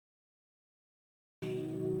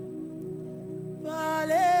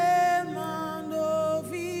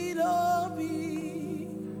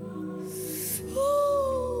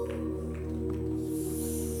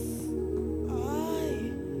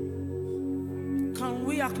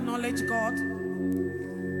we acknowledge God?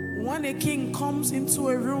 When a king comes into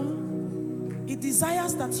a room, he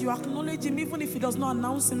desires that you acknowledge him even if he does not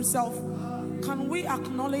announce himself. Can we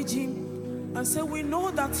acknowledge him and say, we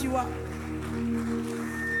know that you are...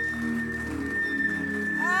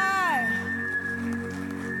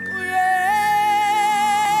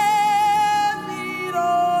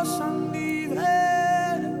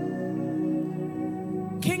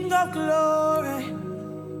 King of glory,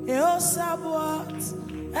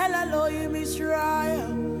 Yehoshaphat, El Elohim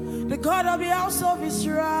Israel, the God of the house of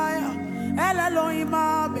Israel, El Elohim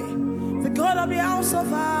Abi, the God of the house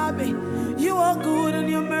of Abi. You are good and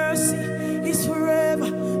your mercy is forever.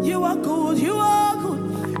 You are good, you are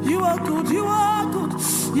good, you are good, you are good.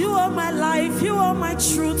 You are my life, you are my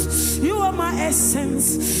truth, you are my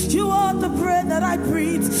essence. You are the breath that I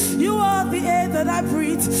breathe, you are the air that I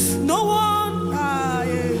breathe. No one.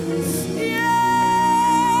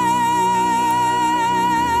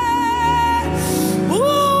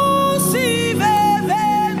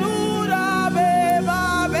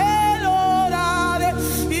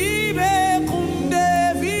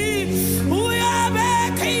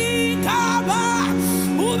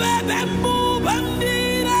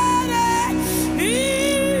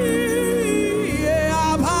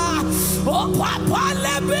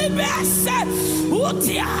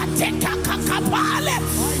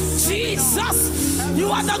 Jesus, you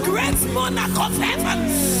are the great monarch of heaven.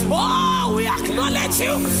 Oh, we acknowledge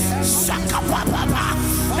you. Shaka papa.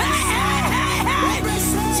 Hey, hey, hey, hey.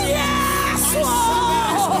 Yes. Oh.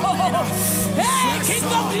 Hey, King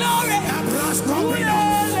of glory.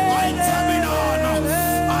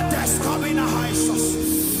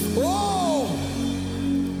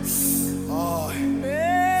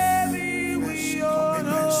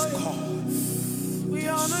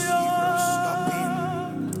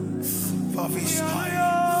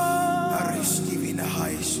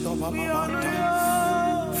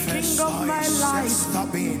 King of my life,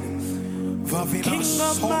 King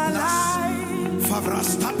of my life,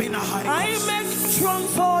 I make strong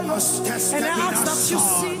for you, and I ask that you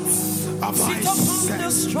sit upon the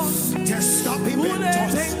strong.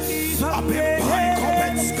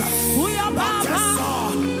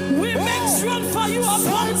 We make strong for you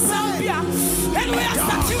upon Zambia, and we ask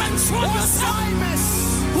that you enthrone yourself.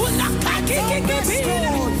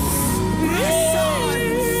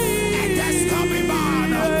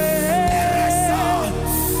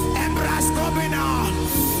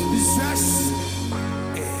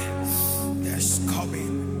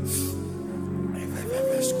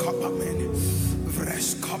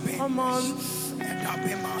 Come on.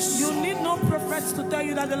 You need no prophets to tell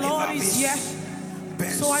you that the Lord is here.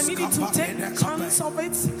 So I need you to take chance of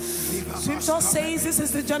it. Scripture says this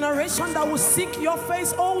is the generation that will seek your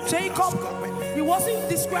face, oh Jacob. He wasn't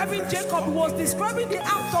describing Jacob, he was describing the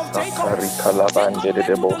act of Jacob. Jacob met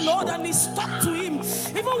with the Lord and he stuck to him.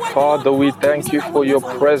 Father, we thank you for your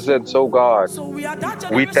presence, oh God.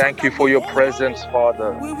 We thank you for your presence,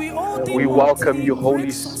 Father. We welcome you,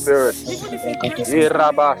 Holy Spirit.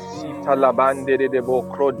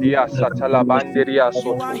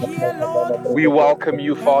 We welcome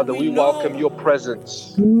you, Father. We welcome your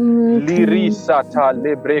presence. Lirisata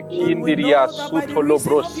lebrekindiria suto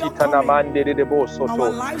lobrosita namandere de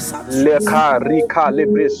bosoto. Leka rika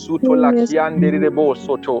lebresuto lakiandere de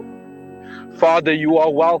bosoto. Father, you are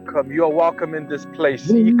welcome. You are welcome in this place.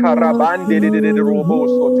 We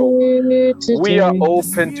are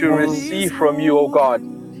open to receive from you, O God.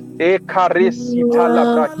 We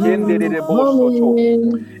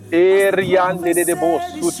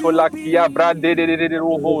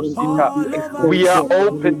are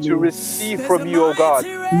open to receive from you, O God.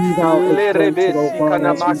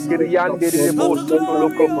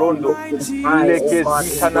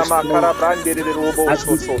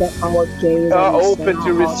 Open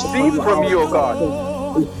to receive from you, O God.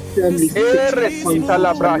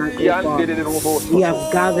 We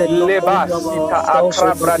have gathered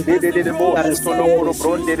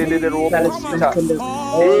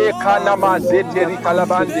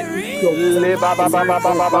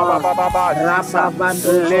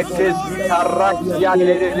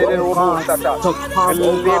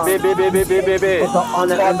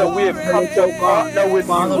Father, we have come to partner with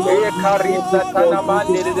you.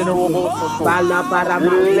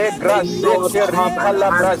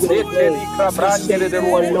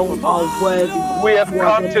 We have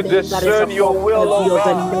come to discern your will, O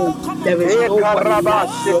God. There is nobody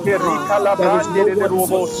like you, God. There is nobody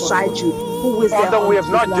beside you. Who is Father, we have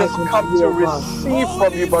not just come to receive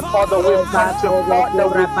from you, but Father, we have come to partner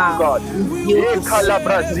with you, God.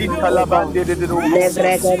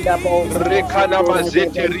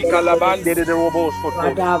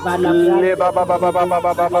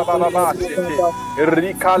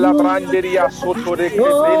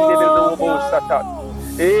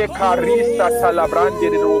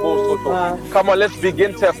 Come on, let's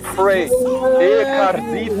begin to pray.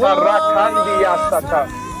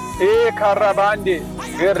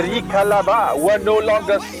 We're no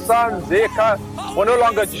longer sons, we're no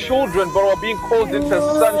longer children, but we're being called into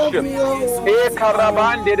sonship.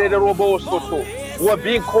 We're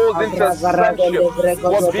being called into sonship.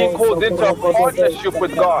 We're being called into a partnership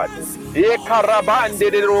with God.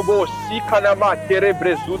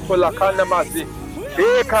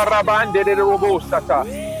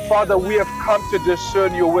 Father, we have come to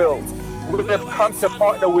discern your will. We have come to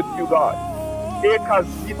partner with you, God.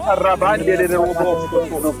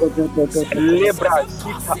 Libra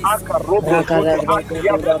sita aka robo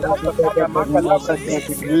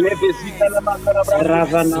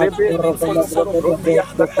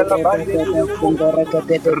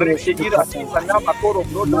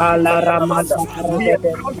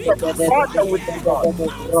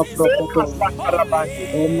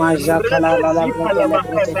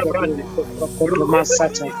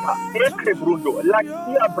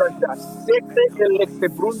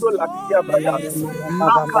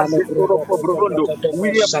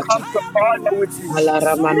we have come to partner with you.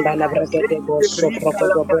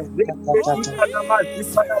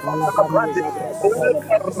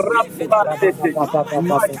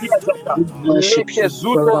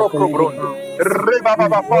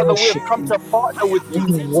 Father, we have come to partner with you.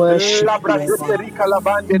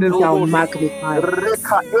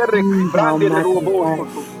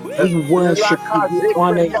 We worship you, we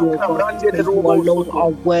honor you, God. You alone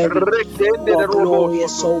are worthy. You are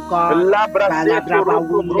glorious, oh God.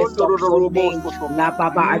 We lift up your name.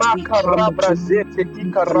 As we come to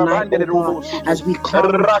tonight, oh God, as we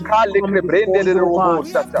come before you, oh God,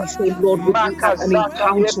 we say, Lord, would we have an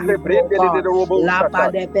encounter with you, oh God.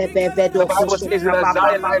 The Bible says in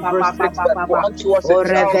Isaiah 9 verse 6 that for unto us a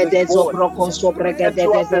child is born, and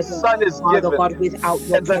to us a son is given,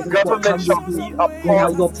 and the government shall be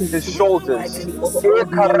upon his shoulders.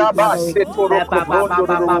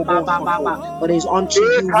 But it's unto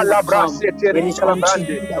you we have come. It is unto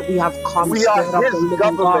you that we have come. We are his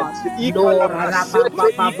government.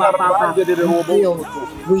 Lord,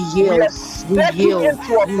 we yield.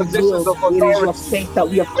 It is your faith that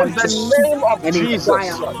we have come to seek and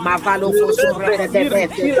inquire.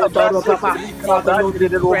 Father, Lord, we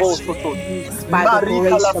press by the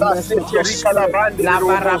grace and mercy of your Spirit.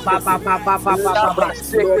 Lord God,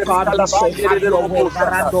 we say,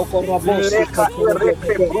 have your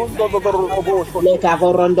way.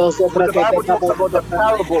 The Bible talks about the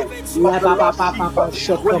parable of the lost sheep.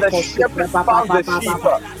 When the shepherd found the sheep,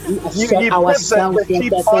 he put the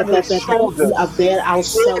sheep on his shoulders.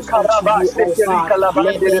 We avail ourselves unto you,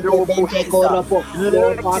 oh God.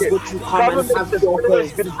 Lord God, would you come and have your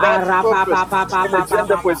way?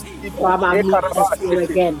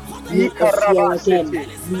 Again.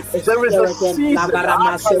 There is a season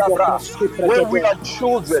when we are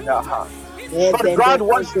children. But God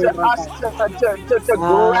wants us to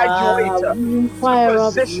graduate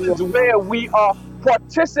positions where we are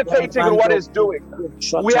participating in what is doing.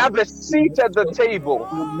 We have a seat at the table.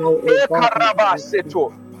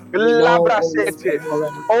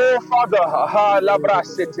 Oh Father,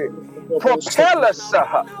 propel us.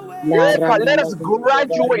 Let us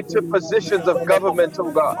graduate to positions of government,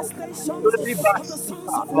 oh God.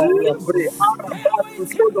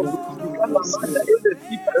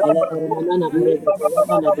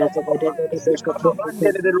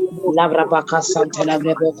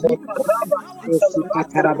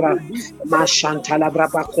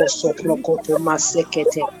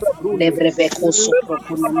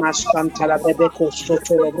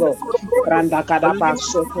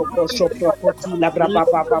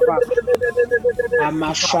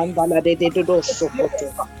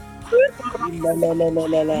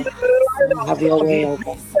 Have your way, oh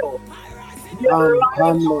God.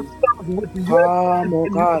 Come, Lord. Come, oh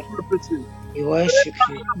God. We worship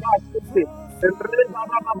you.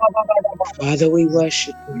 Father, we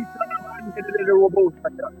worship you.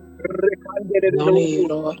 We honor you,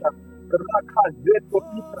 Lord.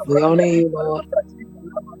 We honor you, Lord.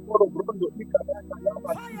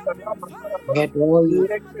 We adore you.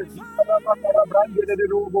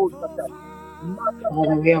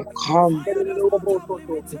 Father, we have come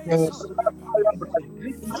because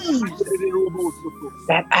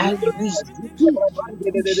that as we speak,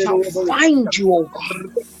 we shall find you, O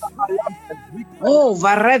God. Oh,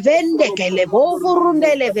 varevende che le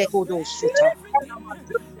bovorundele vegodosuta.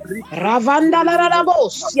 Ravanda la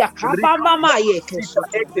bossia, capamba maie che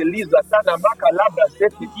Liza Tana Maka Labra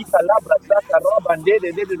Seti Ika Labra Sata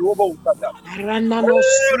Rabandede de Robo Sata.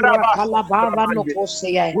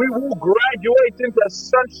 We will graduate into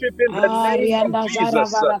sonship in the name of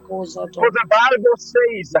Jesus. For the Bible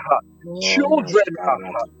says, children are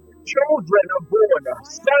born,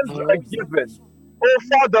 sons are given. Oh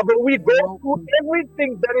Father, but we go through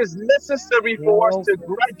everything that is necessary for us to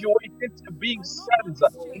graduate into being sons.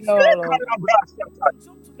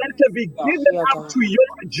 And to be given up to your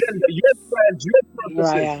agenda, your plans, your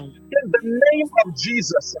purposes. In the name of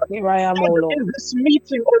Jesus. Here I am, O Lord. In this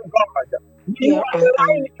meeting, oh God, we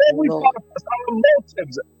align every purpose, our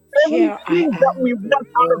motives, everything that we want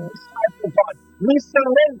out of this life, oh God. We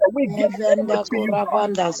surrender, we give it to you,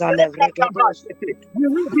 God. We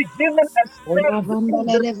will be given a strength in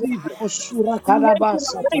this season.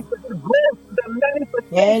 To go to the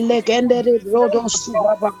manifestation.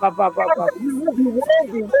 We will be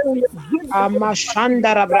worthy when we are given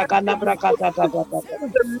Amashandara brakana brakata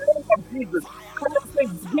in the name of Jesus. Come on, say,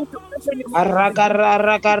 begin to open your mouth.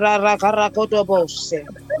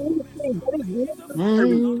 Everything that is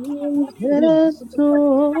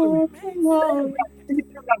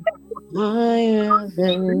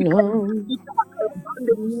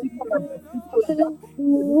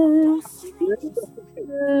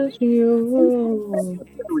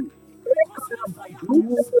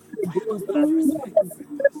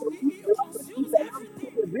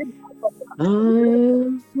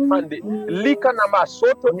Lika na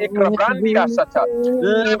masoto ekrabrandi asata.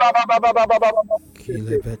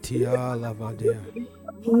 Kilebetia lavadea.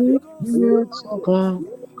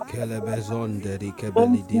 Kelebezonde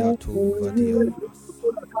rikebelidiatu vadia.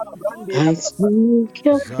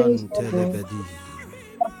 Zantelebedi.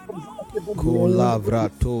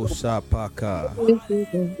 Kolavrato sapaka.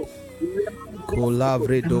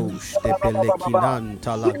 Kolavredosh de pelekinan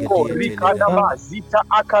talagediete.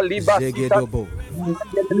 Zegedobo.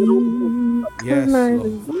 Yes,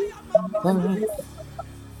 Lord.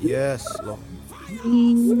 Yes, Lord.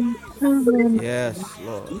 Yes,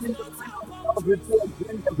 Lord.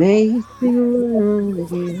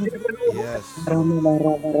 Yes.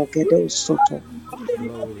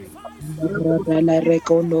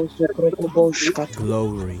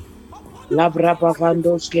 Glory. Labra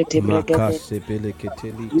bavandos que te Makase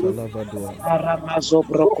beleketeli talavadua. Aramazo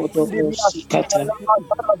brocodo sikata.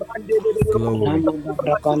 Glory.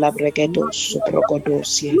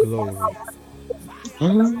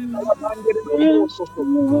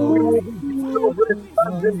 Glory.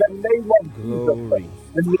 Glory.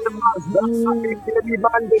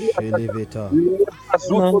 Sheleveta.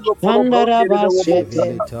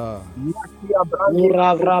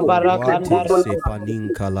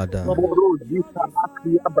 Sepaninkalada.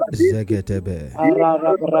 Zegetebe.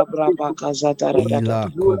 Ila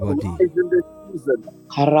kobodi.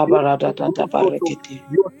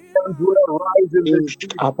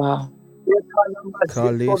 Abba.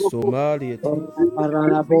 Kale Somalieti.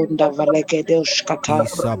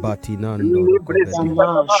 Isabatinando.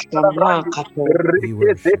 We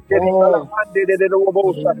worship.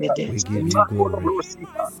 We give you glory.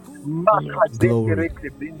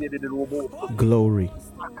 Glory.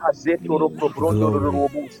 Glory.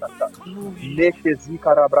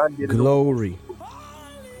 Glory.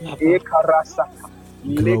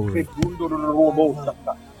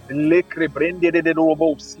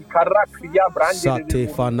 Sate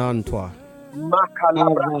fanantwa.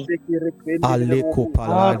 Aleko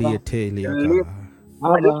paladieteliaka.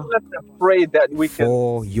 Let's pray that we can.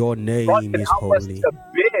 For your name is holy. To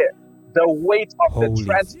bear the weight of the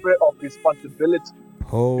transfer of responsibility.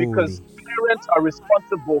 Holy. Because parents are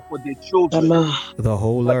responsible for their children. The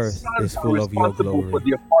whole earth is full of your glory. For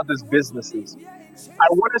their father's businesses. I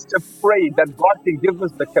want us to pray that God can give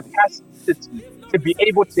us the capacity to be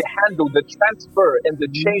able to handle the transfer and the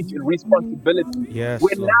change in responsibility.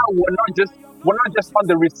 Yes, we're not just on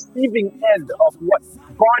the receiving end of what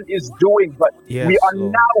God is doing, but we are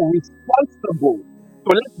now responsible.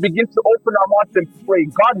 So let's begin to open our mouths and pray.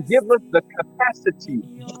 God, give us the capacity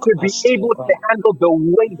to be able to handle the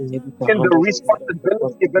weight and the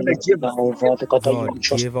responsibility you're going to give us.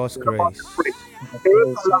 God, give us grace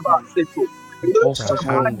to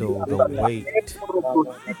handle the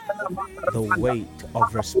weight of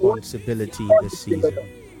responsibility this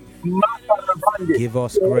season. Give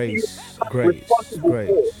us grace.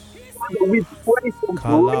 Father, we pray for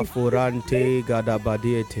Kala grace furante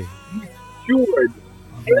gadabadiete. steward.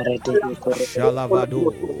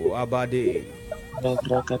 Shalavado abade.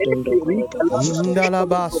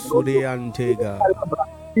 Ndalabasude antega.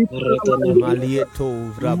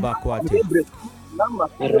 Malieto vrabakwate.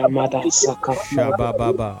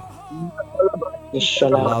 Shabababa.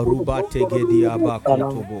 Larubate gedi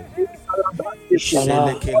abakotobo.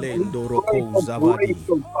 Selekele ndoroko zavadi.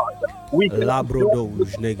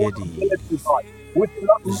 Labrodoj negedi.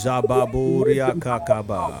 Zababuria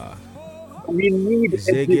kakaba.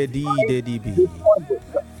 Zegedi dedibi.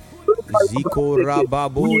 Ziko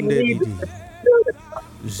rababunde didi.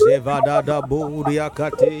 Zevadada buria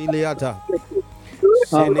kateliata.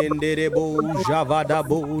 Senenderebo javada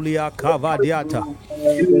bulia kavadiata.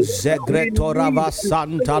 Zegretorava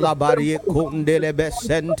santa la barie kundelebe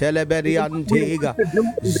senteleberi antega.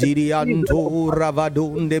 Zirianto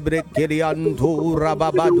ravadunde brekerianto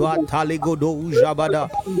rababadwa taligodo jabada.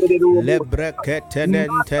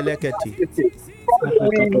 Lebreketenen teleketi.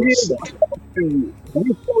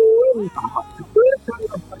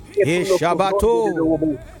 E shabato.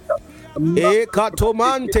 E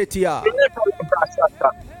katomantetia.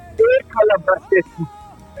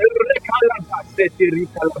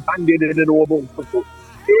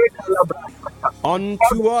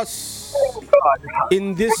 Unto us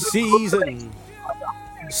in this season,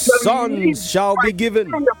 sons shall be given.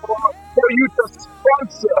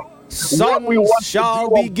 Sons shall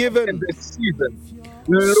be given.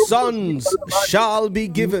 Sons shall be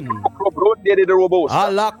given.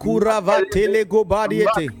 Ala kuravatele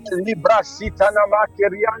gobadiete.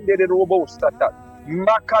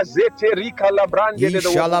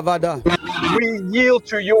 Ishalavada. We yield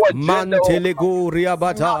to your agenda. Mantelego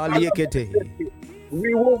riabata liekete.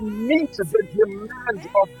 We will meet the demands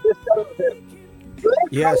of this element.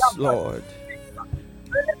 Yes, Lord.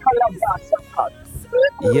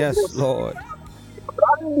 Yes, Lord.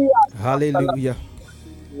 Hallelujah.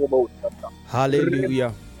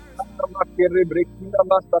 Hallelujah.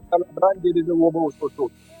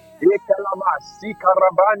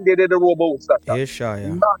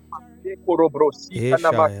 Eshaya.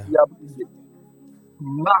 Eshaya.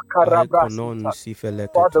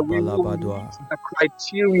 Father, we will meet the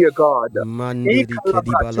criteria, God,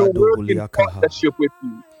 partnership with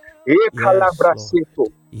you. Yes,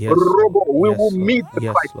 we will meet the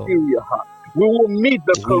criteria. We will meet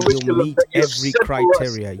the curriculum that you every set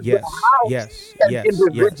criteria. For us, yes, yes, and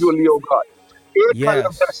individually, oh God.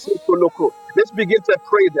 Yes. Let's begin to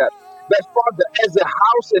pray that Father, as a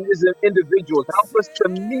house and as an individual, help us to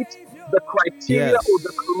meet the criteria or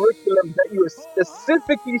the curriculum that you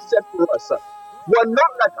specifically set for us. We're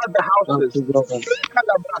not like other houses.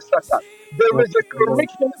 There is a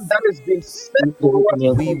curriculum that has been set for us.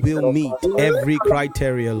 We will meet every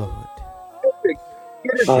criteria, Lord.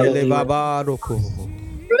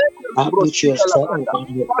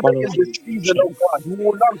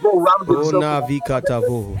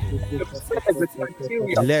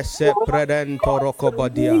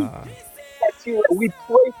 We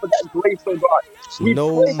pray for that grace, oh God.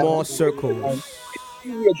 No more circles.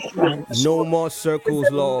 No more circles,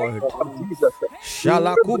 Lord.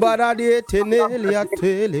 Shalakubarade tenelia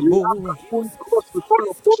telebo.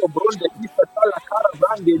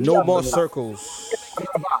 No more circles.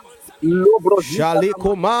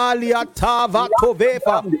 Shalikomalia tava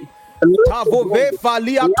tovefa. Tavovefa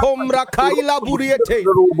lia tomra kaila buriete.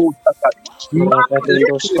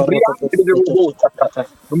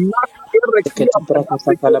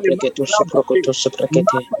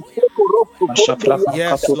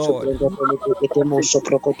 Yes, Lord.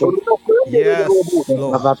 Yes,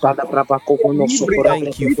 Lord.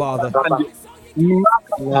 Thank you, Father.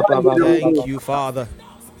 Thank you, Father.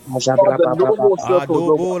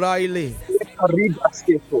 Adoboraile.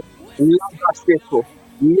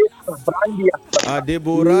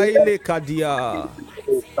 Adeboraile kadia.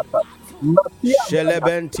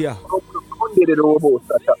 Shelebentia.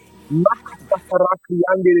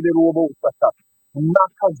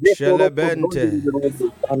 Shelebente.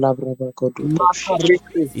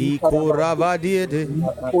 Ikoravadiede.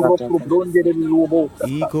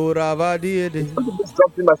 Ikoravadiede. This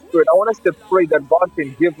dropped in my spirit. I want us to pray that God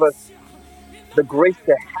can give us the grace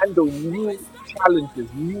to handle new challenges,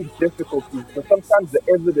 new difficulties. But sometimes the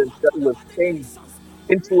evidence that we're changed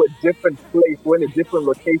into a different place, we're in a different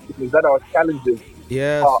location, is that our challenges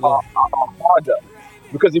are harder.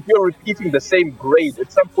 Because if you're repeating the same grade,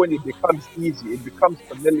 at some point it becomes easy, it becomes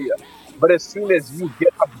familiar. But as soon as you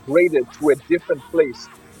get upgraded to a different place,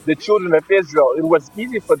 the children of Israel, it was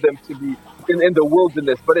easy for them to be in the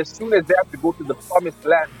wilderness. But as soon as they have to go to the promised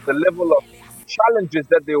land, the level of challenges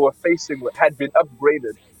that they were facing had been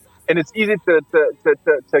upgraded. And it's easy to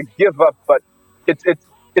give up, but it's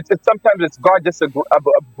sometimes it's God just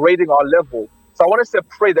upgrading our level. So I want us to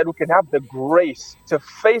pray that we can have the grace to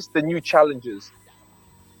face the new challenges.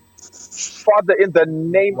 Father, in the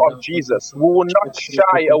name of Jesus, we will not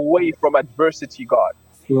shy away from adversity, God.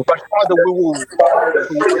 But Father, we will run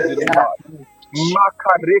towards it, oh God.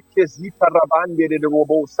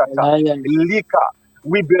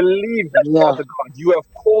 We believe that, Father God, you have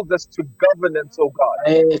called us to governance, oh God.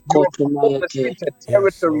 You have called us into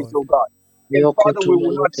territories, oh God. And Father, we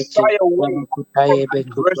will not shy away from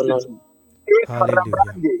adversity.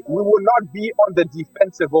 Hallelujah. We will not be on the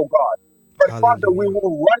defensive, oh God. But Father, we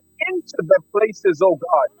will run into the places, oh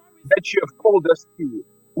God, that you have called us to.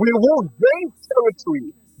 We will gain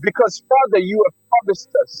territory because, Father, you have promised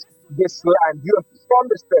us this land. You have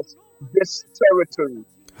promised us this territory.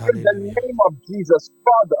 In the name of Jesus,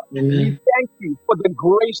 Father, we thank you for the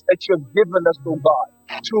grace that you have given us, oh God,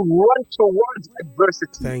 to run towards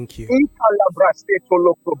adversity. Thank you.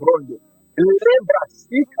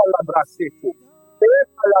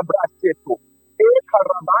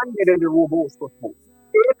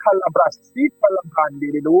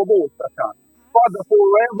 Father,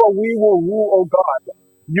 forever we will rule, oh God,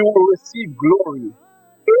 you will receive glory.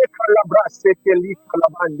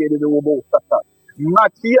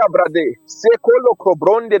 Makia brade, sekolo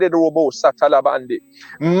kobronde de robo satalabande,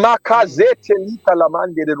 makazete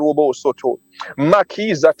litalamande de robo soto,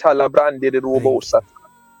 makiza talabrande de robo sata.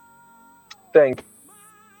 Thank you.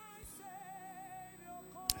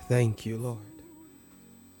 Thank you, Lord.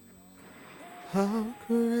 How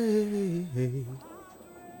great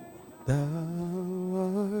thou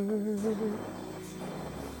art.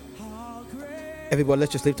 Everybody,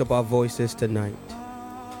 let's just lift up our voices tonight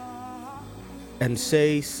and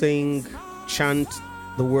sing, chant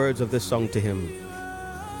the words of this song to him.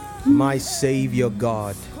 My Savior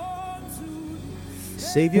God.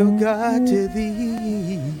 Savior God, to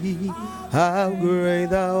thee, how great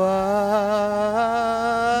thou art.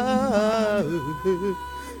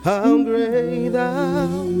 How great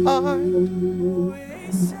thou art.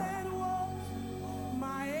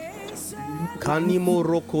 Kanimo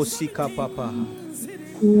roko sika papa.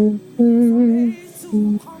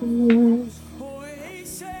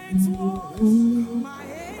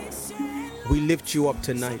 We lift you up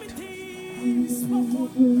tonight.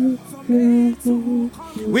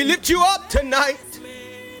 We lift you up tonight.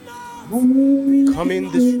 Come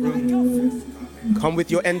in this room. Come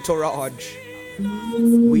with your entourage.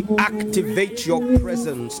 We activate your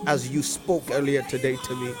presence as you spoke earlier today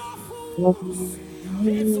to me.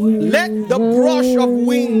 Let the brush of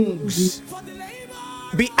wings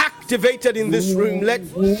be activated in this room. Let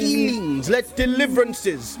healings, let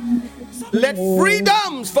deliverances, let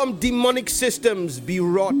freedoms from demonic systems be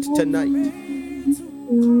wrought tonight.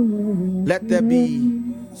 Let there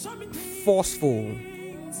be forceful,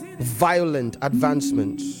 violent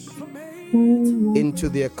advancements into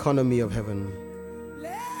the economy of heaven.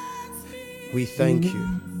 We thank you.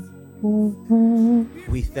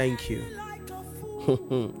 We thank you.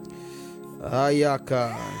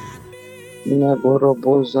 Ayaka.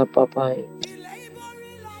 Nagoroboza papai.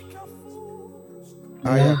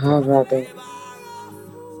 Ayaka.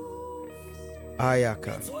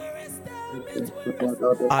 Ayaka.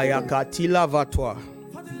 Ayaka tila vatwa.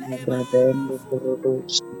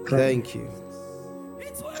 Thank you.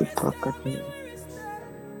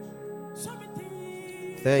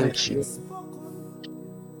 Thank you.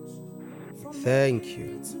 Thank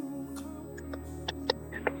you.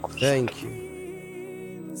 Thank you.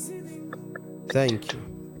 Thank you.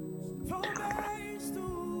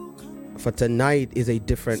 For tonight is a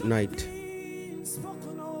different night.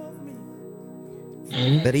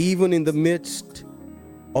 That even in the midst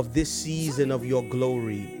of this season of your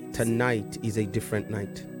glory, tonight is a different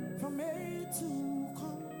night.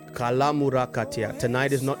 Kalamura katia.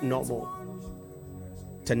 Tonight is not normal.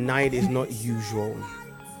 Tonight is not usual.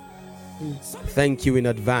 Thank you in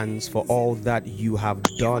advance for all that you have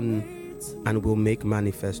done and will make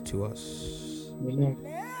manifest to us.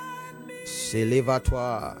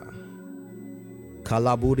 Selevatwa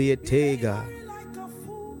Kalaburi Tega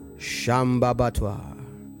Shambabatwa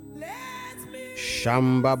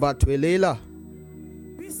Shambabatwelela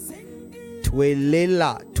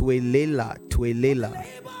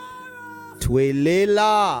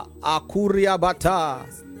Twelela Akuriabata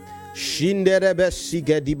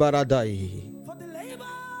Shinderebesige Dibaradai.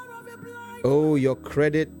 Oh, your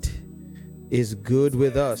credit is good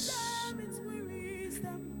with us,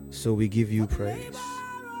 so we give you praise.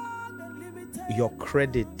 Your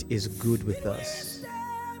credit is good with us,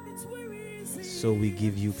 so we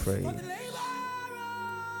give you praise.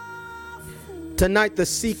 Tonight the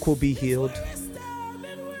sick will be healed.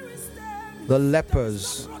 The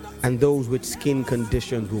lepers and those with skin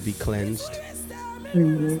conditions will be cleansed.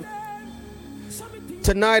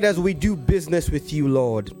 Tonight, as we do business with you,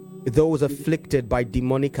 Lord, those afflicted by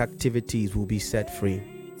demonic activities will be set free.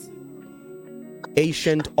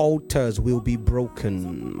 Ancient altars will be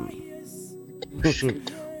broken.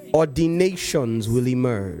 Ordinations will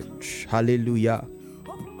emerge. Hallelujah.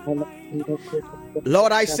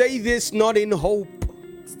 Lord, I say this not in hope,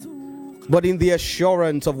 but in the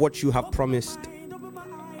assurance of what you have promised.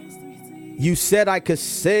 You said I could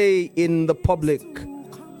say in the public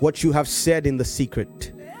what you have said in the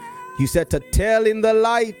secret. You said to tell in the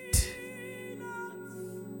light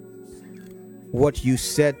what you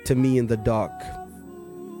said to me in the dark.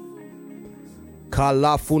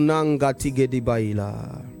 Kalafunanga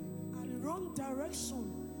tigedibaila.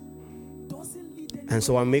 And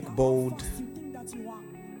so I make bold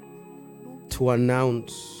to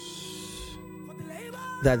announce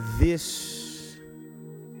that this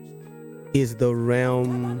is the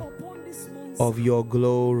realm of your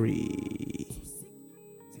glory.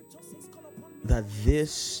 That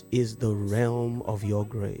this is the realm of your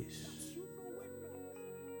grace.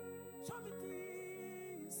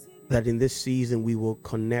 That in this season we will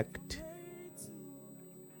connect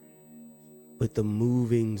with the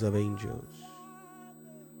movings of angels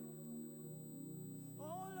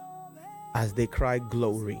as they cry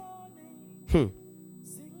glory.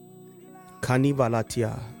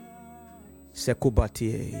 Kanivalatia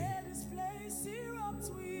Sekubatie.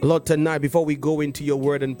 Lord, tonight before we go into your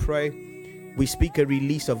word and pray, we speak a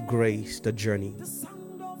release of grace to journey,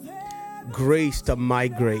 grace to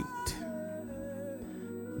migrate,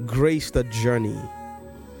 grace to journey,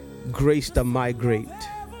 grace to migrate,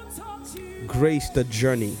 grace to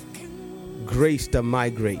journey, grace to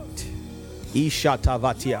migrate.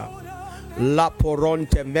 Ishatavatia. La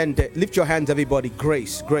poronte mente. Lift your hands, everybody.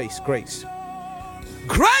 Grace, grace, grace.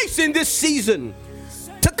 Grace in this season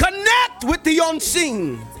to connect with the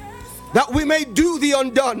unseen, that we may do the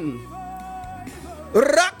undone.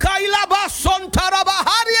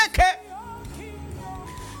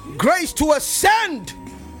 Grace to ascend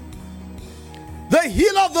the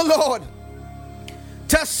hill of the Lord,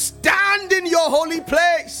 to stand in your holy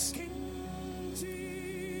place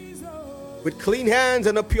with clean hands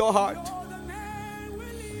and a pure heart.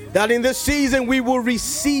 That in this season we will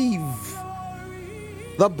receive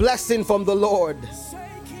the blessing from the Lord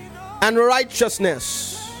and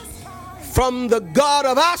righteousness from the God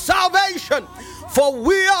of our salvation. For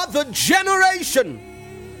we are the generation.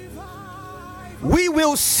 We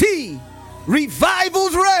will see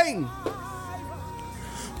revivals reign.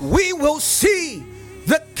 We will see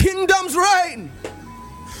the kingdoms reign.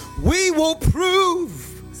 We will prove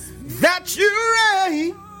that you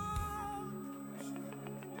reign.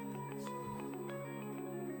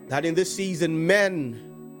 That in this season men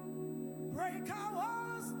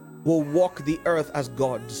will walk the earth as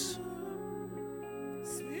gods.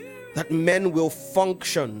 That men will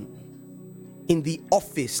function in the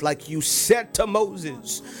office like you said to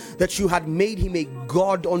Moses, that you had made him a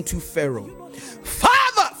god unto Pharaoh.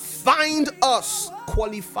 Father, find us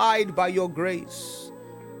qualified by your grace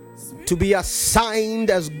to be assigned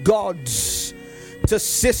as gods to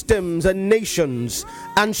systems and nations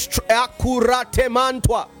and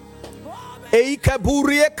akuratemantwa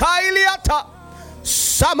eikaburie kailiata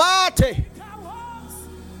samate.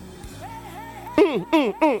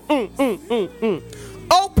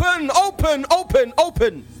 Open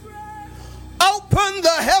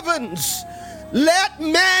the heavens. Let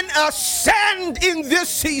men ascend in this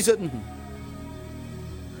season.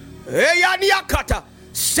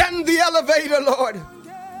 Send the elevator, Lord,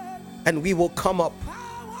 and we will come up.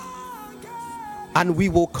 And we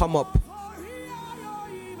will come up.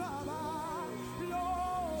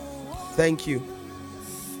 Thank you.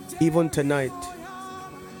 Even tonight.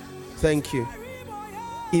 Thank you.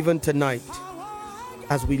 Even tonight,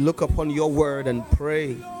 as we look upon your word and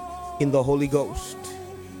pray in the Holy Ghost,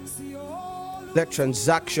 let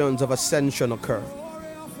transactions of ascension occur.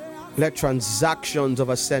 Let transactions of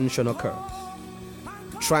ascension occur.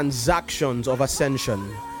 Transactions of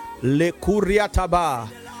ascension. Le kuriataba.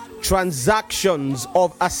 Transactions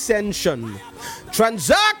of ascension.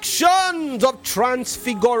 Transactions of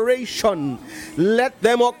transfiguration. Let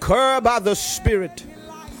them occur by the Spirit.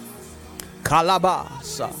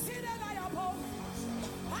 Kalabasa.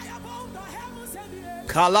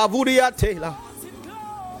 Kalavuria Tela.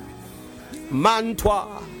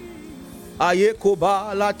 Mantwa.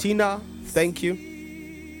 Ayekoba Latina. Thank you.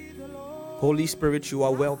 Holy Spirit, you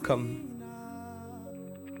are welcome.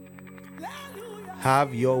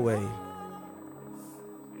 Have your way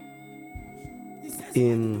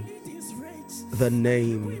in the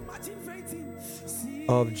name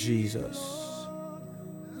of Jesus.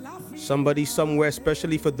 Somebody somewhere,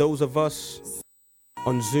 especially for those of us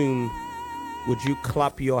on Zoom, would you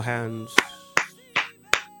clap your hands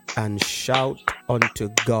and shout unto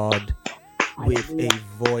God with a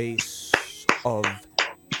voice of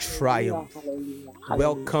triumph?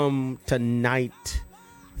 Welcome to night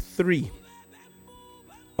 3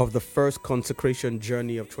 of the first consecration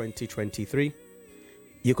journey of 2023.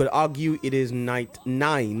 You could argue it is night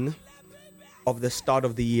 9 of the start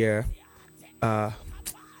of the year. I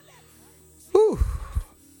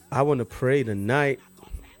want to pray tonight.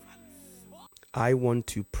 But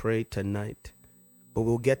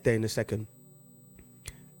we'll get there in a second.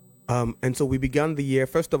 And so we began the year.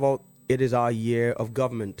 First of all, it is our year of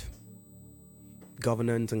governance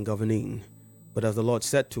and governing. But as the Lord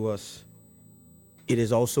said to us, it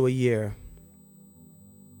is also a year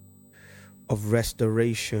of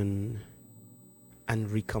restoration and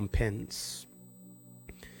recompense.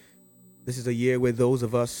 This is a year where those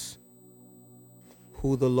of us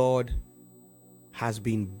who the Lord has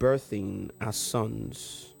been birthing as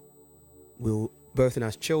sons, birthing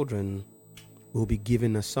as children, will be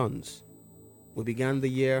given as sons. We began the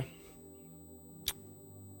year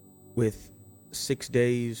with 6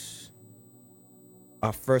 days,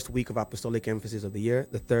 our first week of apostolic emphasis of the year,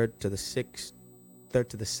 the 3rd to the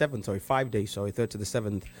 7th, 5 days, 3rd to the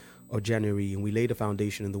 7th of January, and we laid a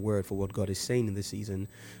foundation in the word for what God is saying in this season.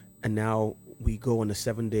 And now we go on a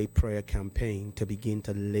 7-day prayer campaign to begin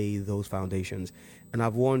to lay those foundations. And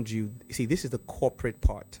I've warned you, see, this is the corporate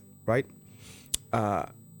part, right?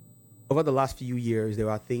 Over the last few years, there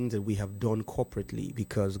are things that we have done corporately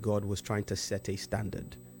because God was trying to set a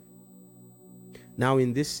standard. Now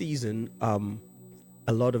in this season,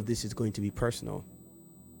 a lot of this is going to be personal.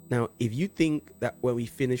 Now, if you think that when we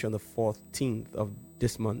finish on the 14th of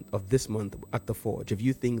this month at the Forge, if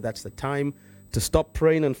you think that's the time to stop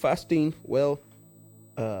praying and fasting, well,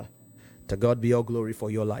 to God be all glory for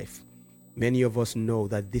your life. Many of us know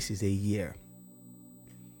that this is a year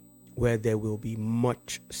where there will be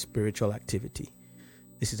much spiritual activity.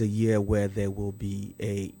 This is a year where there will be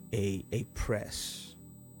a press.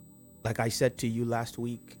 Like I said to you last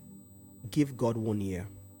week, give God 1 year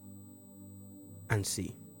and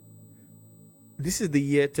see. This is the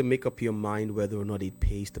year to make up your mind whether or not it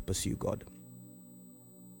pays to pursue God.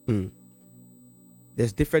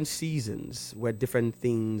 There's different seasons where different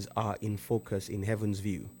things are in focus in heaven's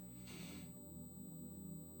view.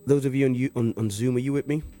 Those of you on Zoom, are you with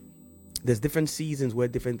me? There's different seasons where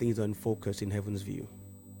different things are in focus in heaven's view.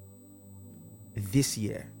 This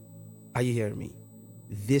year, are you hearing me?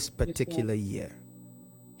 This particular year,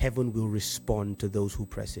 heaven will respond to those who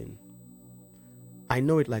press in. I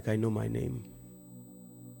know it like I know my name.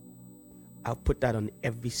 I'll put that on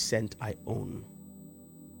every cent I own.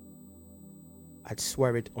 I'd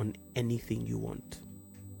swear it on anything you want.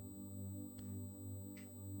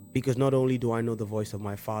 Because not only do I know the voice of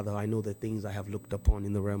my Father, I know the things I have looked upon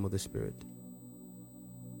in the realm of the Spirit.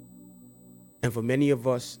 And for many of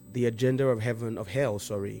us, the agenda of hell,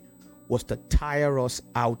 was to tire us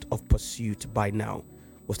out of pursuit by now.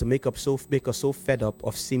 Was to make us so fed up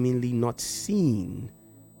of seemingly not seeing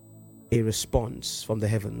a response from the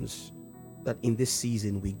heavens that in this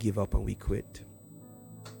season we give up and we quit.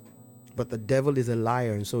 But the devil is a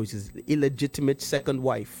liar, and so it's his illegitimate second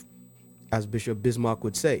wife, as Bishop Bismarck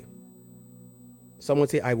would say. Someone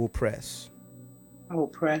say, I will press. I will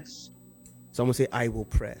press. Someone say, I will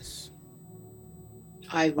press.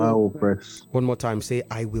 I will press. One more time, say,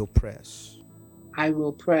 I will press. I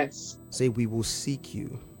will press. Say, we will seek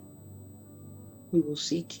you. We will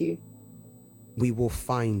seek you. We will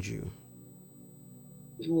find you.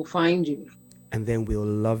 We will find you. And then we'll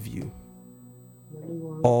love you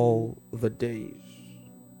all the days.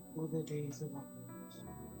 All the days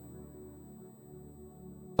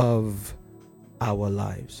of our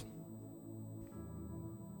lives.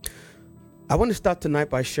 I want to start tonight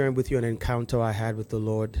by sharing with you an encounter I had with the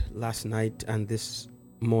Lord last night and this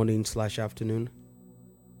morning/afternoon.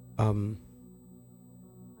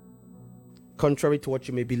 Contrary to what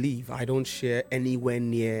you may believe, I don't share anywhere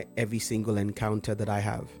near every single encounter that I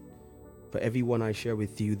have. For every one I share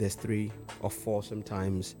with you, there's 3 or 4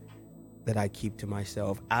 sometimes that I keep to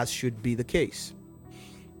myself, as should be the case.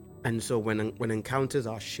 And so when encounters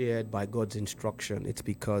are shared by God's instruction, it's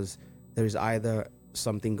because there is either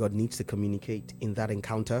something God needs to communicate in that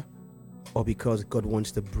encounter, or because God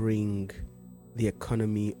wants to bring the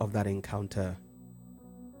economy of that encounter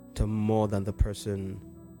to more than the person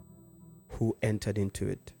who entered into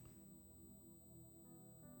it.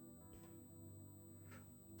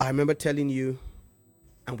 I remember telling you,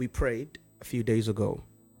 and we prayed a few days ago,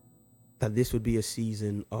 that this would be a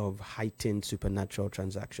season of heightened supernatural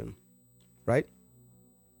transaction, right?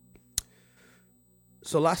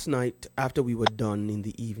 So last night, after we were done in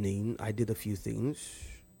the evening, I did a few things,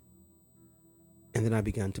 and then I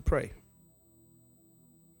began to pray.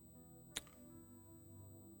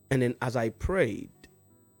 And then as I prayed,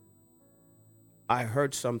 I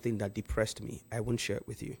heard something that depressed me. I won't share it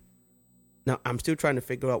with you. Now, I'm still trying to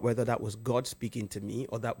figure out whether that was God speaking to me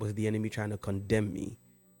or that was the enemy trying to condemn me.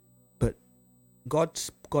 But God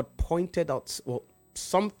pointed out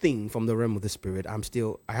something from the realm of the spirit.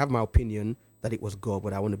 I have my opinion that it was God,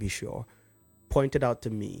 but I want to be sure. Pointed out to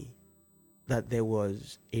me that there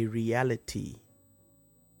was a reality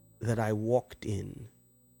that I walked in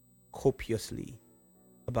copiously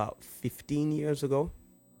about 15 years ago,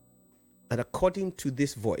 that according to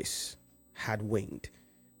this voice had waned.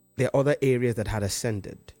 There are other areas that had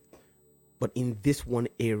ascended, but in this one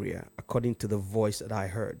area, according to the voice that I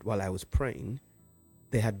heard while I was praying,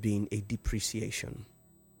 there had been a depreciation.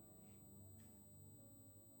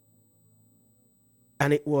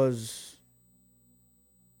 And it was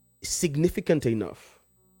significant enough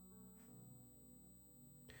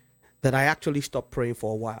that I actually stopped praying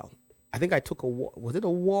for a while. I think I took a walk. Was it a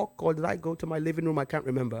walk or did I go to my living room? I can't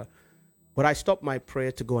remember. But I stopped my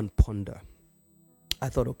prayer to go and ponder. I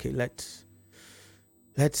thought, okay, let's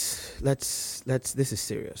this is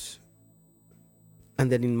serious.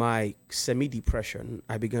 And then in my semi-depression,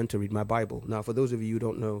 I began to read my Bible. Now, for those of you who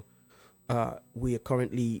don't know, we are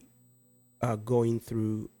currently going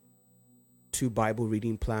through 2 Bible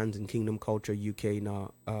reading plans in Kingdom Culture UK in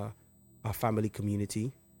our family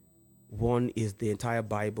community. One is the entire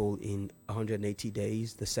Bible in 180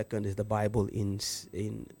 days. The second is the Bible in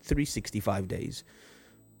 365 days.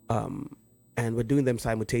 And we're doing them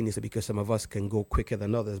simultaneously because some of us can go quicker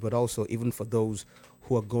than others. But also, even for those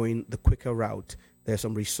who are going the quicker route, there are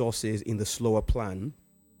some resources in the slower plan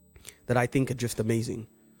that I think are just amazing.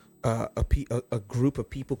 A group of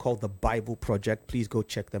people called the Bible Project. Please go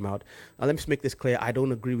check them out. Now, let me just make this clear. I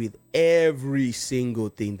don't agree with every single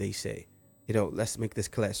thing they say. Let's make this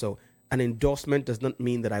clear. So an endorsement does not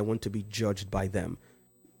mean that I want to be judged by them.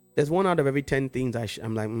 There's 1 out of every 10 things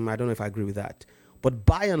I'm like, I don't know if I agree with that. But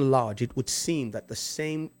by and large, it would seem that the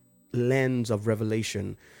same lens of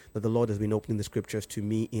revelation that the Lord has been opening the scriptures to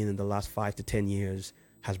me in the last 5 to 10 years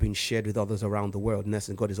has been shared with others around the world. In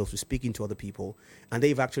essence, God is also speaking to other people, and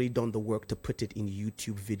they've actually done the work to put it in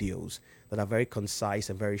YouTube videos that are very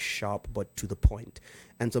concise and very sharp, but to the point.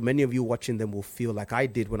 And so many of you watching them will feel like I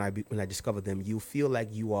did when I discovered them. You feel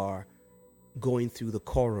like you are going through the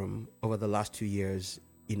quorum over the last 2 years,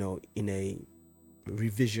 in a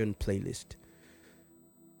revision playlist.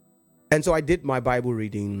 And so I did my Bible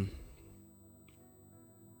reading,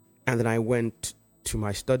 and then I went to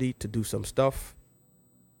my study to do some stuff.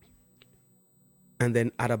 And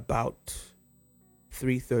then at about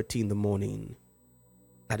 3:30 in the morning,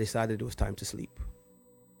 I decided it was time to sleep.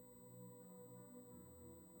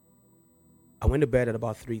 I went to bed at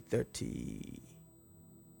about 3:30,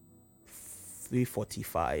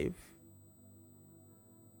 3:45.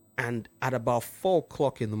 And at about 4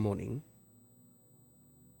 o'clock in the morning,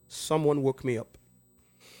 someone woke me up.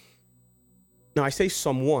 Now, I say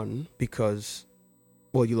someone because,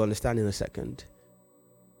 well, you'll understand in a second.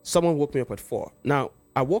 Someone woke me up at 4. Now,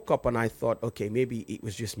 I woke up and I thought, okay, maybe it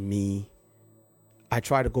was just me. I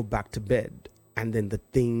tried to go back to bed, and then the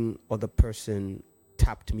thing or the person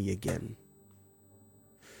tapped me again.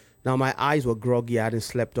 Now, my eyes were groggy. I hadn't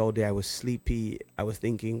slept all day. I was sleepy. I was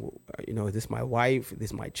thinking, is this my wife? Is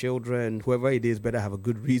this my children? Whoever it is better have a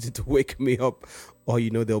good reason to wake me up, or,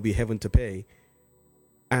 there'll be heaven to pay.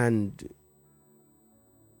 And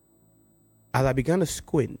as I began to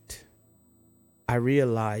squint, I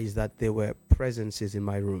realized that there were presences in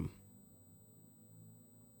my room.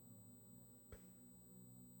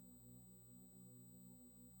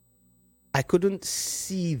 I couldn't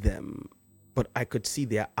see them, but I could see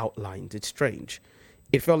their outlines. It's strange.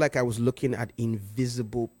 It felt like I was looking at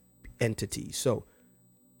invisible entities. So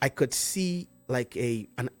I could see like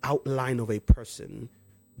an outline of a person,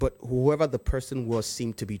 but whoever the person was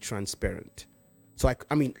seemed to be transparent. So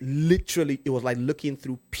I mean, literally, it was like looking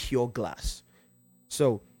through pure glass.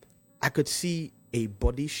 So I could see a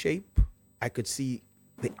body shape. I could see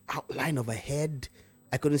the outline of a head.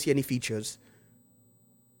 I couldn't see any features.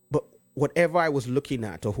 But whatever I was looking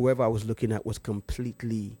at, or whoever I was looking at, was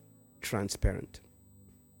completely transparent.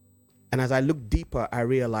 And as I looked deeper, I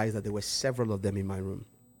realized that there were several of them in my room.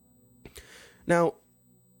 Now,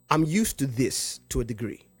 I'm used to this to a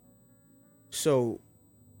degree. So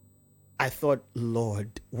I thought,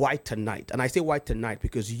 Lord, why tonight? And I say why tonight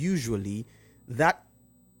because usually that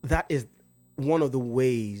is one of the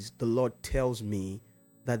ways the Lord tells me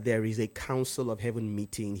that there is a council of heaven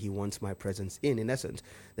meeting he wants my presence in. In essence,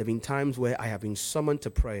 there have been times where I have been summoned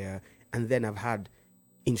to prayer and then I've had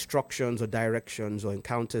instructions or directions or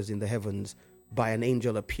encounters in the heavens by an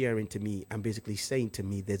angel appearing to me and basically saying to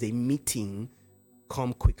me, there's a meeting,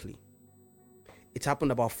 come quickly. It's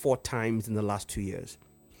happened about 4 times in the last 2 years.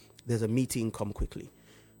 There's a meeting, come quickly.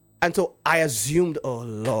 And so I assumed, oh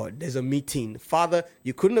Lord, there's a meeting. Father,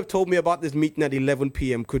 you couldn't have told me about this meeting at 11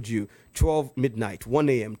 p.m., could you? 12 midnight, 1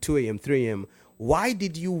 a.m., 2 a.m., 3 a.m. Why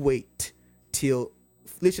did you wait till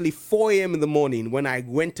literally 4 a.m. in the morning when I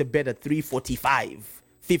went to bed at 3:45,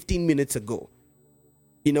 15 minutes ago?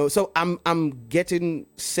 You know, so I'm getting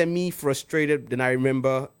semi-frustrated. Then I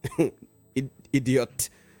remember,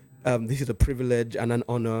 idiot, this is a privilege and an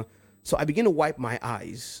honor. So I begin to wipe my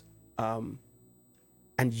eyes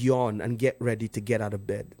and yawn and get ready to get out of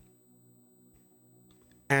bed.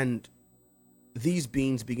 And these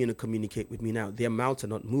beings begin to communicate with me now. Their mouths are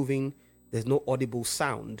not moving. There's no audible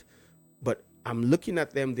sound. But I'm looking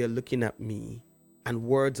at them. They're looking at me. And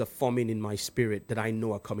words are forming in my spirit that I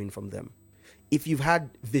know are coming from them. If you've had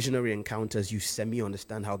visionary encounters, you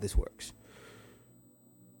semi-understand how this works.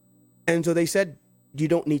 And so they said, you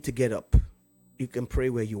don't need to get up. You can pray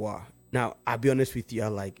where you are. Now, I'll be honest with you.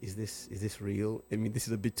 I'm like, is this real? I mean, this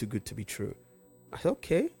is a bit too good to be true. I said,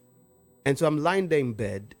 okay. And so I'm lying there in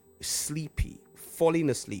bed, sleepy, falling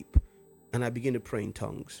asleep. And I begin to pray in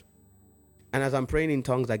tongues. And as I'm praying in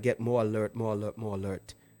tongues, I get more alert, more alert, more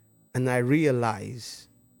alert. And I realize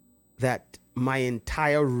that my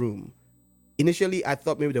entire room, initially I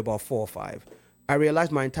thought maybe there were about 4 or 5. I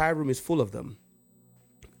realized my entire room is full of them.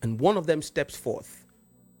 And one of them steps forth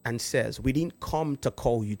and says, we didn't come to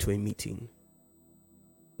call you to a meeting.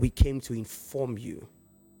 We came to inform you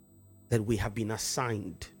that we have been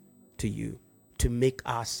assigned to you to make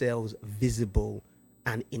ourselves visible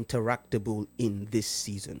and interactable in this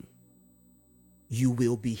season. You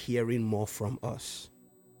will be hearing more from us.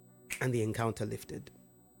 And the encounter lifted.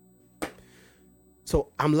 So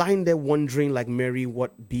I'm lying there wondering, like Mary,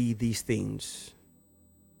 what be these things?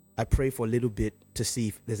 I pray for a little bit to see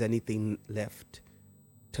if there's anything left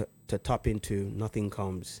to tap into. Nothing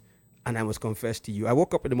comes. And I must confess to you, I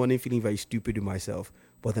woke up in the morning feeling very stupid with myself,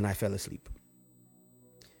 but then I fell asleep.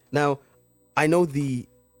 Now, I know the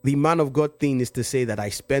man of God thing is to say that I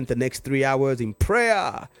spent the next 3 hours in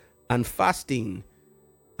prayer and fasting,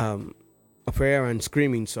 prayer and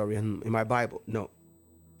screaming, in my Bible. No,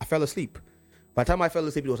 I fell asleep. By the time I fell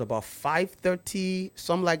asleep, it was about 5:30,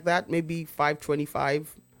 something like that, maybe 5:25.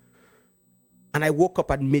 And I woke up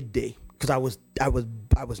at midday because I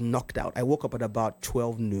was knocked out. I woke up at about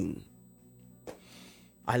 12 noon.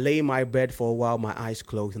 I lay in my bed for a while, my eyes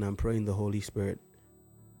closed, and I'm praying the Holy Spirit.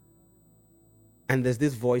 And there's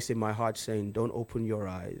this voice in my heart saying, don't open your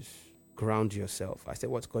eyes, ground yourself. I said,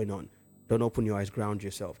 what's going on? Don't open your eyes, ground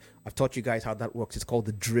yourself. I've taught you guys how that works. It's called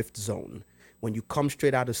the drift zone. When you come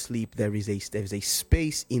straight out of sleep, there's a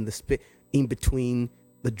space in between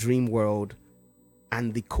the dream world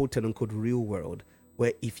and the quote unquote real world,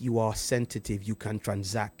 where if you are sensitive, you can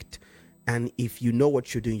transact. And if you know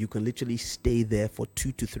what you're doing, you can literally stay there for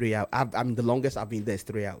 2 to 3 hours. The longest I've been there is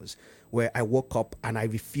 3 hours, where I woke up and I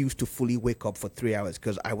refused to fully wake up for 3 hours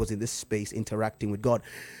because I was in this space interacting with God.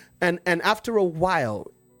 And after a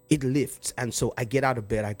while, it lifts. And so I get out of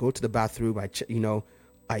bed, I go to the bathroom,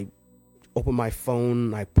 I open my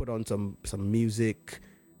phone, I put on some music,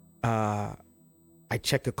 I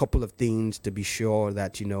check a couple of things to be sure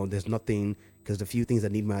that, there's nothing, because the few things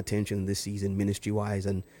that need my attention this season, ministry-wise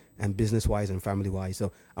and business-wise and family-wise.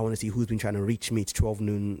 So I want to see who's been trying to reach me. It's 12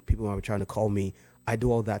 noon. People are trying to call me. I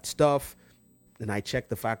do all that stuff. Then I check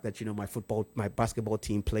the fact that, my basketball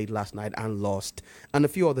team played last night and lost, and a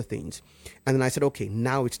few other things. And then I said, okay,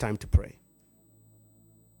 now it's time to pray.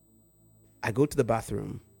 I go to the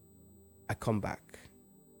bathroom. I come back.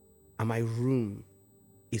 And my room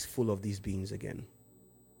is full of these beings again.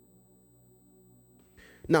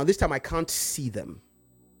 Now, this time I can't see them,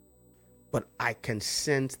 but I can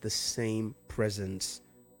sense the same presence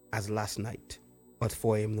as last night at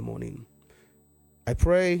 4 a.m. in the morning. I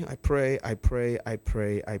pray.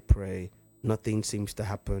 Nothing seems to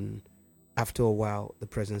happen. After a while, the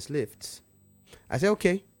presence lifts. I say,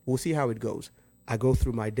 okay, we'll see how it goes. I go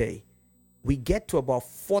through my day. We get to about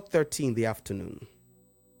 4:30 in the afternoon,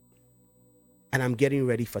 and I'm getting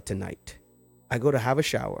ready for tonight. I go to have a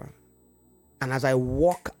shower. And as I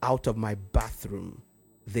walk out of my bathroom,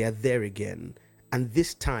 they're there again. And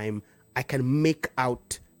this time, I can make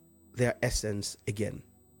out their essence again.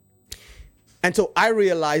 And so I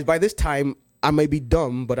realized by this time, I may be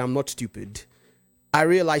dumb, but I'm not stupid. I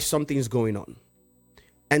realized something's going on.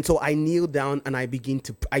 And so I kneel down and I begin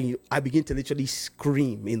to literally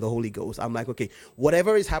scream in the Holy Ghost. I'm like, okay,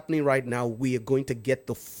 whatever is happening right now, we are going to get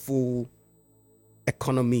the full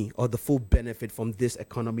economy or the full benefit from this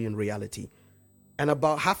economy and reality. And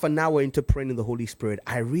about half an hour into praying in the Holy Spirit,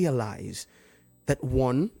 I realize that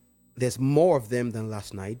one, there's more of them than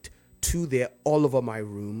last night. Two, they're all over my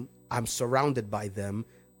room. I'm surrounded by them.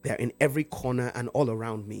 They're in every corner and all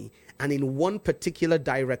around me. And in one particular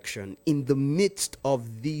direction, in the midst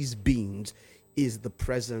of these beings, is the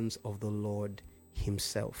presence of the Lord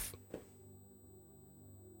himself.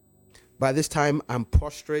 By this time, I'm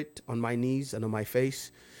prostrate on my knees and on my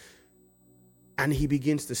face, and he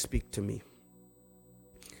begins to speak to me.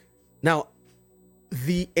 Now,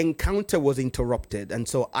 the encounter was interrupted, and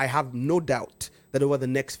so I have no doubt that over the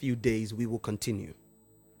next few days we will continue.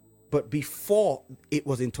 But before it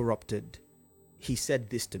was interrupted, he said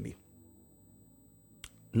this to me.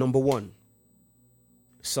 Number one,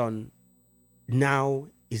 son, now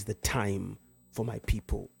is the time for my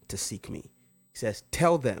people to seek me. He says,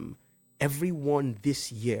 tell them, everyone this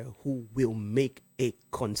year who will make a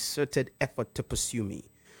concerted effort to pursue me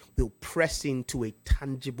will press into a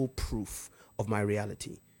tangible proof of my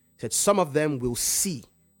reality. He said, some of them will see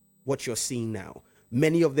what you're seeing now.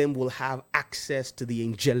 Many of them will have access to the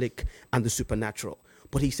angelic and the supernatural.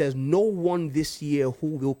 But he says, no one this year who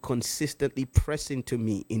will consistently press into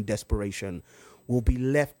me in desperation will be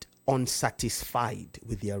left unsatisfied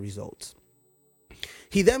with their results.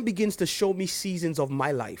 He then begins to show me seasons of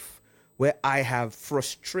my life where I have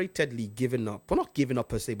frustratedly given up, well, not given up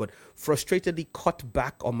per se, but frustratedly cut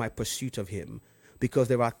back on my pursuit of him because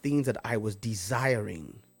there are things that I was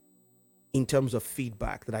desiring in terms of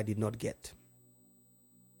feedback that I did not get.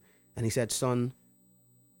 And he said, son,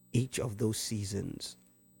 each of those seasons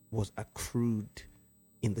was accrued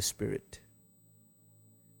in the spirit.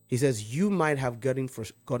 He says, you might have gotten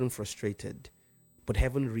frustrated, but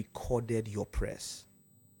heaven recorded your press.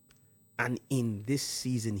 And in this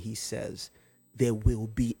season, he says, there will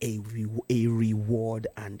be a reward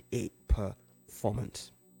and a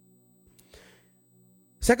performance.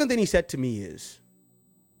 Second thing he said to me is,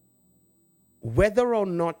 whether or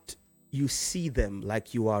not you see them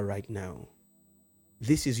like you are right now,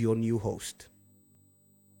 this is your new host.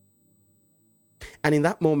 And in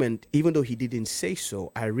that moment, even though he didn't say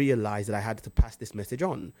so, I realized that I had to pass this message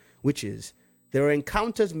on, which is, there are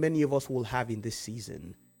encounters many of us will have in this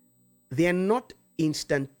season. They are not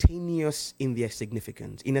instantaneous in their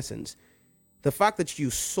significance. In essence, the fact that you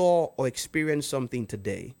saw or experienced something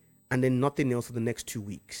today and then nothing else for the next 2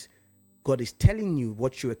 weeks, God is telling you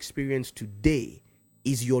what you experienced today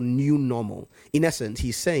is your new normal. In essence,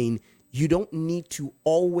 he's saying you don't need to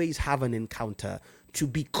always have an encounter to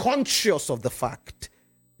be conscious of the fact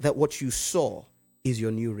that what you saw is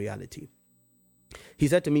your new reality. He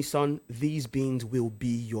said to me, son, these beings will be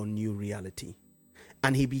your new reality.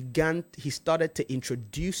 And he started to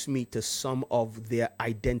introduce me to some of their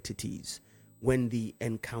identities when the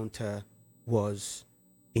encounter was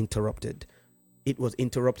interrupted. It was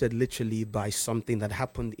interrupted literally by something that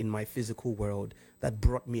happened in my physical world that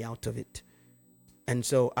brought me out of it. And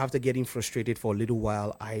so after getting frustrated for a little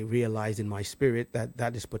while, I realized in my spirit that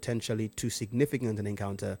that is potentially too significant an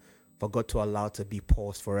encounter for God to allow to be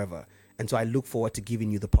paused forever. And so I look forward to giving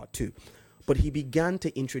you the part 2. But he began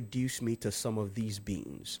to introduce me to some of these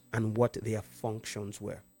beings and what their functions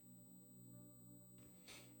were.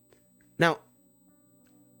 Now,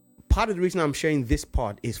 part of the reason I'm sharing this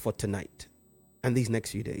part is for tonight and these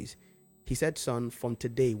next few days. He said, son, from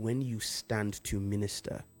today, when you stand to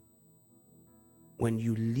minister, when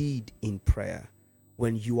you lead in prayer,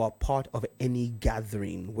 when you are part of any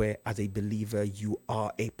gathering where as a believer you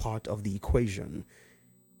are a part of the equation,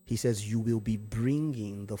 he says you will be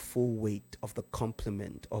bringing the full weight of the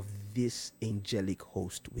complement of this angelic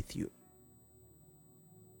host with you.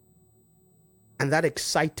 And that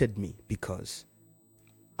excited me because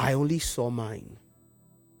I only saw mine.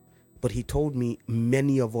 But he told me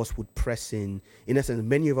many of us would press in. In essence,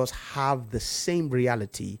 many of us have the same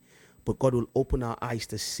reality, but God will open our eyes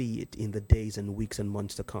to see it in the days and weeks and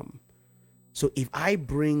months to come. So if I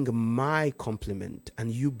bring my compliment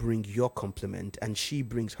and you bring your compliment and she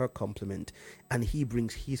brings her compliment and he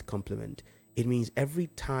brings his compliment, it means every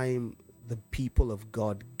time the people of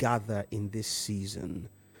God gather in this season,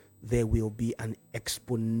 there will be an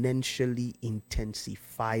exponentially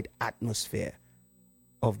intensified atmosphere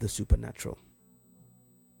of the supernatural.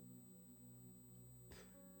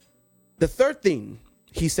 The third thing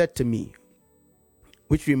he said to me,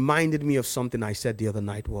 which reminded me of something I said the other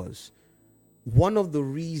night, was, One of the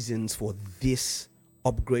reasons for this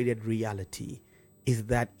upgraded reality is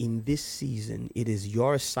that in this season, it is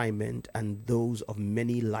your assignment and those of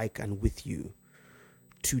many like and with you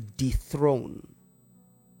to dethrone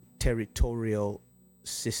territorial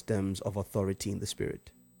systems of authority in the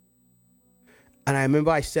spirit. And I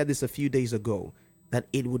remember I said this a few days ago, that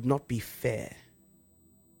it would not be fair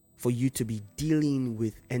for you to be dealing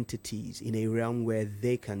with entities in a realm where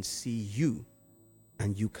they can see you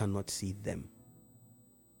and you cannot see them.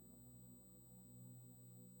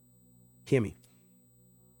 Hear me.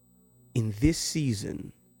 In this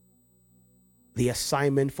season, the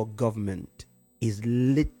assignment for government is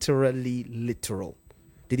literally literal.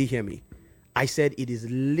 Did you hear me? I said it is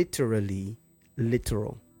literally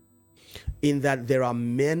literal. In that there are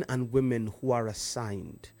men and women who are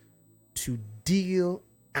assigned to deal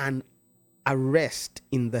and arrest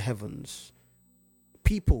in the heavens,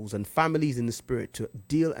 peoples and families in the spirit, to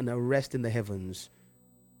deal and arrest in the heavens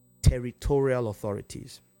territorial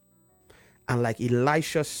authorities. And like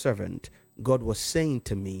Elisha's servant, God was saying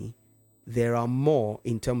to me, there are more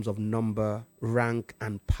in terms of number, rank,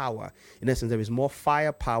 and power. In essence, there is more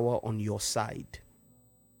firepower on your side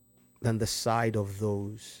than the side of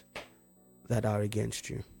those that are against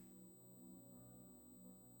you.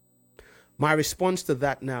 My response to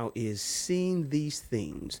that now is, seeing these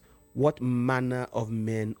things, what manner of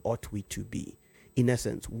men ought we to be? In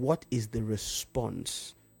essence, what is the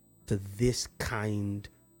response to this kind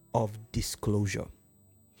of disclosure?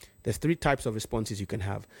 There's three types of responses you can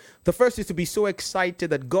have. The first is to be so excited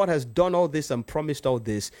that God has done all this and promised all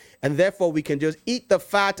this, and therefore we can just eat the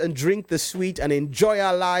fat and drink the sweet and enjoy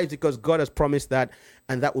our lives because God has promised that,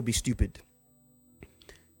 and that would be stupid.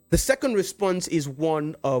 The second response is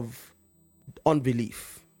one of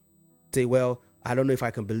unbelief. Say, well, I don't know if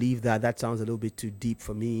I can believe that. That sounds a little bit too deep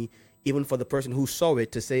for me. Even for the person who saw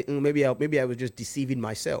it to say, maybe I was just deceiving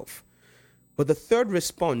myself. But the third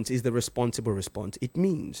response is the responsible response. It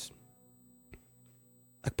means,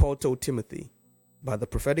 like Paul told Timothy, by the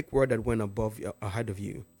prophetic word that went ahead of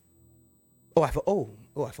you. I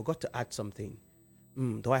forgot to add something.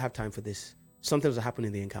 Do I have time for this? Something has happened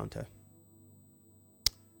in the encounter.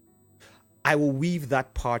 I will weave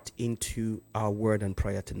that part into our word and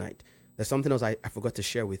prayer tonight. There's something else I forgot to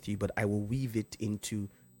share with you, but I will weave it into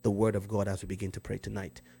the word of God as we begin to pray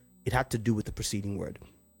tonight. It had to do with the preceding word.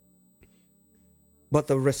 But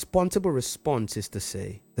the responsible response is to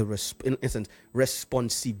say, in essence,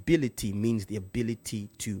 responsibility means the ability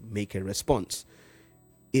to make a response,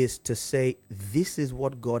 is to say, this is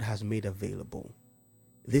what God has made available.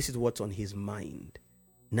 This is what's on his mind.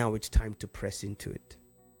 Now it's time to press into it.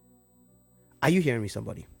 Are you hearing me,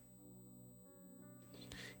 somebody?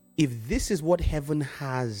 If this is what heaven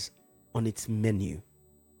has on its menu,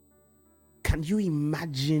 can you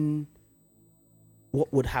imagine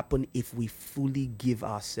what would happen if we fully give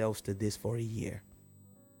ourselves to this for a year?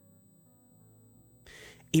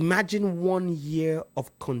 Imagine 1 year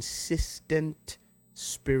of consistent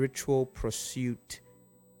spiritual pursuit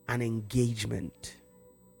and engagement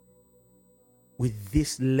with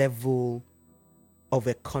this level of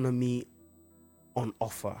economy on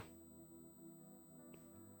offer.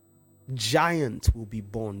 Giants will be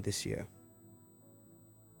born this year.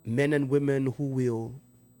 Men and women who will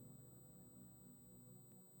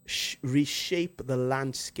reshape the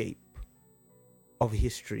landscape of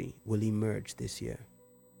history will emerge this year.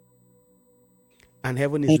 And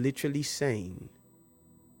heaven is literally saying,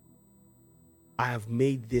 I have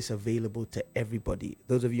made this available to everybody.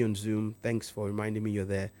 Those of you on Zoom, thanks for reminding me you're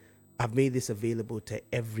there. I've made this available to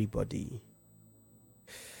everybody.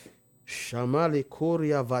 Shamale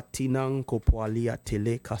Korea Vatinan Kopoalia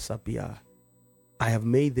Tele Kasabia. I have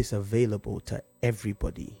made this available to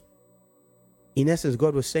everybody. In essence,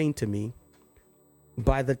 God was saying to me,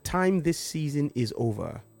 by the time this season is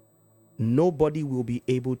over, nobody will be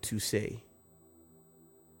able to say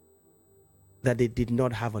that they did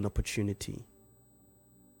not have an opportunity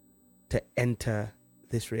to enter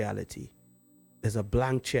this reality. There's a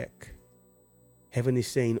blank check. Heaven is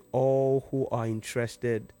saying all who are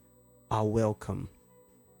interested are welcome.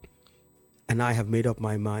 And I have made up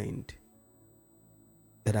my mind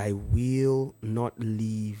that I will not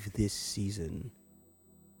leave this season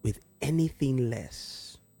with anything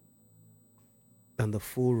less than the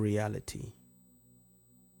full reality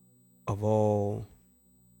of all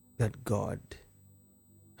that God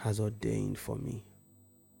has ordained for me.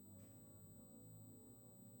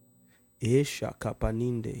 Esha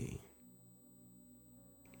kapaninde.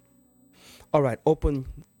 All right, open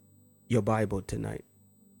your Bible tonight.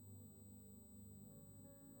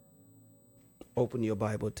 Open your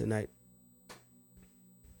Bible tonight.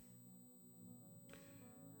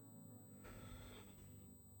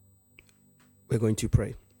 We're going to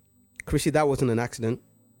pray. Chrissy, that wasn't an accident.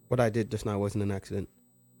 What I did just now wasn't an accident.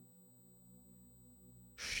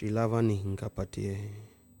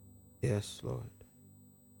 Yes, Lord.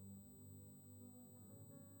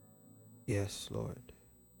 Yes, Lord.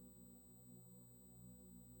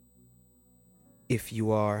 If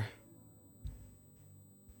you are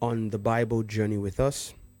on the Bible journey with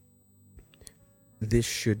us, this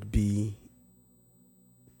should be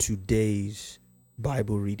today's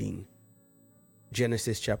Bible reading.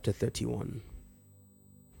 Genesis chapter 31.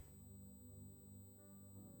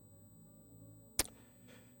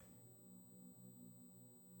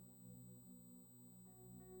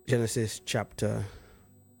 Genesis chapter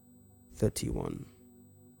 31.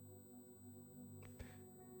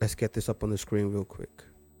 Let's get this up on the screen real quick.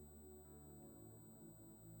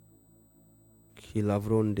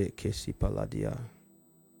 Kilavronde kesi paladia.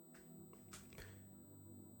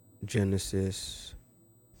 Genesis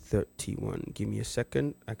 31. Give me a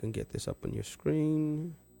second. I can get this up on your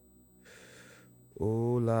screen.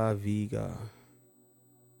 Ola viga.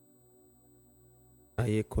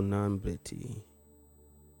 Ayekonan breti.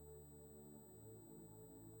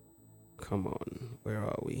 Come on, where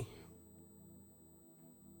are we?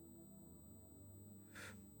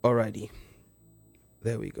 Alrighty,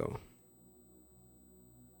 there we go.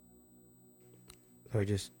 We're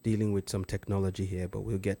just dealing with some technology here, but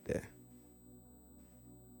we'll get there.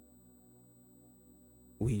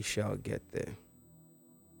 We shall get there.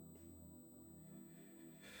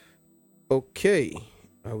 Okay,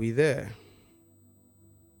 are we there?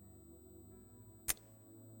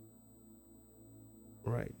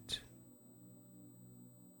 Right.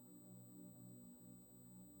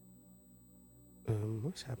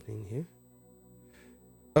 What's happening here?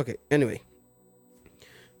 Okay, anyway. It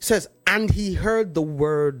says, and he heard the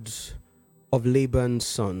words of Laban's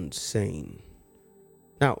sons saying.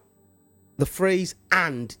 Now, the phrase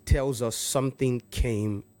and tells us something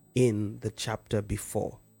came in the chapter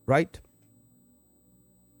before, right?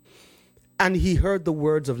 And he heard the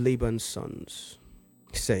words of Laban's sons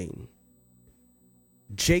saying,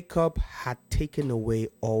 Jacob had taken away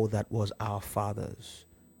all that was our father's,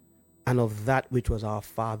 and of that which was our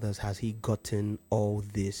father's has he gotten all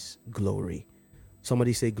this glory.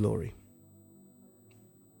 Somebody say glory.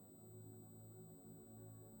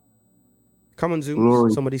 Come on, Zoom.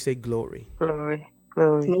 Glory. Somebody say glory. Glory.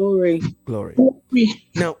 Glory. Glory. Glory.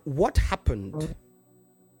 Now, what happened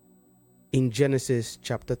in Genesis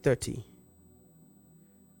chapter 30?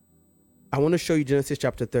 I want to show you Genesis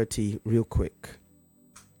chapter 30 real quick,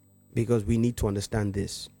 because we need to understand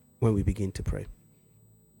this when we begin to pray.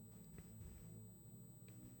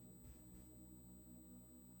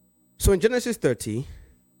 So in Genesis 30,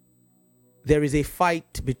 there is a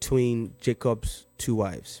fight between Jacob's two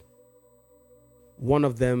wives. One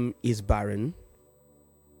of them is barren,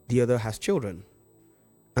 the other has children.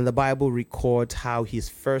 And the Bible records how his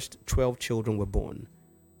first 12 children were born,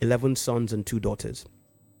 11 sons and 2 daughters.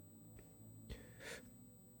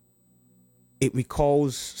 It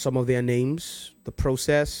recalls some of their names, the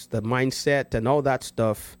process, the mindset, and all that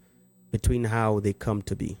stuff between how they come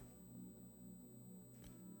to be.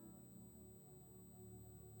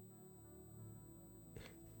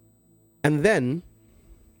 And then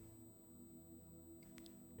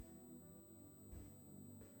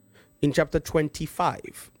in chapter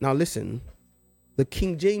 25, now listen, the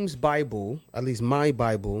King James Bible, at least my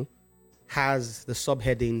Bible, has the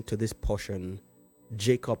subheading to this portion,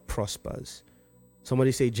 Jacob prospers.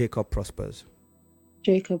 Somebody say Jacob prospers.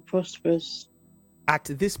 Jacob prospers. At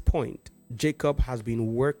this point, Jacob has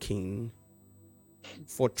been working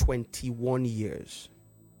for 21 years.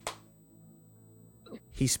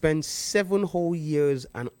 He spends 7 whole years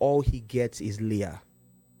and all he gets is Leah.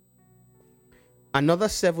 Another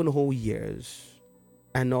 7 whole years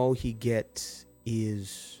and all he gets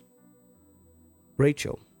is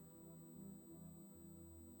Rachel.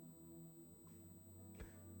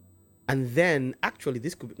 And then, actually,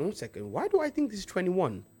 this could be, 1 second, why do I think this is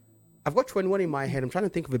 21? I've got 21 in my head. I'm trying to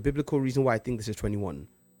think of a biblical reason why I think this is 21.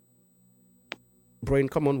 Brain,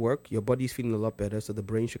 come on, work. Your body's feeling a lot better, so the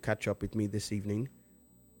brain should catch up with me this evening.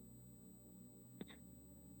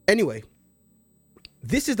 Anyway,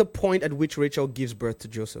 this is the point at which Rachel gives birth to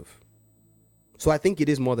Joseph. So I think it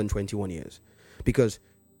is more than 21 years. Because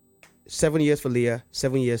 7 years for Leah,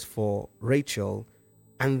 7 years for Rachel,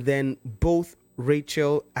 and then both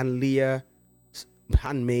Rachel and Leah's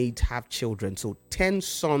handmaids have children. So 10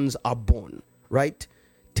 sons are born, right?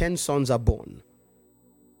 10 sons are born.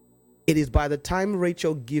 It is by the time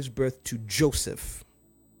Rachel gives birth to Joseph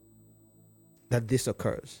that this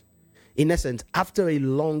occurs. In essence, after a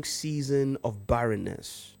long season of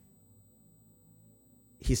barrenness,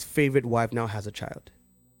 his favorite wife now has a child.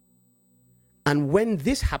 And when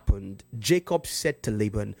this happened, Jacob said to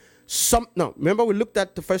Laban, remember we looked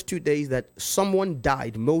at the first 2 days that someone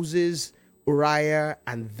died, Moses, Uriah,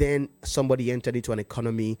 and then somebody entered into an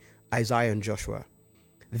economy, Isaiah and Joshua.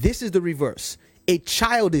 This is the reverse. A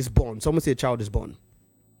child is born. Someone say a child is born.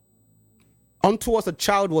 Unto us a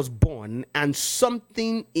child was born, and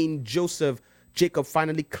something in Jacob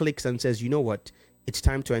finally clicks and says, you know what? It's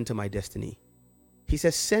time to enter my destiny. He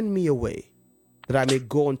says, send me away that I may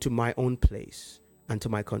go unto my own place and to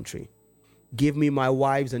my country. Give me my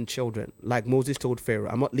wives and children, like Moses told Pharaoh.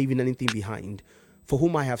 I'm not leaving anything behind, for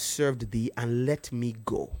whom I have served thee, and let me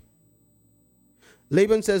go.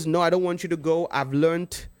 Laban says, no, I don't want you to go. I've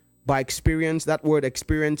learned by experience. That word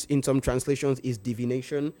experience in some translations is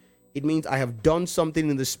divination. It means I have done something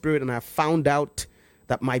in the spirit and I have found out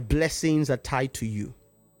that my blessings are tied to you.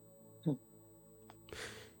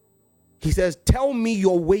 He says, tell me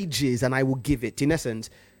your wages and I will give it. In essence,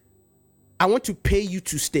 I want to pay you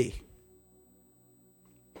to stay.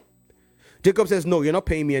 Jacob says, no, you're not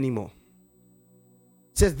paying me anymore.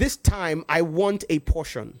 He says, this time I want a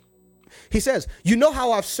portion. He says, you know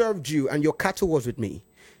how I've served you and your cattle was with me.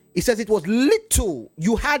 He says, it was little.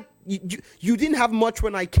 You didn't have much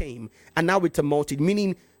when I came, and now it's a multitude.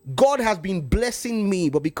 Meaning, God has been blessing me,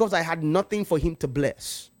 but because I had nothing for him to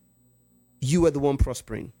bless, you were the one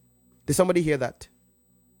prospering. Did somebody hear that?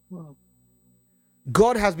 Wow.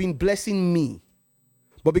 God has been blessing me,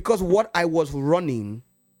 but because what I was running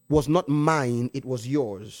was not mine, it was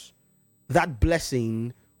yours. That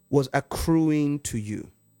blessing was accruing to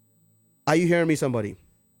you. Are you hearing me, somebody?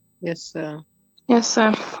 Yes, sir. Yes,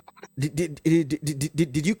 sir.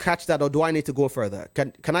 Did you catch that, or do I need to go further?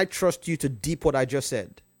 Can I trust you to deep what I just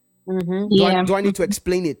said? Mm-hmm. Yeah. Do I need to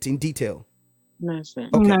explain it in detail? No, sir.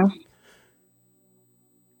 Okay. No.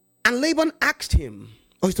 And Laban asked him,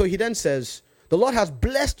 so he then says, the Lord has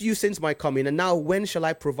blessed you since my coming, and now when shall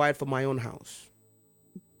I provide for my own house?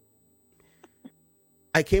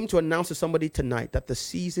 I came to announce to somebody tonight that the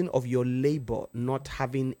season of your labor not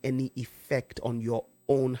having any effect on your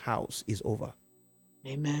own house is over.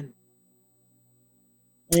 Amen.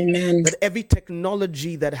 Amen. That every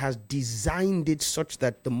technology that has designed it such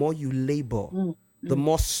that the more you labor, the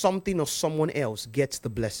more something or someone else gets the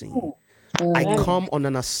blessing. I come on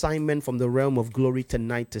an assignment from the realm of glory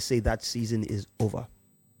tonight to say that season is over.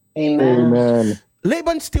 Amen. Amen.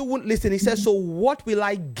 Laban still won't listen. He says, so what will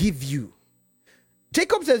I give you?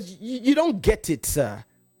 Jacob says, you don't get it, sir.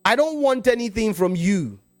 I don't want anything from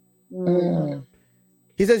you.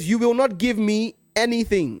 He says, you will not give me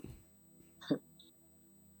anything.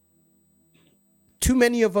 Too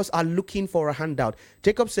many of us are looking for a handout.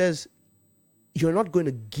 Jacob says, you're not going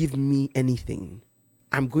to give me anything.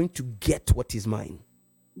 I'm going to get what is mine.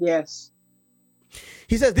 Yes.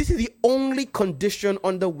 He says, this is the only condition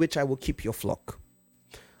under which I will keep your flock.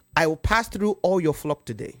 I will pass through all your flock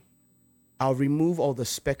today. I'll remove all the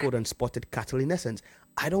speckled and spotted cattle. In essence,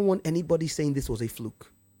 I don't want anybody saying this was a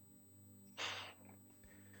fluke.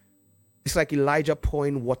 It's like Elijah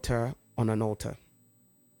pouring water on an altar.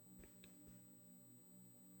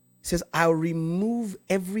 He says, I'll remove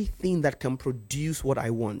everything that can produce what I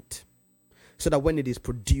want, so that when it is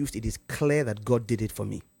produced, it is clear that God did it for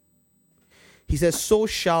me. He says, so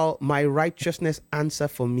shall my righteousness answer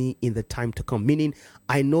for me in the time to come. Meaning,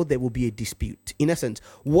 I know there will be a dispute. In essence,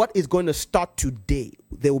 what is going to start today,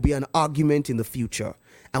 there will be an argument in the future.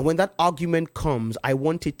 And when that argument comes, I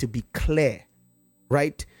want it to be clear,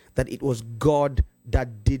 right? That it was God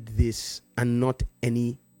that did this and not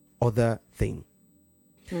any other thing.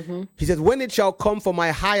 He says, when it shall come for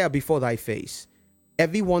my hire before thy face,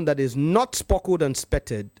 everyone that is not spotted and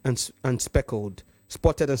speckled,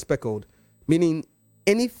 meaning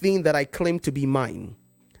anything that I claim to be mine,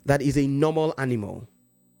 that is a normal animal,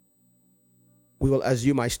 we will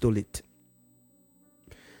assume I stole it.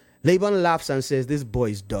 Laban laughs and says, this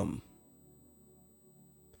boy is dumb.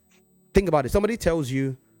 Think about it. Somebody tells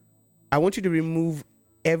you, I want you to remove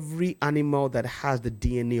every animal that has the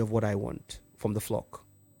DNA of what I want from the flock.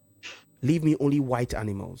 Leave me only white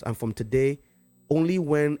animals. And from today, only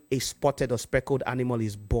when a spotted or speckled animal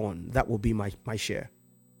is born, that will be my share.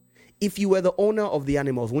 If you were the owner of the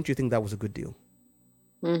animals, wouldn't you think that was a good deal?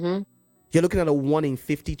 You're looking at a 1 in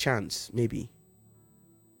 50 chance, maybe.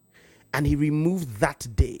 And he removed that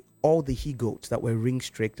day all the he-goats that were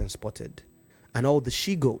ring-streaked and spotted, and all the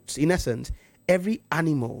she-goats. In essence, every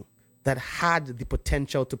animal that had the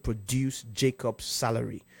potential to produce Jacob's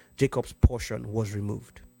salary, Jacob's portion, was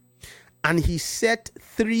removed. And he set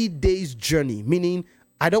 3 days' journey, meaning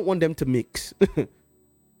I don't want them to mix,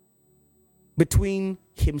 between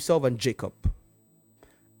himself and Jacob.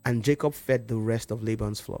 And Jacob fed the rest of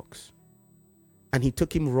Laban's flocks. And he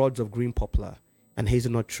took him rods of green poplar and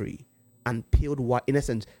hazelnut tree and peeled what, in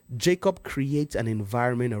essence, Jacob creates an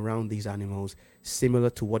environment around these animals similar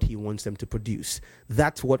to what he wants them to produce.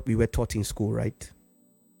 That's what we were taught in school, right?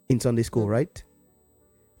 In Sunday school, right?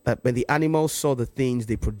 That when the animals saw the things,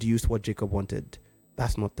 they produced what Jacob wanted.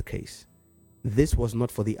 That's not the case. This was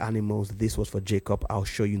not for the animals. This was for Jacob. I'll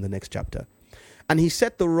show you in the next chapter. And he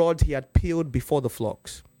set the rods he had peeled before the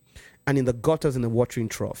flocks and in the gutters and the watering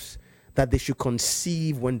troughs, that they should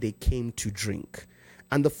conceive when they came to drink.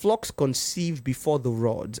 And the flocks conceived before the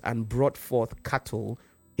rods and brought forth cattle.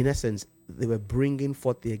 In essence, they were bringing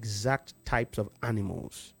forth the exact types of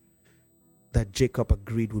animals that Jacob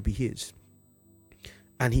agreed would be his.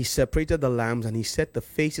 And he separated the lambs, and he set the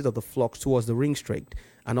faces of the flocks towards the ring straight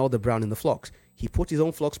and all the brown in the flocks. He put his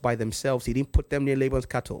own flocks by themselves. He didn't put them near Laban's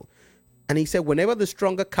cattle. And he said, whenever the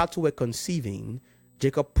stronger cattle were conceiving,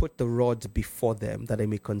 Jacob put the rods before them, that they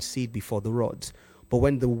may conceive before the rods. But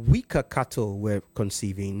when the weaker cattle were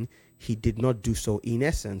conceiving, he did not do so. In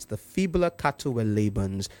essence, the feebler cattle were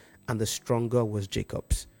Laban's, and the stronger was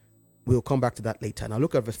Jacob's. We'll come back to that later. Now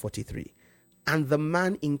look at verse 43. And the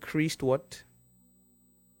man increased what?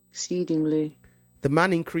 Exceedingly. The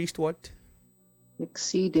man increased what?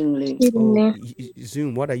 Exceedingly. Oh,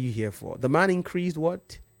 Zoom, what are you here for? The man increased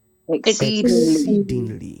what?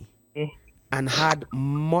 Exceedingly. And had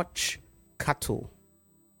much cattle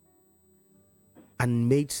and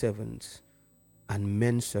maidservants and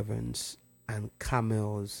men servants and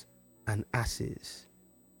camels and asses.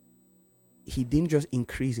 He didn't just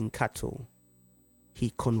increase in cattle.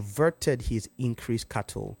 He converted his increased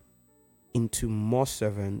cattle into more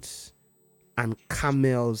servants and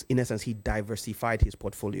camels. In essence, he diversified his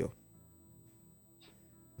portfolio.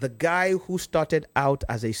 The guy who started out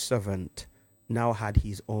as a servant now had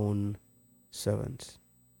his own servants.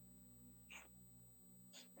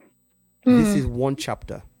 This is one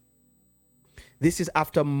chapter. This is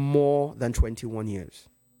after more than 21 years.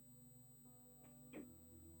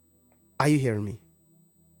 Are you hearing me?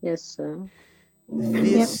 Yes, sir.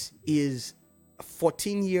 This is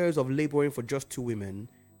 14 years of laboring for just two women,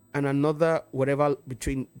 and another whatever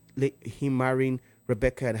between him marrying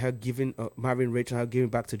Rebecca and her marrying Rachel and her giving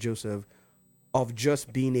back to Joseph, of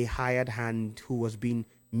just being a hired hand who was being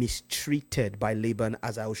mistreated by Laban,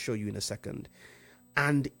 as I'll show you in a second.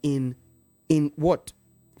 And in what,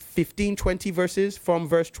 15, 20 verses, from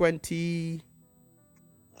verse 25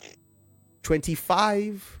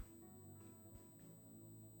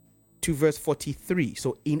 to verse 43.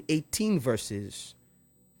 So in 18 verses,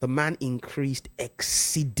 the man increased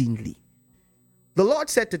exceedingly. The Lord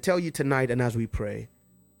said to tell you tonight, and as we pray,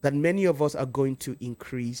 that many of us are going to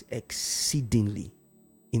increase exceedingly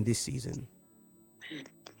in this season.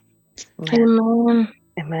 Amen.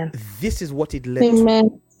 Amen. This is what it led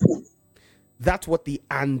Amen. to. That's what the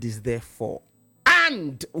and is there for.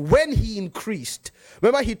 And when he increased,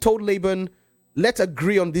 remember he told Laban, let's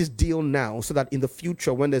agree on this deal now, so that in the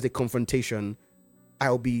future when there's a confrontation,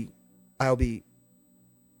 I'll be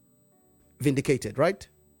vindicated, right?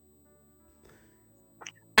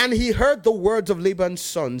 And he heard the words of Laban's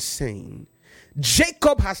son saying,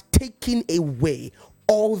 Jacob has taken away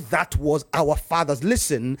all that was our father's.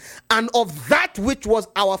 Listen, and of that which was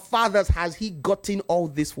our father's has he gotten all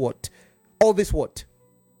this what? All this what?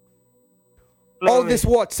 Glory. All this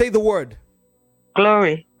what? Say the word.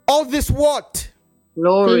 Glory. All this what?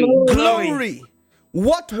 Glory. Glory.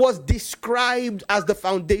 What was described as the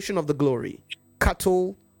foundation of the glory?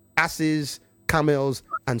 Cattle, asses, camels,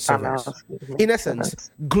 and servants. In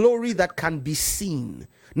essence, glory that can be seen.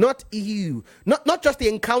 Not you. Not just the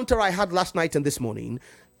encounter I had last night and this morning.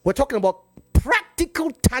 We're talking about practical,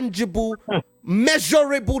 tangible,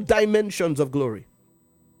 measurable dimensions of glory.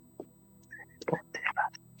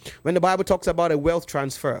 When the Bible talks about a wealth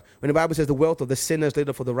transfer, when the Bible says the wealth of the sinners laid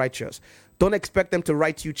up for the righteous, don't expect them to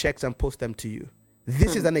write you checks and post them to you.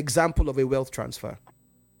 This is an example of a wealth transfer.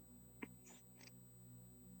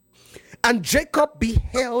 And Jacob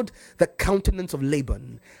beheld the countenance of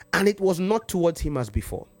Laban, and it was not towards him as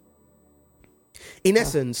before. In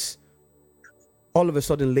essence, all of a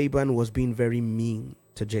sudden Laban was being very mean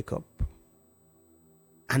to Jacob.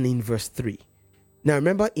 And in verse 3, now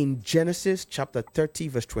remember in Genesis chapter 30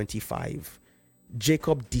 verse 25,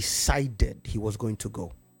 Jacob decided he was going to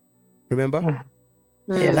go. Remember?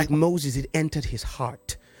 Like Moses, it entered his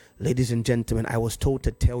heart. Ladies and gentlemen, I was told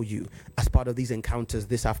to tell you as part of these encounters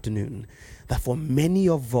this afternoon that for many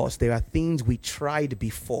of us, there are things we tried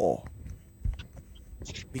before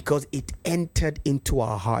because it entered into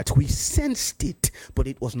our hearts. We sensed it, but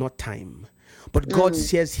it was not time. But God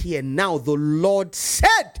says here, now the Lord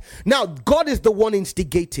said, now God is the one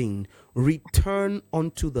instigating, return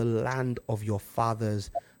unto the land of your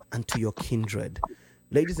fathers and to your kindred.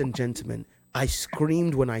 Ladies and gentlemen, I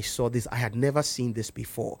screamed when I saw this. I had never seen this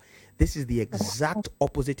before. This is the exact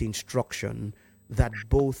opposite instruction that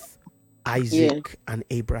both Isaac and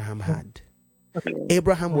Abraham had.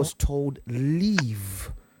 Abraham was told,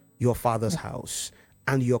 leave your father's house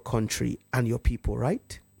and your country and your people,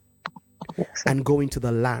 right? And go into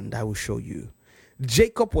the land I will show you.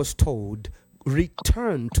 Jacob was told,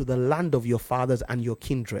 return to the land of your fathers and your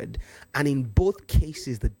kindred. And in both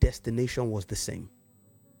cases, the destination was the same.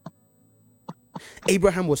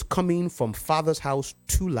 Abraham was coming from father's house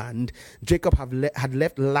to land. Jacob had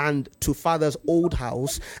left land to father's old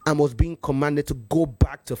house and was being commanded to go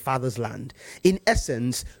back to father's land. In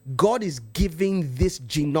essence, God is giving this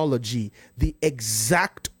genealogy the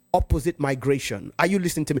exact opposite migration. Are you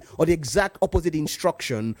listening to me? Or the exact opposite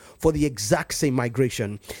instruction for the exact same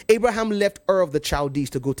migration. Abraham left Ur of the Chaldees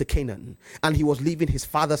to go to Canaan, and he was leaving his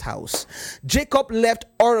father's house. Jacob left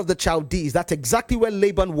Ur of the Chaldees, that's exactly where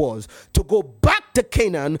Laban was, to go back to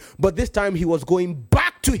Canaan, but this time he was going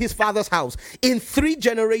back to his father's house. In 3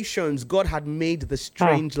 generations, God had made the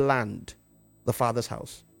strange land the father's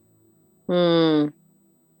house. Are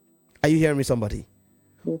you hearing me, somebody?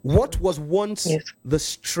 What was once the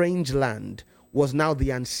strange land was now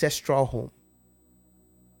the ancestral home.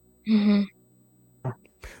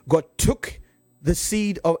 God took the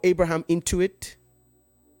seed of Abraham into it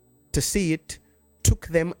to see it, took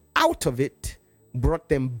them out of it, brought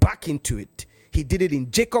them back into it. He did it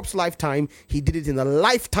in Jacob's lifetime. He did it in the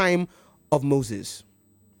lifetime of Moses.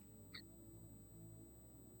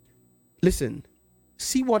 Listen,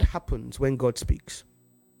 see what happens when God speaks.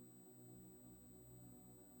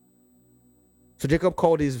 So Jacob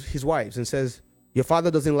called his wives and says, your father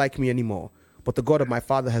doesn't like me anymore, but the God of my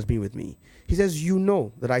father has been with me. He says, you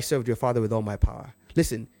know that I served your father with all my power.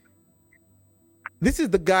 Listen, this is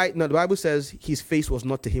the guy, now the Bible says his face was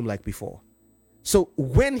not to him like before. So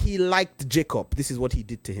when he liked Jacob, this is what he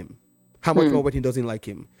did to him. How much more when he doesn't like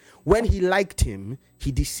him? When he liked him,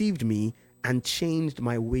 he deceived me and changed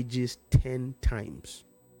my wages 10 times.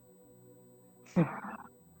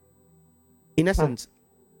 In essence,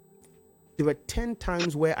 there were 10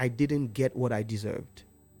 times where I didn't get what I deserved,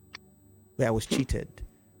 where I was cheated,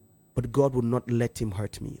 but God would not let him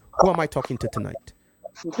hurt me. Who am I talking to tonight?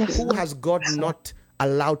 Who has God not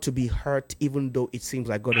allowed to be hurt, even though it seems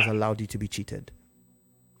like God has allowed you to be cheated?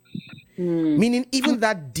 Meaning even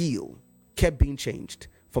that deal kept being changed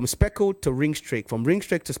from speckled to ring streak, from ring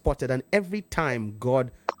streak to spotted, and every time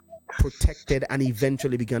God protected and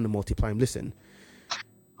eventually began to multiply him. Listen,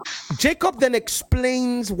 Jacob then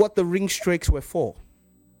explains what the ring streaks were for.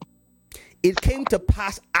 It came to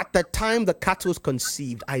pass at the time the cattle was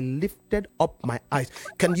conceived, I lifted up my eyes.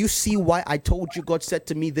 Can you see why I told you? God said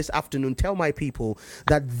to me this afternoon, tell my people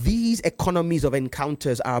that these economies of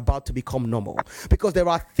encounters are about to become normal, because there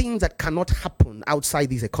are things that cannot happen outside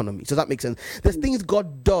these economies. Does that make sense? There's things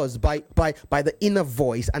God does by the inner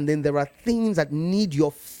voice, and then there are things that need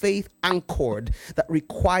your faith anchored, that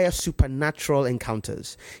require supernatural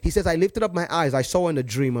encounters. He says, I lifted up my eyes, I saw in a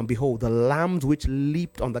dream, and behold, the lambs which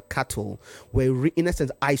leaped on the cattle, where in essence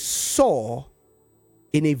I saw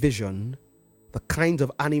in a vision the kinds of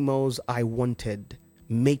animals I wanted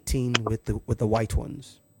mating with the white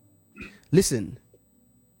ones. Listen,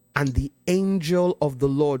 and the angel of the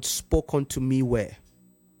Lord spoke unto me where?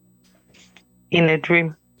 In a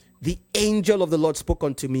dream. The angel of the Lord spoke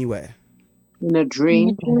unto me where? In a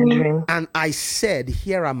dream. In a dream. And I said,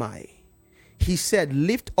 here am I. He said,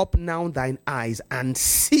 lift up now thine eyes and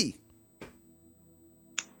see.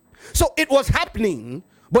 So it was happening,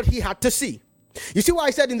 but he had to see. You see why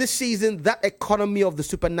I said in this season that economy of the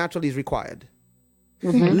supernatural is required?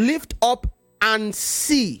 Lift up and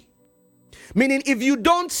see. Meaning if you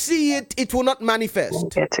don't see it, it will not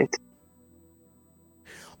manifest. Get it.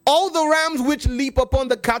 All the rams which leap upon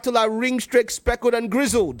the cattle are ring-streaked, speckled, and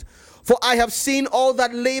grizzled. For I have seen all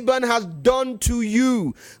that Laban has done to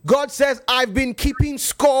you. God says, I've been keeping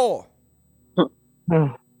score.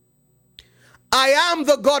 I am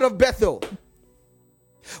the God of Bethel,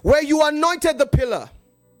 where you anointed the pillar.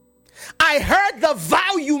 I heard the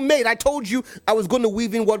vow you made. I told you I was going to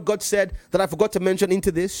weave in what God said that I forgot to mention into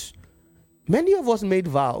this. Many of us made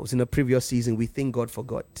vows in a previous season. We think God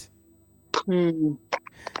forgot.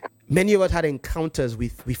 Many of us had encounters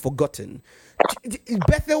we've forgotten.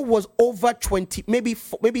 Bethel was over 20, maybe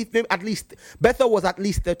at least, Bethel was at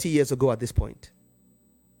least 30 years ago at this point.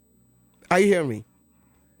 Are you hearing me?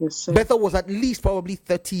 Yes, sir. Bethel was at least probably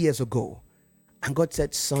 30 years ago. And God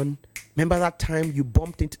said, son, remember that time you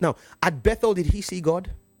bumped into... Now, at Bethel, did he see God?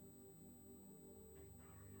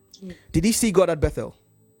 Did he see God at Bethel?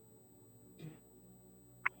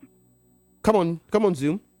 Come on,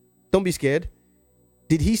 Zoom. Don't be scared.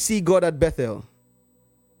 Did he see God at Bethel?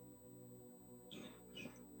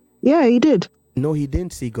 Yeah, he did. No, he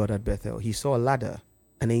didn't see God at Bethel. He saw a ladder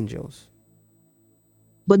and angels.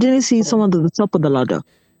 But didn't he see someone at the top of the ladder?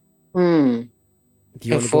 Do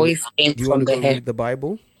you want to go head. read the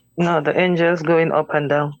Bible? No, the angels going up and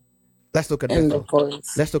down. Let's look at Bethel.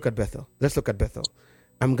 Let's look at Bethel. Let's look at Bethel.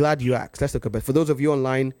 I'm glad you asked. Let's look at Bethel. For those of you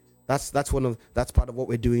online, that's part of what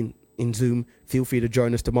we're doing in Zoom. Feel free to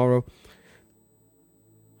join us tomorrow.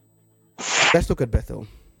 Let's look at Bethel.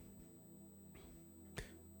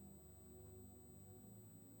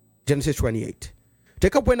 Genesis 28.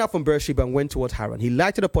 Jacob went out from Beersheba and went towards Haran. He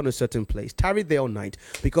lighted upon a certain place, tarried there all night,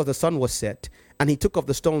 because the sun was set. And he took off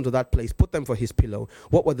the stones of that place, put them for his pillow.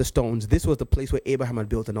 What were the stones? This was the place where Abraham had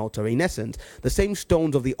built an altar. In essence, the same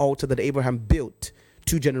stones of the altar that Abraham built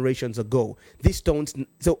 2 generations ago. These stones,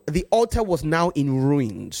 so the altar was now in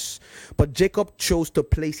ruins, but Jacob chose to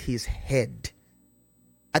place his head.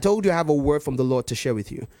 I told you I have a word from the Lord to share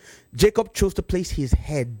with you. Jacob chose to place his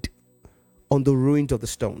head on the ruins of the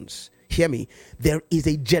stones. Hear me. There is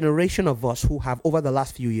a generation of us who have, over the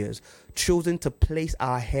last few years, chosen to place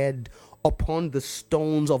our head upon the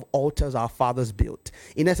stones of altars our fathers built.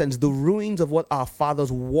 In essence, the ruins of what our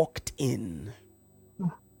fathers walked in.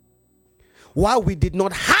 While we did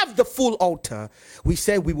not have the full altar, we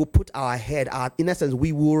said we will put our head, in essence,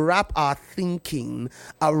 we will wrap our thinking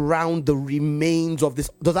around the remains of this.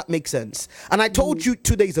 Does that make sense? And I told you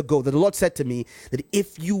 2 days ago that the Lord said to me that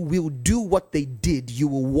if you will do what they did, you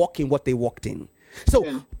will walk in what they walked in.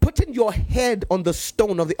 So putting your head on the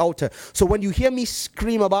stone of the altar. So when you hear me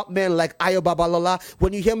scream about men like Ayo Babalola,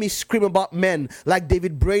 when you hear me scream about men like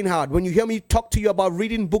David Brainerd, when you hear me talk to you about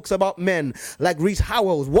reading books about men like Reese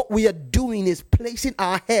Howells, what we are doing is placing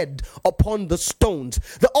our head upon the stones.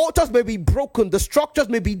 The altars may be broken, the structures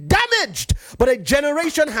may be damaged, but a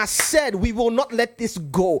generation has said we will not let this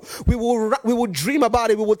go. We will dream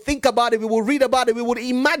about it, we will think about it, we will read about it, we will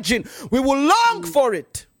imagine, we will long for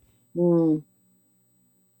it.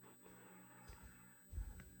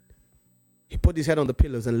 He put his head on the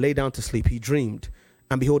pillows and lay down to sleep. He dreamed,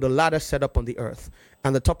 and behold, a ladder set up on the earth,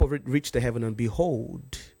 and the top of it reached to heaven, and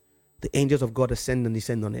behold, the angels of God ascend and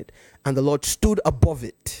descend on it. And the Lord stood above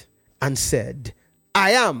it and said,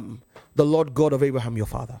 I am the Lord God of Abraham, your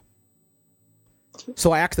father.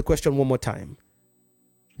 So I ask the question one more time.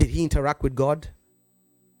 Did he interact with God?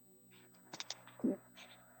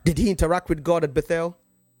 Did he interact with God at Bethel?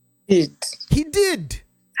 He did.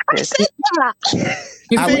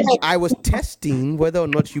 I was testing whether or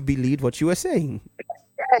not you believed what you were saying.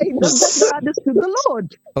 That's understood the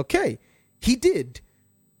Lord. Okay, he did.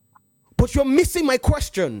 But you're missing my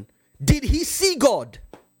question. Did he see God?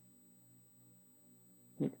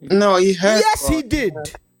 No, he heard. Yes, God. He did.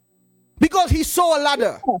 Because he saw a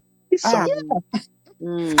ladder. He saw,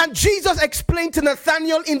 And Jesus explained to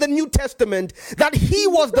Nathanael in the New Testament that he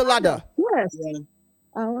was the ladder. Yes.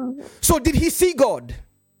 So did he see God?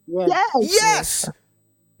 Yes.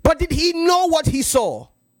 But did he know what he saw?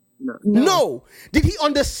 No. Did he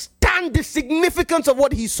understand the significance of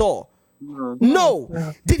what he saw?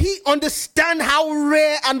 No. Did he understand how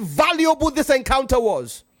rare and valuable this encounter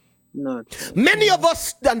was? No. Many of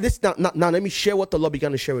us, and this now let me share what the Lord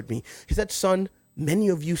began to share with me. He said, son, many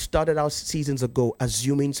of you started out seasons ago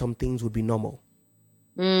assuming some things would be normal.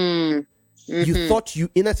 You thought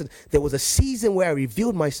in essence, there was a season where I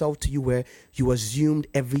revealed myself to you where you assumed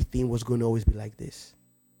everything was going to always be like this.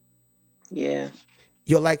 Yeah.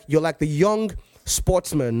 You're like the young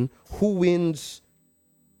sportsman who wins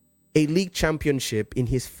a league championship in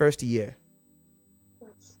his first year.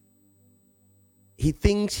 He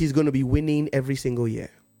thinks he's going to be winning every single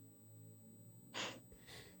year.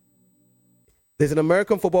 There's an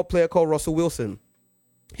American football player called Russell Wilson.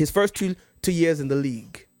 His first two years in the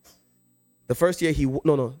league. The first year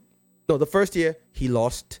the first year he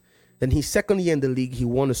lost. Then his second year in the league, he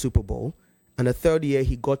won a Super Bowl. And the third year,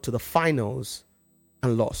 he got to the finals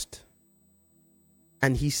and lost.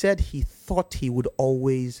 And he said he thought he would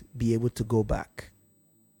always be able to go back.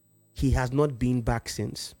 He has not been back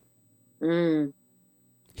since.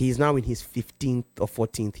 He is now in his 15th or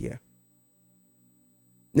 14th year.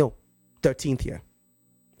 No, 13th year.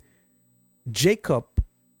 Jacob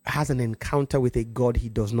has an encounter with a God he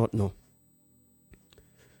does not know.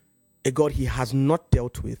 A God he has not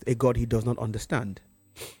dealt with, a God he does not understand.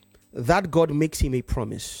 That God makes him a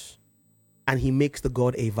promise, and he makes the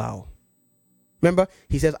God a vow. Remember,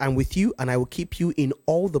 he says, I'm with you and I will keep you in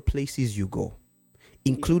all the places you go,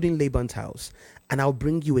 including Laban's house, and I'll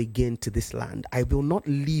bring you again to this land. I will not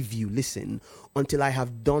leave you, listen, until I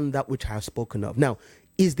have done that which I have spoken of. Now,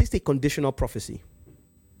 is this a conditional prophecy?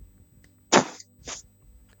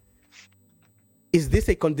 Is this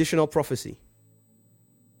a conditional prophecy?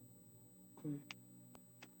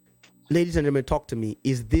 Ladies and gentlemen, talk to me.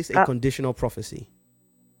 Is this a conditional prophecy?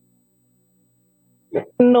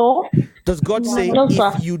 No. Does God say, No,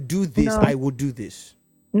 sir. if you do this, I will do this?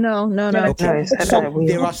 No. Okay. So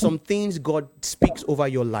there are some things God speaks over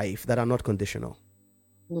your life that are not conditional.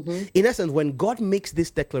 In essence, when God makes these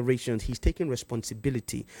declarations, he's taking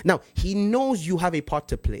responsibility. Now, he knows you have a part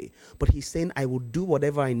to play, but he's saying, I will do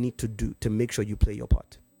whatever I need to do to make sure you play your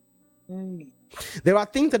part. There are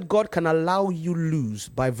things that God can allow you lose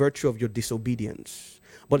by virtue of your disobedience,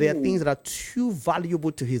 but there are things that are too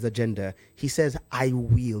valuable to his agenda. He says, I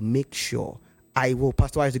will make sure. I will.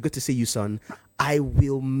 Pastor Isaac, good to see you, son. I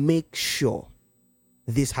will make sure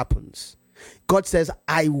this happens. God says,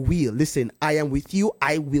 I will. Listen, I am with you.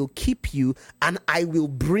 I will keep you and I will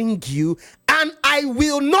bring you and I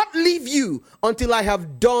will not leave you until I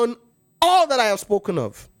have done all that I have spoken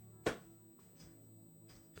of.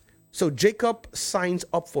 So Jacob signs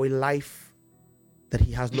up for a life that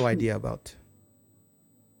he has no idea about.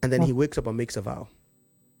 And then he wakes up and makes a vow.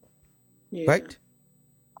 Right?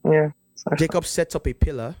 Yeah. Jacob sets up a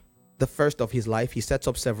pillar, the first of his life. He sets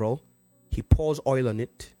up several. He pours oil on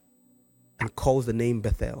it and calls the name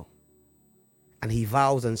Bethel. And he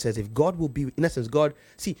vows and says, if God will be, in essence, God,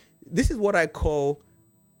 see, this is what I call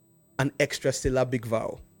an extra syllabic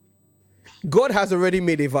vow. God has already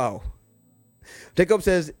made a vow. Jacob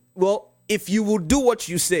says, well, if you will do what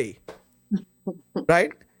you say,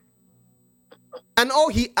 right? And all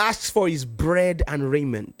he asks for is bread and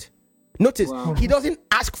raiment. Notice, he doesn't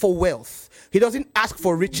ask for wealth. He doesn't ask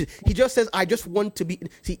for riches. He just says, I just want to be,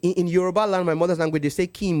 see, in Yoruba land, my mother's language, they say,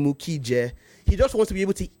 ki mu ki je. He just wants to be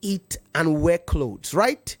able to eat and wear clothes,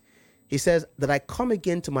 right? He says that I come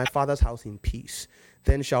again to my father's house in peace.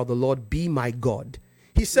 Then shall the Lord be my God.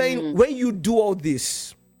 He's saying, when you do all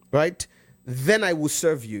this, right, then I will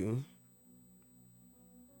serve you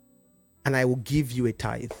and I will give you a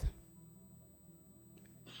tithe.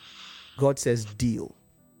 God says, deal.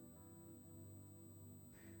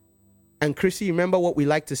 And Chrissy, remember what we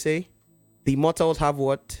like to say? The mortals have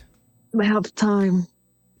what? They have time.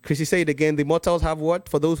 Chrissy, say it again. The mortals have what?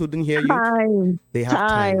 For those who didn't hear you. Time. They have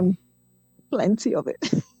time. Plenty of it.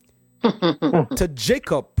 To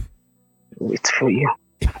Jacob. Wait for you.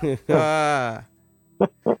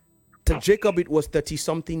 To Jacob, it was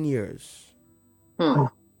 30-something years.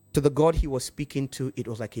 To the God he was speaking to, it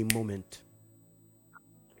was like a moment.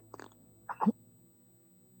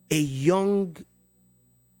 A young,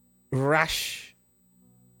 rash,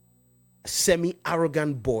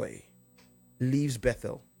 semi-arrogant boy leaves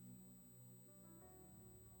Bethel.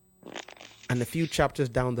 And a few chapters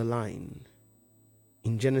down the line,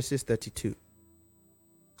 in Genesis 32.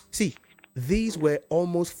 See, these were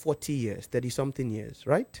almost 40 years, 30-something years,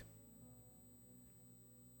 right?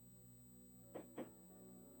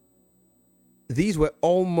 These were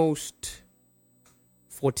almost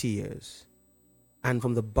 40 years. And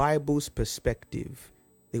from the Bible's perspective,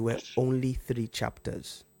 they were only 3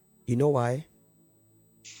 chapters. You know why?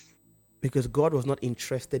 Because God was not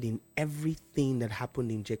interested in everything that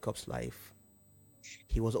happened in Jacob's life.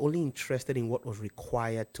 He was only interested in what was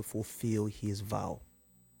required to fulfill his vow.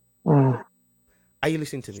 Are you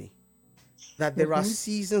listening to me? That there are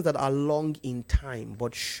seasons that are long in time,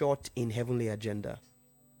 but short in heavenly agenda.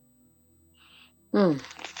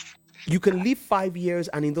 You can live 5 years,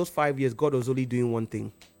 and in those 5 years, God was only doing one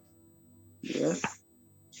thing. Yes.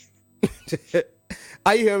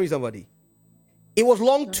 Are you hearing me, somebody? It was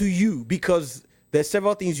long to you because there's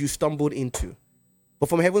several things you stumbled into. But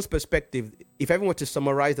from heaven's perspective, if everyone were to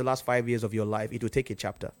summarize the last 5 years of your life, it would take a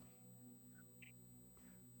chapter.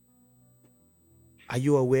 Are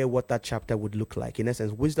you aware what that chapter would look like? In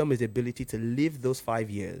essence, wisdom is the ability to live those 5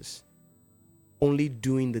 years only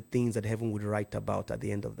doing the things that heaven would write about at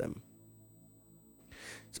the end of them.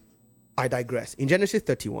 So, I digress. In Genesis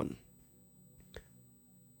 31,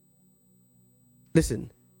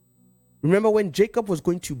 listen, remember when Jacob was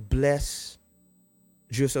going to bless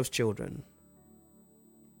Joseph's children,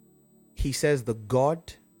 he says, the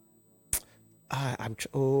God,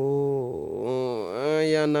 Ayanani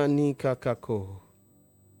Kakako,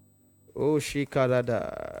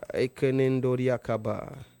 Shikarada,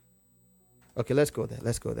 Ekenendoriakaba. Okay, let's go there.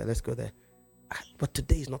 But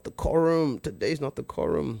today is not the quorum.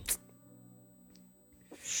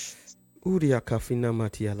 Uriakafina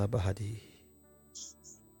Matiala Bahadi.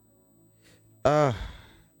 Help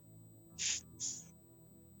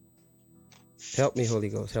me, Holy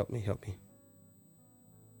Ghost. Help me.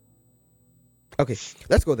 Okay,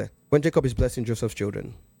 let's go there. When Jacob is blessing Joseph's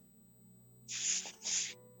children.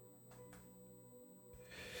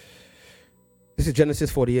 This is Genesis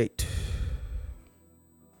 48.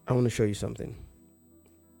 I want to show you something.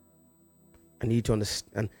 I need you to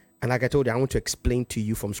understand. And like I told you, I want to explain to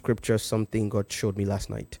you from scripture something God showed me last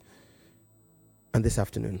night and this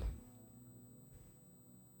afternoon.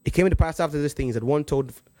 It came to pass after these things that one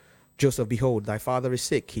told Joseph, behold, thy father is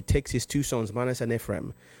sick. He takes his two sons, Manasseh and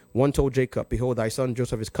Ephraim. One told Jacob, behold, thy son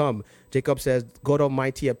Joseph is come. Jacob says, God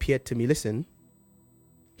Almighty appeared to me. Listen,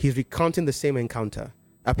 he's recounting the same encounter.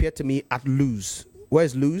 Appeared to me at Luz.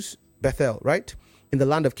 Where's Luz? Bethel, right? In the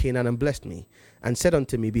land of Canaan, and blessed me, and said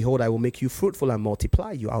unto me, behold, I will make you fruitful and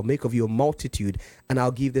multiply you. I'll make of you a multitude, and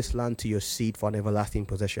I'll give this land to your seed for an everlasting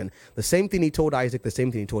possession. The same thing he told Isaac, the same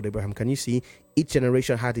thing he told Abraham. Can you see? Each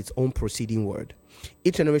generation had its own preceding word.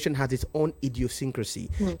 Each generation has its own idiosyncrasy.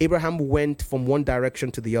 Abraham went from one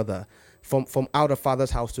direction to the other, from out of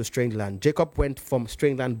father's house to a strange land. Jacob went from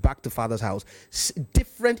strange land back to father's house.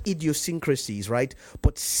 Different idiosyncrasies, right?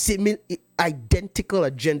 But identical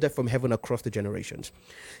agenda from heaven across the generations.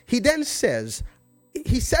 He then says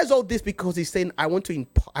all this because he's saying, I want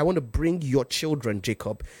to bring your children,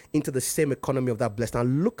 Jacob, into the same economy of that blessed. Now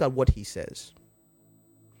look at what he says.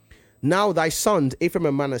 Now thy sons, Ephraim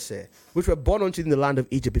and Manasseh, which were born unto thee in the land of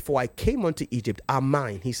Egypt, before I came unto Egypt, are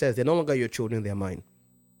mine. He says, they're no longer your children, they're mine.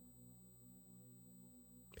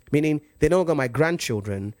 Meaning, they're no longer my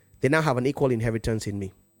grandchildren, they now have an equal inheritance in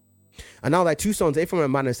me. And now thy two sons, Ephraim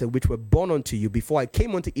and Manasseh, which were born unto you, before I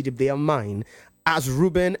came unto Egypt, they are mine, as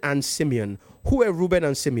Reuben and Simeon. Who were Reuben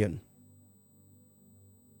and Simeon?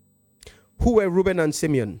 Who were Reuben and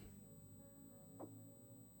Simeon?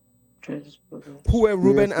 Who were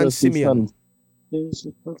Reuben and Simeon?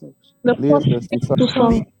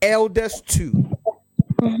 The eldest two.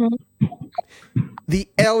 The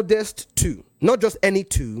eldest two. Not just any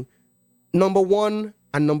two. Number one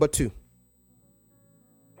and number two.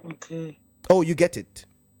 Okay. Oh, you get it.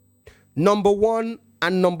 Number one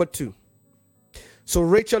and number two. So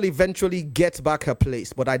Rachel eventually gets back her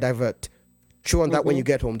place, but I divert. Chew on that when you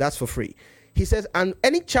get home. That's for free. He says, and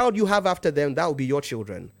any child you have after them, that will be your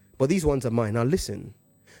children. But these ones are mine. Now listen.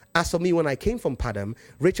 As for me, when I came from Padam,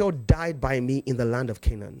 Rachel died by me in the land of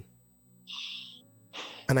Canaan.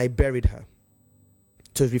 And I buried her.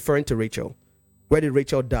 So it's referring to Rachel. Where did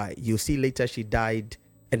Rachel die? You'll see later she died.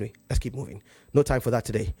 Anyway, let's keep moving. No time for that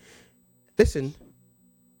today. Listen.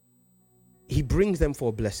 He brings them for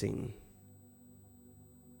a blessing.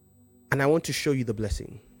 And I want to show you the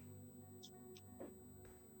blessing.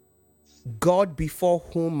 God before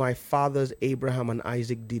whom my fathers Abraham and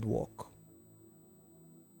Isaac did walk.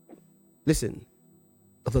 Listen.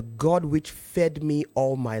 The God which fed me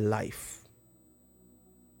all my life.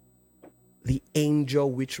 The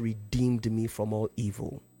angel which redeemed me from all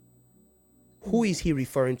evil. Who is he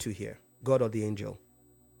referring to here? God or the angel?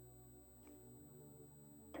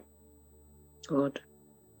 God.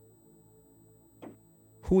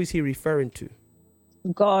 Who is he referring to?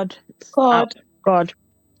 God. God. God.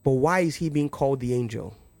 But why is he being called the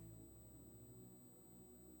angel?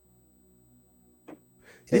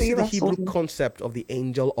 This is the Hebrew concept of the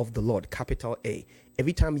angel of the Lord, capital A.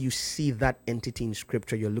 Every time you see that entity in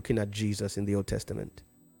scripture, you're looking at Jesus in the Old Testament.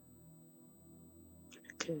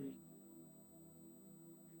 Okay.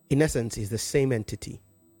 In essence, it's the same entity.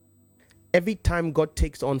 Every time God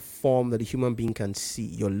takes on form that a human being can see,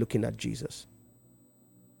 you're looking at Jesus.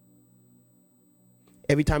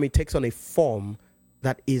 Every time he takes on a form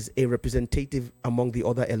that is a representative among the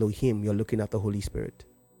other Elohim, you're looking at the Holy Spirit.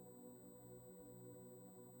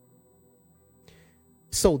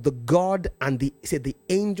 So the God and the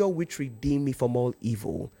angel which redeemed me from all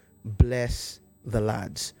evil, bless the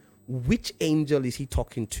lads. Which angel is he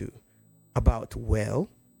talking to about? Well,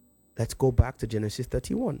 let's go back to Genesis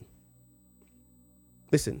 31.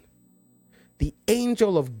 Listen. The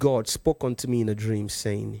angel of God spoke unto me in a dream,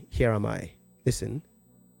 saying, here am I. Listen.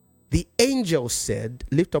 The angel said,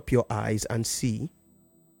 lift up your eyes and see.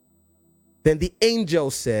 Then the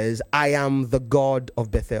angel says, I am the God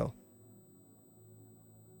of Bethel.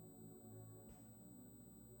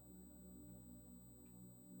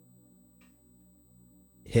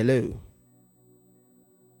 Hello.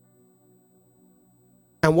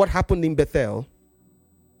 And what happened in Bethel?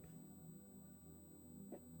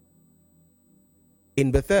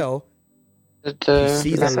 In Bethel, he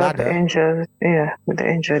sees a ladder. Angel, with the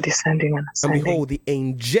angel descending and ascending. And behold, the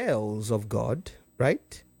angels of God,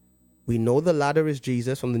 right? We know the ladder is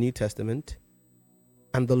Jesus from the New Testament.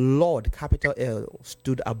 And the Lord, capital L,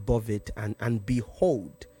 stood above it, and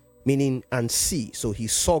behold, meaning and see. So he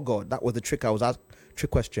saw God. That was the trick I was asked,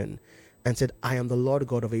 trick question, and said, I am the Lord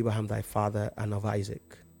God of Abraham thy father and of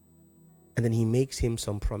Isaac. And then he makes him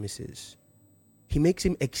some promises. He makes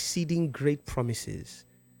him exceeding great promises.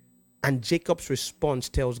 And Jacob's response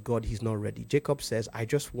tells God he's not ready. Jacob says, I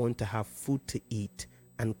just want to have food to eat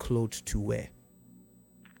and clothes to wear.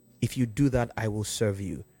 If you do that, I will serve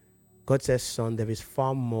you. God says, son, there is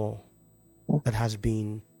far more that has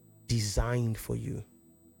been designed for you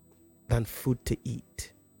than food to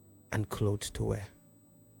eat and clothes to wear.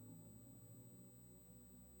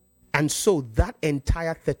 And so that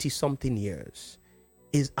entire 30-something years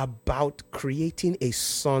is about creating a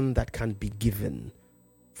son that can be given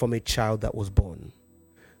from a child that was born.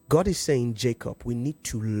 God is saying, Jacob, we need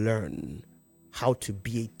to learn how to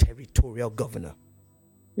be a territorial governor.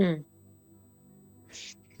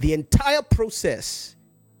 The entire process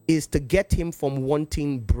is to get him from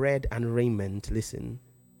wanting bread and raiment, listen,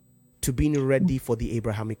 to being ready for the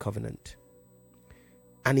Abrahamic covenant.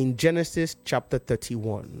 And in Genesis chapter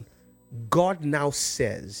 31, God now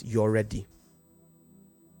says, you're ready.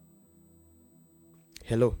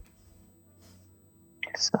 Hello.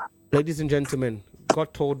 Yes, sir. Ladies and gentlemen,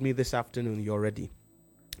 God told me this afternoon, you're ready.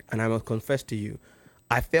 And I must confess to you,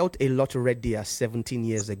 I felt a lot readier 17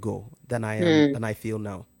 years ago than I feel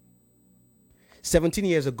now. 17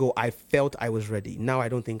 years ago, I felt I was ready. Now I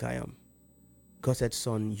don't think I am. God said,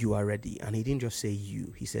 son, you are ready. And he didn't just say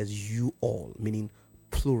you. He says you all, meaning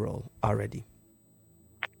plural, are ready.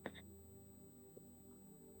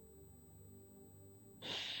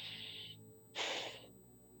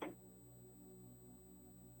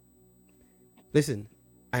 Listen,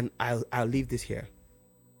 and I'll leave this here.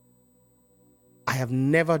 I have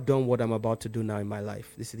never done what I'm about to do now in my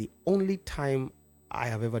life. This is the only time I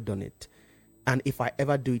have ever done it. And if I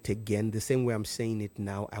ever do it again, the same way I'm saying it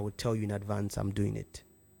now, I will tell you in advance I'm doing it.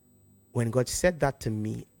 When God said that to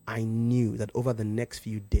me, I knew that over the next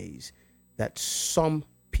few days, that some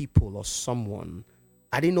people or someone,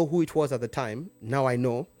 I didn't know who it was at the time, now I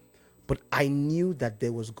know, but I knew that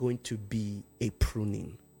there was going to be a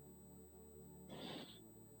pruning.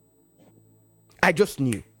 I just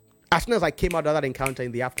knew. As soon as I came out of that encounter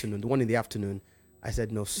in the afternoon, the one in the afternoon, I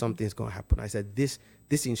said, no, something's going to happen. I said, this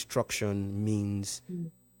instruction means,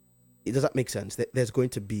 does that make sense? There's going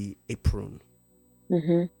to be a prune.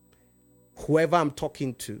 Mm-hmm. Whoever I'm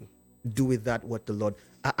talking to, do with that what the Lord,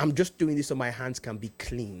 I'm just doing this so my hands can be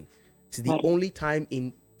clean. It's the only time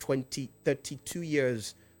in 32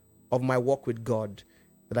 years of my walk with God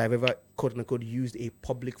that I've ever, quote unquote, used a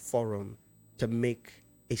public forum to make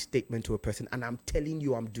a statement to a person. And I'm telling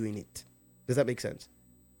you, I'm doing it. Does that make sense?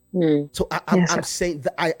 So I'm saying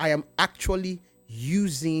that I am actually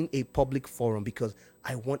using a public forum because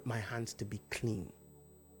I want my hands to be clean.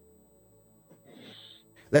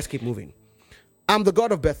 Let's keep moving. I'm the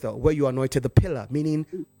God of Bethel, where you anointed the pillar, meaning,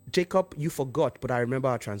 Jacob, you forgot, but I remember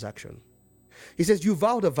our transaction. He says, you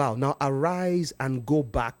vowed a vow. Now arise and go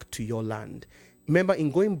back to your land. Remember,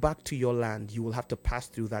 in going back to your land, you will have to pass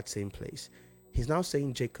through that same place. He's now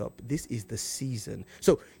saying, Jacob, this is the season.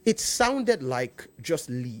 So it sounded like just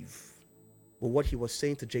leave. But what he was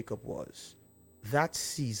saying to Jacob was, that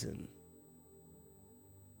season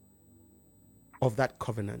of that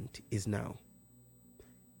covenant is now.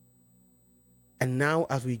 And now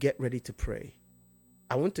as we get ready to pray,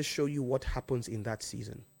 I want to show you what happens in that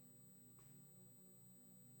season.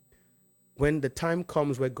 When the time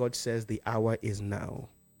comes where God says the hour is now.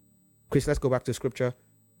 Chris, let's go back to scripture.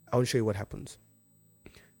 I want to show you what happens.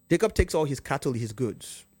 Jacob takes all his cattle, his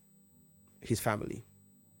goods, his family.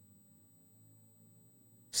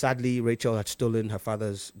 Sadly, Rachel had stolen her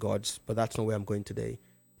father's gods, but that's not where I'm going today.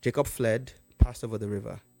 Jacob fled, passed over the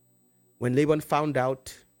river. When Laban found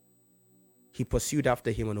out, he pursued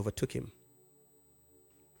after him and overtook him.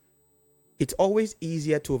 It's always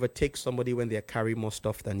easier to overtake somebody when they're carrying more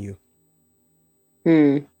stuff than you.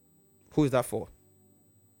 Who is that for?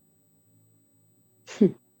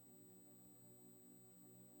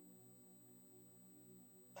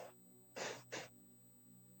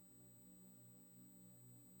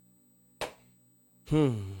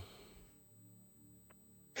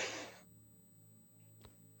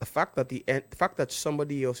 The fact that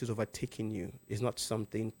somebody else is overtaking you is not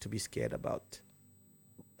something to be scared about.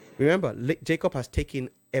 Remember, Jacob has taken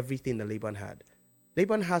everything that Laban had.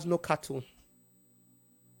 Laban has no cattle.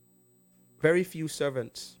 Very few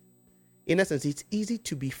servants. In essence, it's easy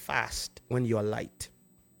to be fast when you're light.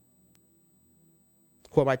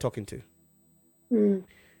 Who am I talking to?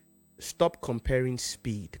 Stop comparing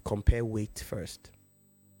speed. Compare weight first.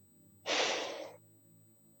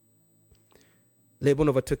 Laban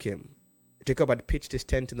overtook him. Jacob had pitched his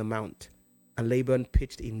tent in the mount, and Laban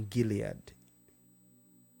pitched in Gilead,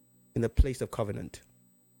 in the place of covenant.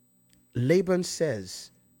 Laban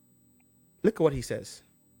says, look at what he says.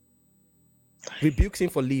 Rebukes him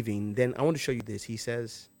for leaving. Then I want to show you this. He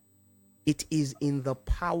says, it is in the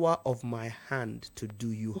power of my hand to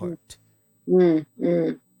do you hurt.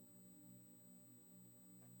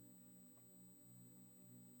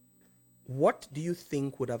 What do you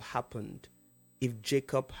think would have happened if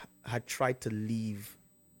Jacob had tried to leave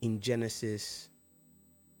in Genesis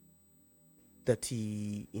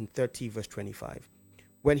 30 verse 25?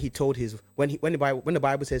 When he told when the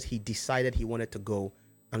Bible says he decided he wanted to go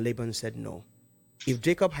and Laban said no. If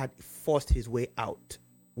Jacob had forced his way out,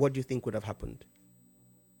 what do you think would have happened?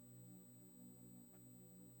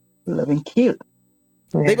 Would have been killed.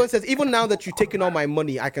 Yeah. Laban says, even now that you've taken all my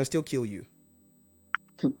money, I can still kill you.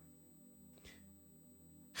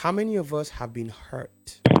 How many of us have been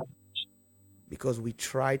hurt because we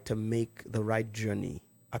tried to make the right journey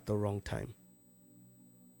at the wrong time?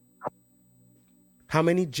 How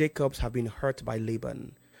many Jacobs have been hurt by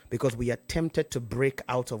Laban because we attempted to break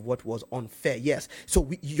out of what was unfair? Yes. So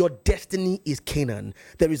your destiny is Canaan.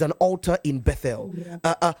 There is an altar in Bethel.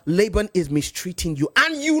 Laban is mistreating you,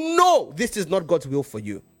 and you know this is not God's will for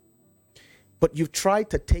you. But you've tried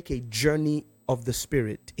to take a journey of the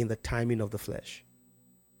spirit in the timing of the flesh.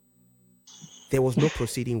 There was no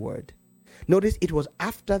proceeding word. Notice it was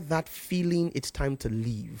after that feeling it's time to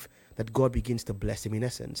leave that God begins to bless him. In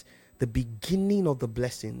essence, the beginning of the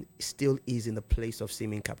blessing still is in the place of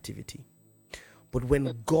seeming captivity. But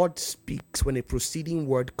when God speaks, when a proceeding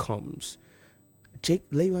word comes,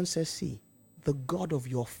 Laban says, see, the God of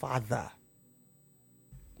your father.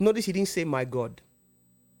 Notice he didn't say my God.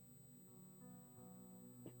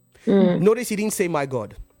 Notice he didn't say my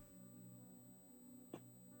God.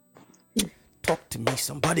 Talk to me,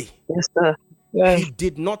 somebody. Yes, sir. Yeah. He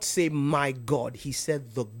did not say my God. He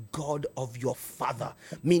said the God of your father,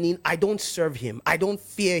 meaning I don't serve him. I don't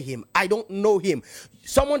fear him. I don't know him.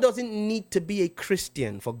 Someone doesn't need to be a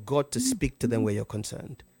Christian for God to speak to them where you're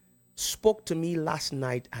concerned. Spoke to me last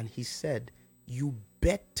night and he said, you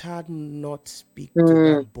better not speak to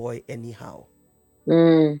that boy anyhow.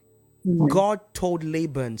 God told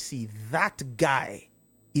Laban, see, that guy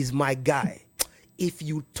is my guy. If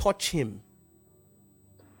you touch him,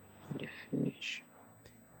 Finish.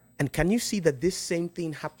 and can you see that this same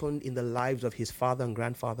thing happened in the lives of his father and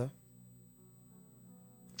grandfather?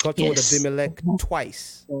 God told Abimelech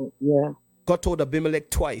twice. Yeah. God told Abimelech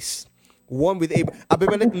twice. One with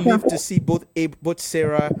Abimelech lived to see both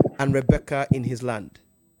Sarah and Rebekah in his land.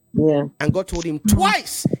 Yeah. And God told him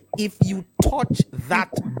twice, if you touch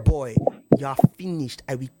that boy, you're finished.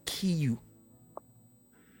 I will kill you.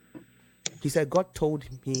 He said, God told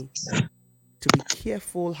me to be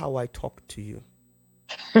careful how I talk to you.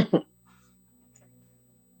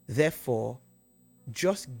 Therefore,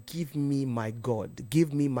 just give me my God,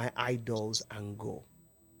 give me my idols and go.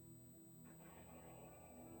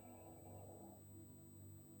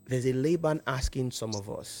 There's a Laban asking some of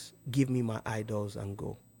us, give me my idols and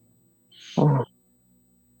go.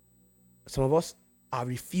 Some of us are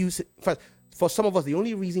refusing. For some of us, the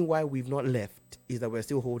only reason why we've not left is that we're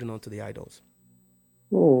still holding on to the idols.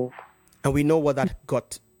 And we know what that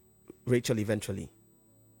got Rachel eventually.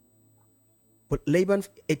 But Laban,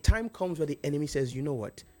 a time comes where the enemy says, you know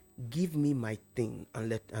what? Give me my thing and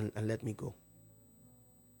let me go.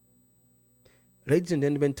 Ladies and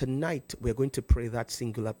gentlemen, tonight we're going to pray that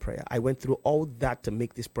singular prayer. I went through all that to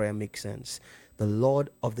make this prayer make sense. The Lord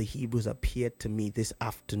of the Hebrews appeared to me this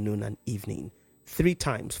afternoon and evening. 3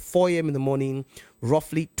 times, 4 a.m. in the morning,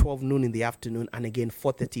 roughly 12 noon in the afternoon, and again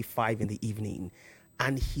 4:35 in the evening.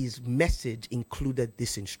 And his message included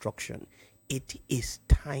this instruction. It is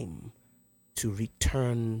time to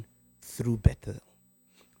return through Bethel.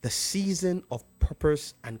 The season of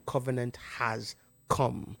purpose and covenant has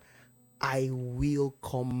come. I will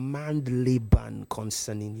command Laban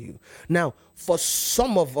concerning you. Now, for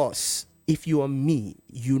some of us, if you are me,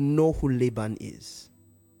 you know who Laban is.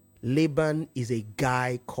 Laban is a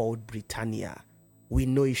guy called Britannia. We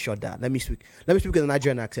know each other. Let me speak with a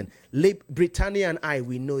Nigerian accent. Britannia and I,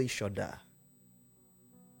 we know each other.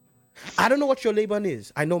 I don't know what your Laban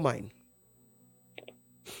is. I know mine.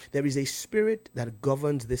 There is a spirit that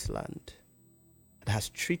governs this land that has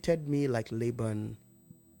treated me like Laban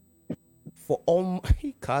for all.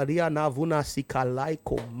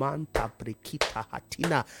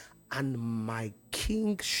 And my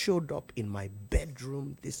king showed up in my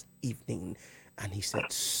bedroom this evening and he said,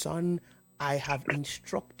 son, I have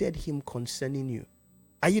instructed him concerning you.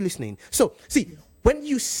 Are you listening? So, see, when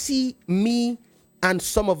you see me and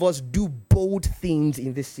some of us do bold things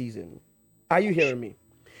in this season. Are you hearing me?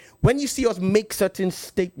 When you see us make certain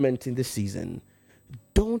statements in this season,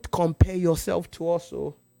 don't compare yourself to us.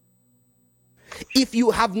 If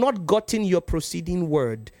you have not gotten your proceeding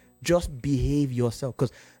word, just behave yourself.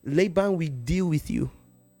 Because Laban will deal with you.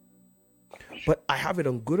 But I have it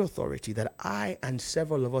on good authority that I and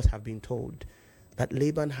several of us have been told that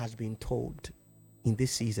Laban has been told in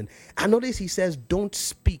this season. And notice he says, don't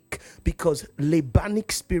speak, because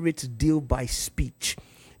Labanic spirits deal by speech.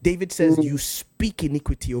 David says, you speak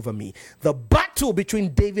iniquity over me. The battle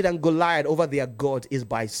between David and Goliath over their God is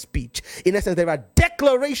by speech. In essence, there are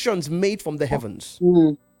declarations made from the heavens.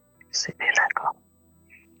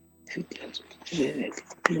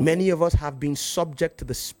 Many of us have been subject to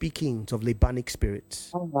the speakings of Labanic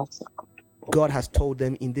spirits. God has told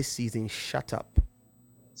them in this season, shut up.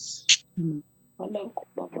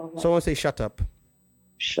 Someone say, shut up.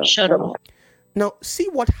 Shut up. Now, see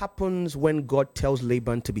what happens when God tells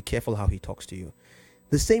Laban to be careful how he talks to you.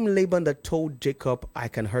 The same Laban that told Jacob, I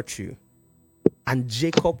can hurt you. And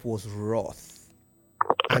Jacob was wroth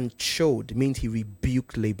and chode, means he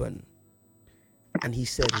rebuked Laban. And he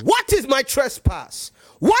said, what is my trespass?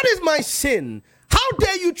 What is my sin? How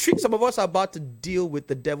dare you treat some of us are about to deal with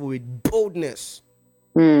the devil with boldness?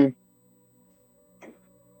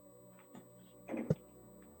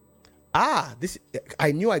 This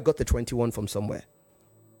I knew I got the 21 from somewhere.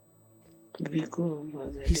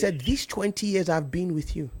 He said, these 20 years I've been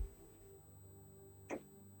with you.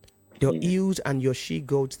 Your ewes and your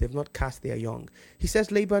she-goats, they've not cast their young. He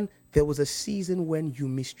says, Laban, there was a season when you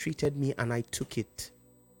mistreated me and I took it.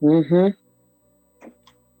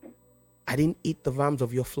 I didn't eat the rams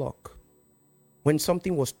of your flock. When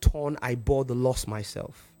something was torn, I bore the loss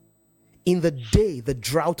myself. In the day, the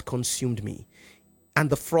drought consumed me, and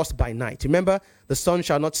the frost by night. Remember, the sun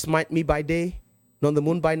shall not smite me by day, nor the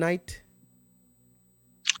moon by night.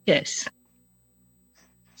 Yes.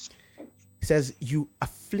 He says, you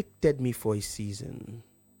afflicted me for a season,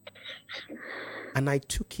 and I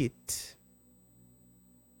took it.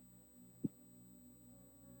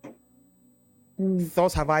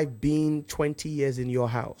 Thus have I been 20 years in your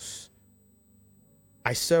house.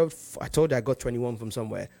 I told you I got 21 from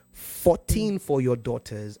somewhere. 14 for your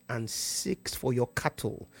daughters and 6 for your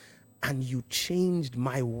cattle. And you changed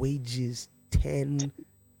my wages 10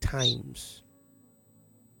 times.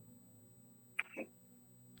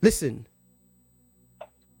 Listen.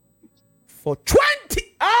 For 20.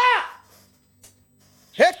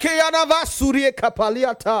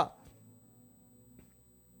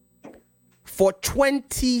 For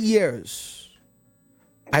 20 years,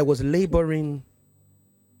 I was laboring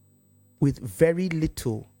with very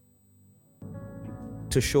little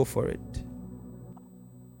to show for it.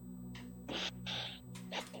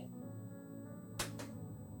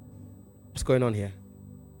 What's going on here?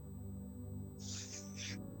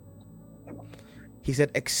 He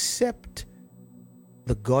said, except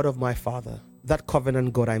the God of my father, that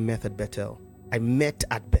covenant God I met at Bethel,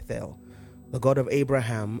 the God of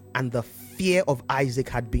Abraham, and the fear of Isaac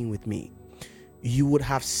had been with me, you would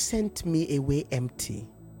have sent me away empty.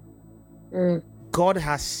 God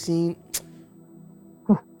has seen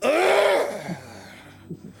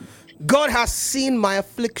God has seen my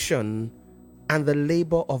affliction and the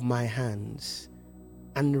labor of my hands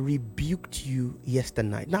and rebuked you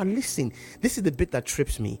yesternight. Now listen, this is the bit that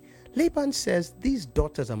trips me. Laban says, these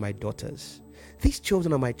daughters are my daughters. These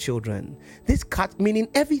children are my children. This cat, meaning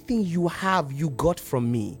everything you have, you got from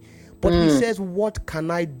me. But he says, what can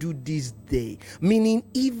I do this day? Meaning,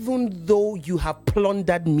 even though you have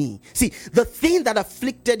plundered me. See, the thing that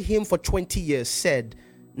afflicted him for 20 years said,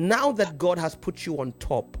 now that God has put you on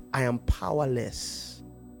top, I am powerless.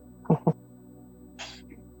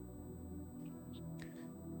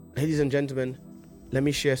 Ladies and gentlemen, let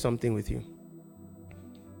me share something with you.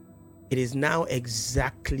 It is now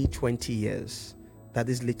exactly 20 years that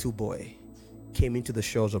this little boy came into the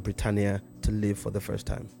shores of Britannia to live for the first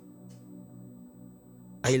time.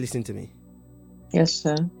 Are you listening to me? Yes,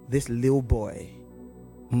 sir. This little boy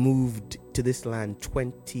moved to this land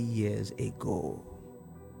 20 years ago.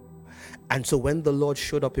 And so when the Lord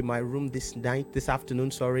showed up in my room this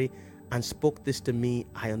afternoon, and spoke this to me,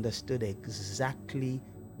 I understood exactly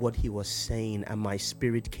what he was saying, and my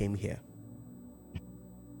spirit came here.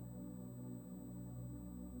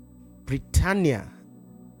 Britannia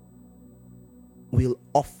will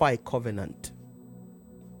offer a covenant.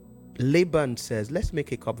 Laban says, let's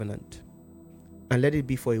make a covenant and let it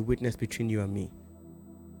be for a witness between you and me.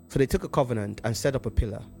 So they took a covenant and set up a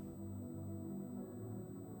pillar.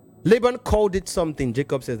 Laban called it something.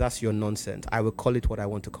 Jacob says, that's your nonsense. I will call it what I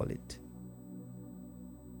want to call it.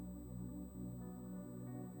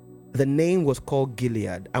 The name was called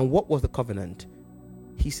Gilead. And what was the covenant?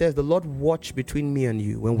 He says, the Lord watch between me and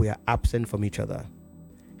you when we are absent from each other.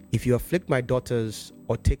 If you afflict my daughters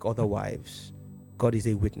or take other wives, God is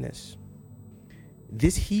a witness.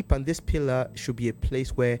 This heap and this pillar should be a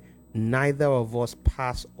place where neither of us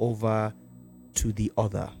pass over to the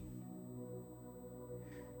other.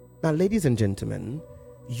 Now, ladies and gentlemen,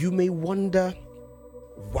 you may wonder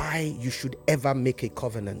why you should ever make a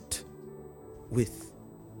covenant with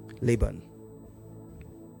Laban.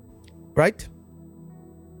 Right?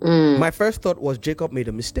 My first thought was Jacob made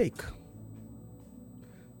a mistake,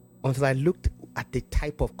 until I looked at the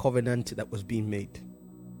type of covenant that was being made.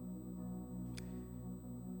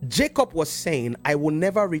 Jacob was saying, I will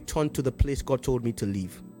never return to the place God told me to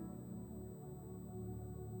leave.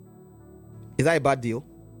 Is that a bad deal?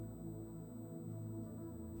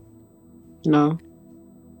 No.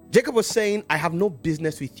 Jacob was saying, I have no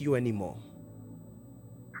business with you anymore.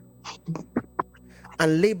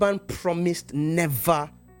 And Laban promised never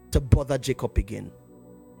to bother Jacob again.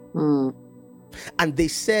 And they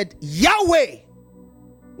said, Yahweh,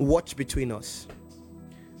 watch between us.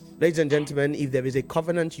 Ladies and gentlemen, if there is a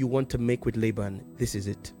covenant you want to make with Laban, this is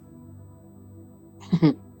it.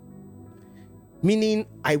 Meaning,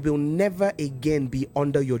 I will never again be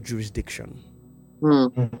under your jurisdiction.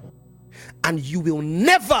 And you will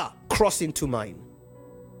never cross into mine.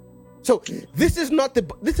 So this is not the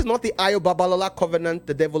Ayo Babalola covenant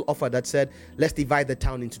the devil offered that said, let's divide the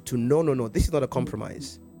town into two. No. This is not a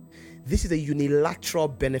compromise. This is a unilateral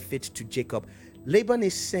benefit to Jacob. Laban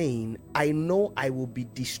is saying, I know I will be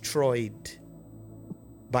destroyed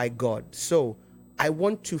by God. So I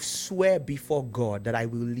want to swear before God that I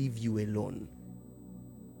will leave you alone.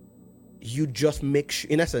 You just make sure,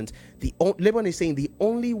 in essence, Laban is saying the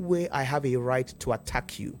only way I have a right to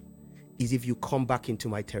attack you is if you come back into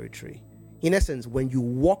my territory. In essence, when you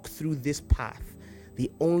walk through this path, the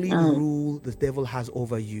only rule the devil has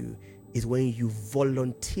over you is when you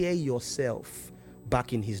volunteer yourself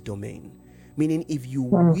back in his domain. Meaning, if you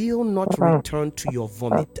will not return to your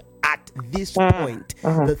vomit at this point,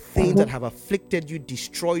 the things that have afflicted you,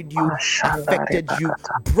 destroyed you, affected you,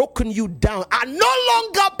 broken you down are no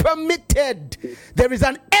longer permitted. There is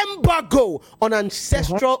an embargo on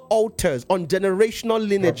ancestral altars, on generational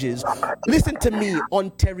lineages. Listen to me,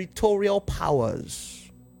 on territorial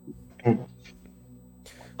powers.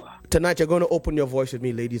 Tonight, you're going to open your voice with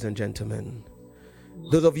me, ladies and gentlemen.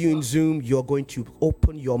 Those of you in Zoom, you're going to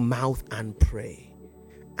open your mouth and pray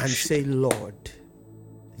and say, Lord,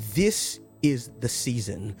 this is the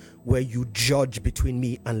season where you judge between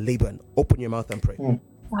me and Laban. Open your mouth and pray.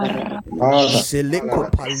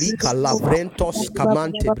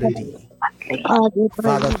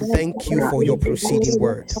 Father, thank you for your proceeding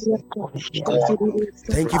word.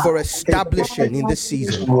 Thank you for establishing in this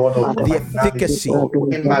season the efficacy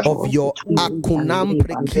of your akunam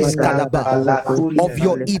prekiskalaba, of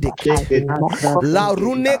your edict. La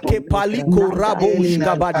rune ke paliko rabo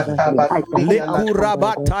shkabadi le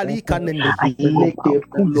kuraba talika nende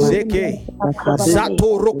zeke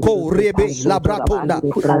zato roko rebe labratonda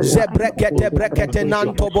zebrekete brekete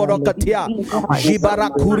nanto borokatia jibara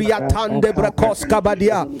kuriatan de brakoska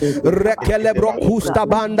badia rekele brokusta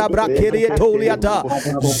banda brakerie toliata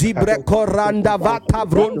zibre koranda vata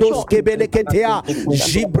vrondos kebeleketea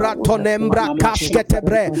jibratonembre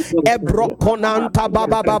kasketebre ebro konanta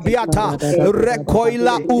baba babiata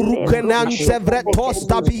rekoila urukenante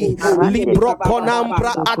vretostabi libro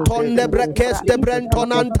konampra atonde brekeste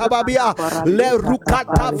brentonanta babia le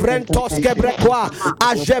rukata vrentoske brekwa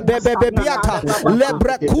ajebebebiata le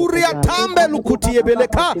brekuria tambe lukutie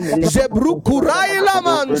beleka zebrukuraila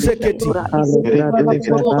man seketi.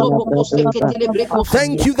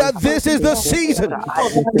 Thank you that this is the season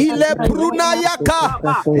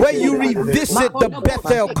where you revisit the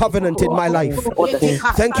Bethel covenant in my life.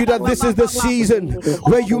 Thank you that this is the season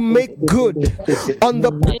where you make good on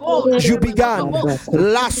the you began.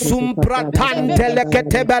 La sumpratante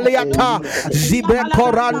lekete beliata zibre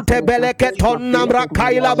korante beleketon namra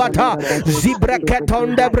kaila bata zibre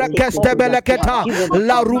keton de brekeste beleketa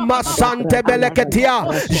la ruma sante beleketia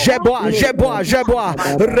jeboa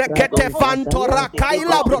rekete fantora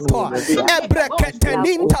kaila broto ebrekete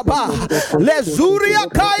nintaba lezuria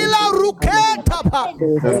kaila ruketa pa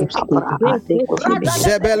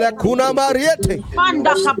zebele kuna mariete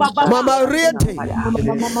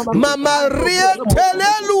mama riete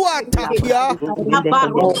lelua takia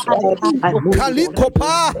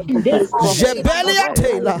kalikopa jebelia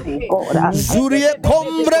tela zurie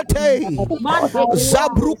kombrete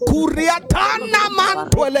zabruku Kuriatana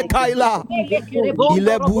mantwele kaila.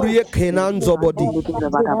 Ile burie kenanzo body.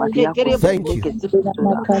 Thank you.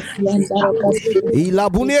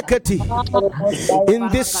 In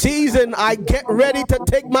this season, I get ready to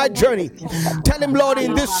take my journey. Tell him, Lord,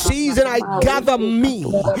 in this season, I gather me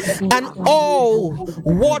and all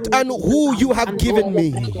what and who you have given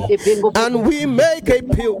me. And we make a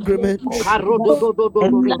pilgrimage.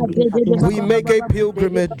 We make a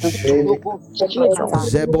pilgrimage.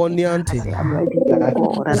 Zeboniantila.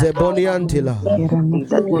 Zeboniantila.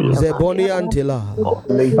 Zeboniantila.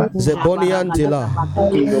 Zeboniantila.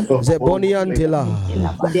 Zeboniantila.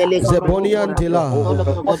 Zeboniantila.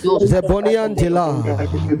 Zeboniantila.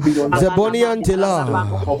 Zeboniantila.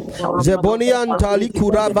 Zeboniantali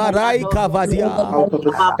kurabarai kavadia.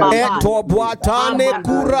 Etobuatane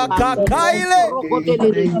kurakakaile.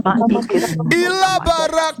 Ila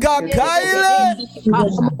barakakaile.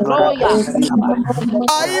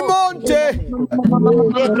 Aimonte.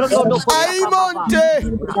 Aimonte.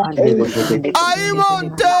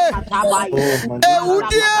 Aimonte.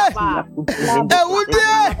 Eudie.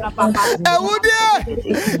 Eudie. Eudie.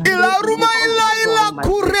 Ila ruma ila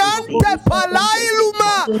kurante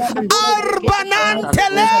palailuma. Arbanante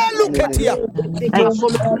leluketia.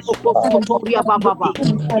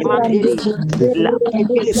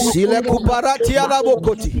 Sile kuparati ala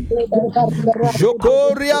bokoti.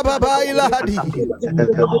 Jokoria baba ilahadi.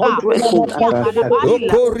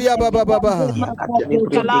 Jokoria baba baba.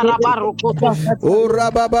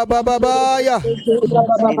 Ora baba baba ya.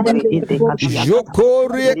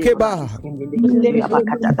 Jokoria keba.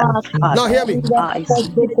 Now hear me.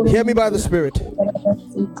 Hear me by the Spirit.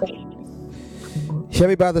 Hear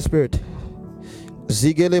me by the Spirit.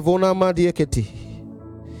 Zigelevona madieketi.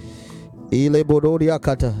 Ile bodoria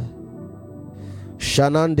kata.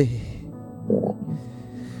 Shanande.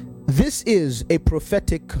 This is a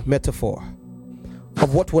prophetic metaphor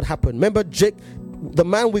of what would happen. Remember, the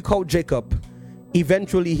man we call Jacob,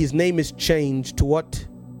 eventually his name is changed to what?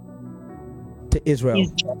 To Israel.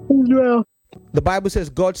 The Bible says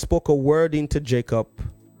God spoke a word into Jacob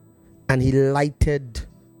and he lighted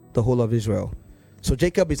the whole of Israel. So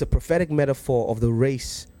Jacob is a prophetic metaphor of the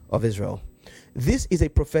race of Israel. This is a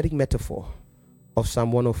prophetic metaphor of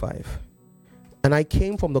Psalm 105. And I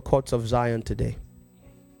came from the courts of Zion today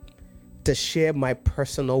to share my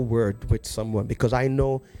personal word with someone, because I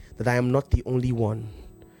know that I am not the only one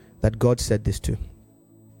that God said this to.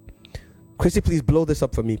 Chrissy, please blow this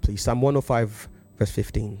up for me, please. Psalm 105, verse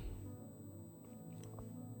 15.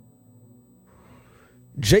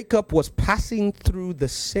 Jacob was passing through the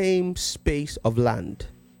same space of land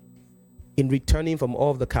in returning from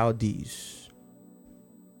all of the Chaldees.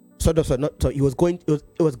 So he was going.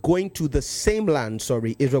 It was going to the same land.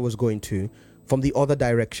 Israel was going to from the other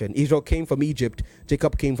direction. Israel came from Egypt.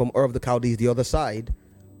 Jacob came from Ur of the Chaldees, the other side,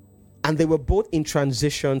 and they were both in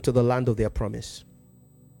transition to the land of their promise.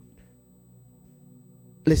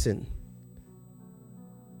 Listen.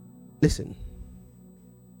 Let's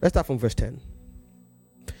start from verse 10.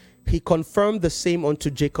 He confirmed the same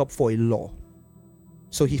unto Jacob for a law.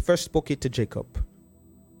 So he first spoke it to Jacob,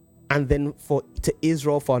 and then to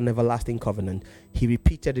Israel for an everlasting covenant. He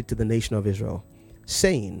repeated it to the nation of Israel,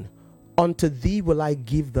 saying, unto thee will I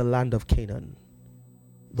give the land of Canaan,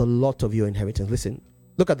 the lot of your inheritance. Listen,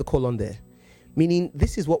 look at the colon there. Meaning,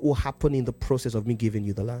 this is what will happen in the process of me giving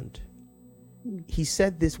you the land. He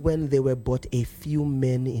said this when there were but a few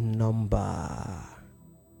men in number.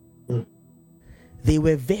 They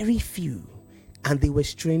were very few, and they were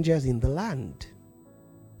strangers in the land.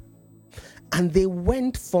 And they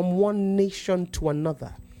went from one nation to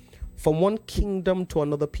another, from one kingdom to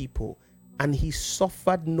another people, and he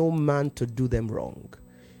suffered no man to do them wrong.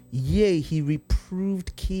 Yea, he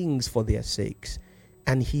reproved kings for their sakes.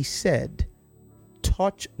 And he said,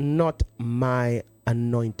 touch not my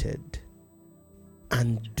anointed,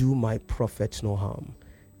 and do my prophets no harm.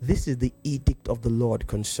 This is the edict of the Lord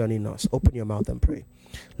concerning us. Open your mouth and pray.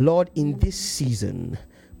 Lord, in this season,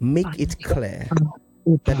 make it clear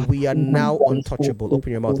that we are now untouchable.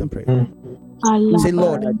 Open your mouth and pray. Say,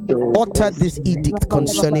 Lord, utter this edict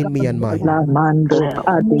concerning me and mine.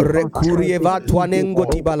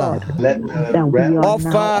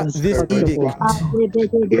 Offer this edict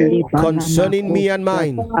concerning me and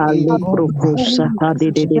mine.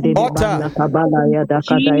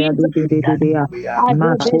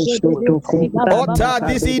 Utter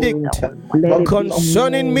this edict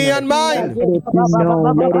concerning me and mine. Let it be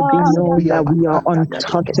known that we are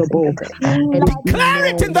untouchable. Declare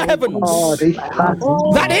it in the heavens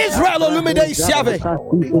that Israel illuminates Yahweh,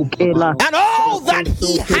 and all that that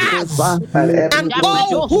he has, and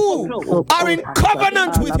all who are in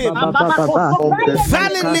covenant with him,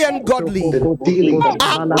 valiantly and godly,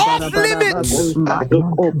 are off limits.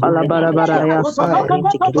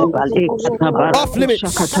 Off limits.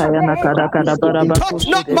 Touch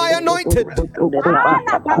not my anointed,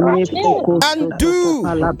 and do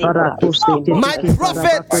my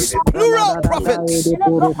prophets,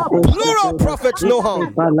 plural prophets no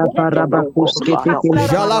harm.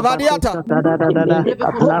 Jalavadiata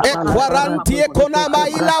Ekwarantie konama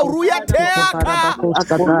ila ruyateaka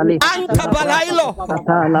Antabalailo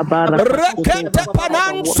Rekete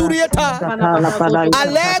panan surieta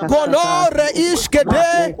Alegonore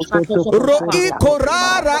ishkede Roi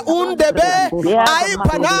korara undebe Ai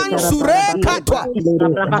panan surekatwa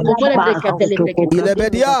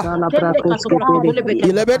Ilebedia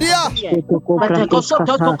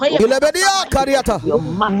kariata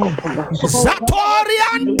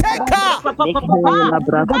Zatorianteka.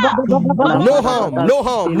 No harm.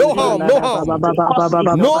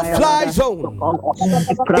 No fly zone.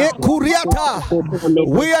 Ekuriata.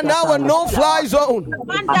 We are now a no-fly zone.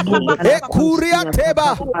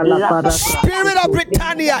 Ekuriateba. Spirit of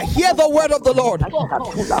Britannia, hear the word of the Lord.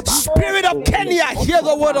 Spirit of Kenya, hear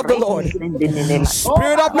the word of the Lord.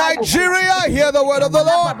 Spirit of Nigeria, hear the word of the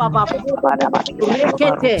Lord.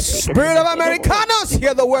 Spirit of Americanos,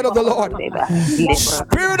 hear the word of the Lord.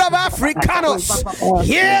 Spirit of Africanos,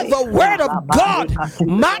 hear the word of God.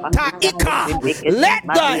 Mata Ika, let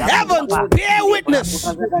the heavens bear witness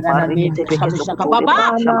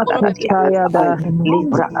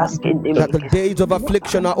that the days of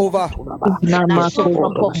affliction are over.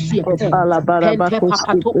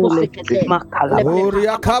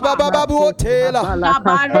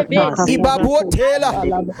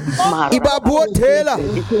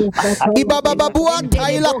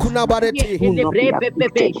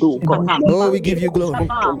 Oh, we give you glory.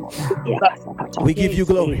 We give you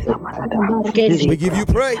glory. We give you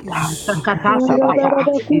praise.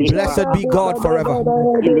 Blessed be God forever.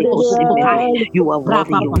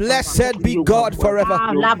 Blessed be God forever.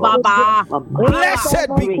 Blessed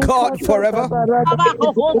be God forever.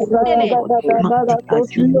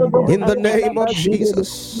 In the name of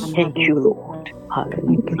Jesus. Thank you, Lord.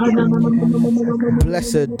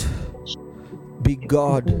 Blessed be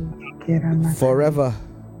God forever.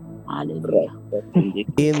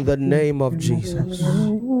 In the name of Jesus.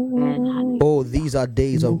 Oh, these are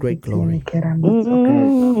days of great glory.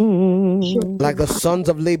 Like the sons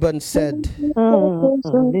of Laban said,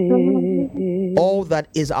 all that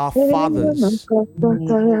is our father's,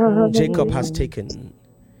 Jacob has taken.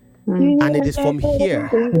 And it is from here.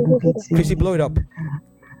 Chrissy, blow it up.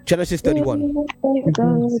 Genesis 31.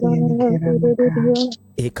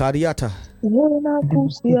 Ekariata.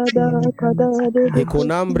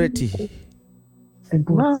 Ekonambreti.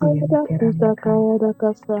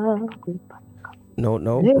 No,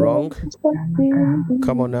 wrong.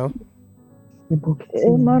 Come on now.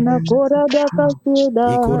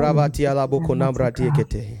 Ikuravati alabo konambrati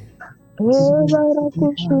ekete.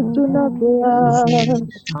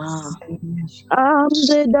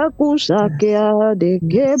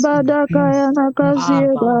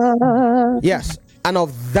 Yes, and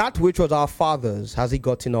of that which was our fathers has he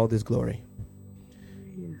gotten all this glory.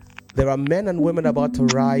 There are men and women about to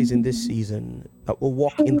rise in this season that will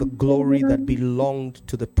walk in the glory that belonged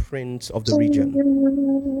to the prince of the region.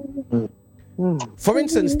 For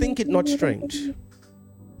instance, think it not strange.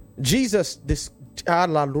 Jesus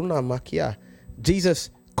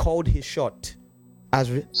called his shot as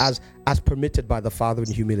permitted by the Father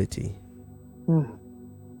in humility.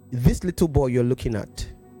 This little boy you're looking at,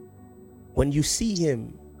 when you see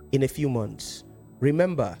him in a few months,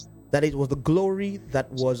 remember that it was the glory that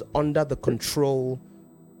was under the control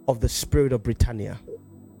of the Spirit of Britannia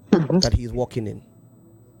that he is walking in.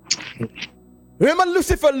 Remember,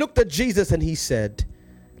 Lucifer looked at Jesus and he said,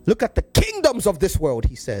 look at the kingdoms of this world,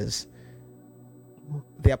 he says,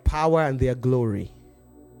 their power and their glory,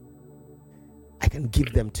 I can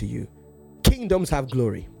give them to you. Kingdoms have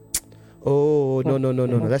glory. Oh, no.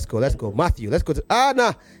 Let's go. Matthew, let's go to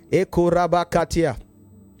Anna. Ekorabakatia.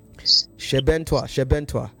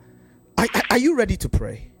 Shebentwa. Are you ready to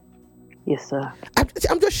pray? Yes, sir.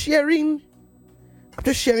 I'm just sharing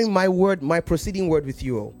my word, my proceeding word with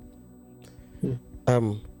you all.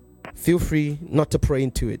 Feel free not to pray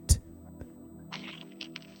into it.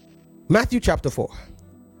 Matthew chapter 4.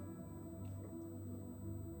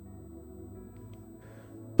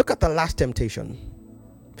 Look at the last temptation.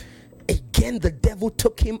 Again, the devil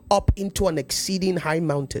took him up into an exceeding high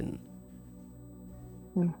mountain.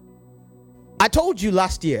 I told you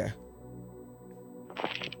last year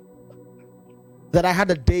that I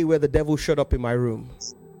had a day where the devil showed up in my room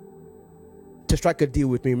to strike a deal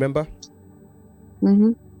with me, remember?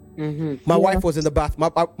 My wife was in the bath.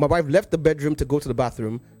 My wife left the bedroom to go to the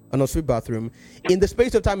bathroom, an ensuite bathroom. In the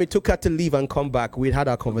space of time it took her to leave and come back, we'd had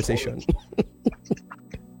our conversation.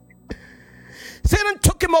 Satan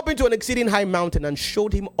took him up into an exceeding high mountain and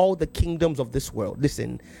showed him all the kingdoms of this world.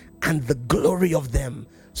 Listen, and the glory of them.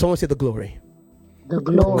 Someone say the glory. The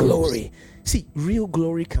glory. Glory. See, real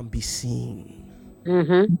glory can be seen.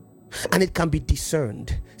 And it can be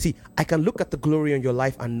discerned. See, I can look at the glory in your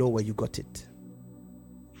life and know where you got it.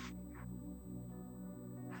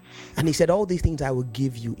 And he said, all these things I will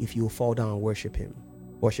give you if you will fall down and worship him.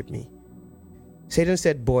 Worship me. Satan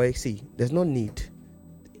said, boy, see, there's no need.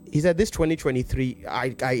 He said, this 2023,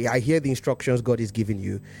 I hear the instructions God is giving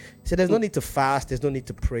you. He said, there's no need to fast. There's no need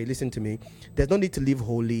to pray. Listen to me. There's no need to live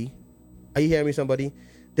holy. Are you hearing me, somebody?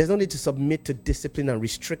 There's no need to submit to discipline and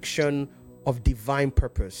restriction of divine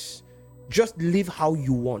purpose. Just live how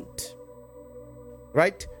you want.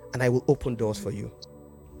 Right? And I will open doors for you.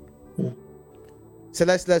 So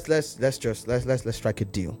let's strike a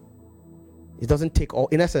deal. It doesn't take all.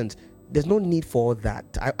 In essence, there's no need for all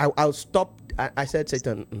that. I'll stop. I said,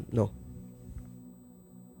 Satan, no.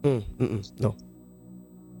 No.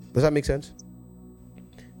 Does that make sense?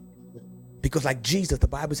 Because like Jesus, the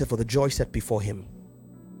Bible said, for the joy set before him.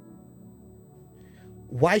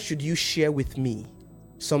 Why should you share with me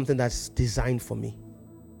something that's designed for me?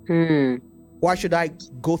 Why should I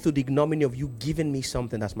go through the ignominy of you giving me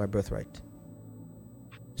something that's my birthright?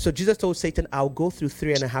 So Jesus told Satan, I'll go through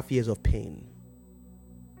 3.5 years of pain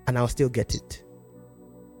and I'll still get it.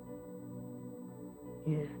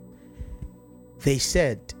 They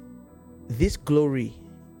said, this glory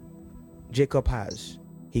Jacob has,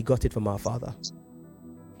 he got it from our father.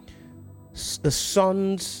 The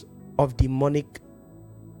sons of demonic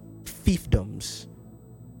fiefdoms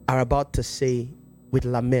are about to say with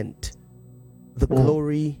lament, the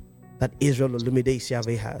glory that Israel Olumide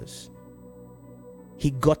Isiave has. He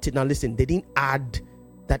got it. Now listen, they didn't add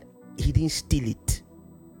that, he didn't steal it.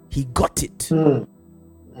 He got it. Does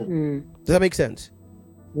that make sense?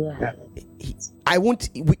 Yeah.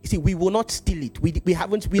 We will not steal it.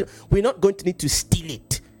 We're not going to need to steal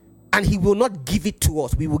it. And he will not give it to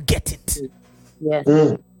us. We will get it. Yes.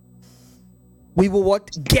 We will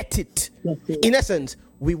what? Get it. In essence,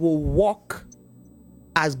 we will walk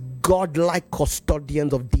as godlike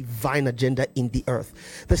custodians of divine agenda in the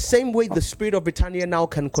earth. The same way the spirit of Britannia now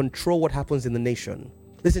can control what happens in the nation.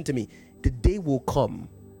 Listen to me. The day will come.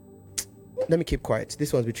 Let me keep quiet.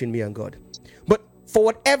 This one's between me and God. But for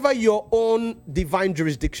whatever your own divine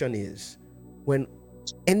jurisdiction is, when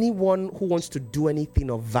anyone who wants to do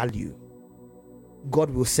anything of value, God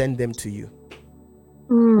will send them to you.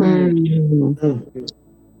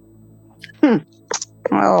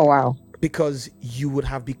 Oh, wow. Because you would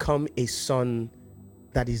have become a son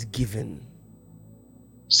that is given.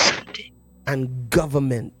 And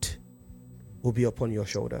government will be upon your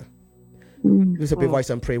shoulder. Lift up your voice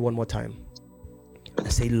and pray one more time.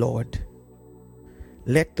 And say, Lord,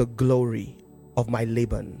 let the glory of my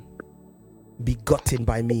Laban be gotten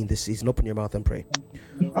by me in this season. Open your mouth and pray.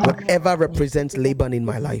 Whatever represents Laban in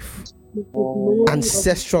my life,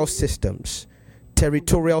 ancestral systems,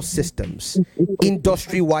 territorial systems,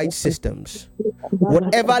 industry-wide systems,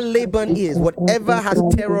 whatever Laban is, whatever has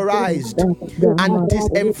terrorized and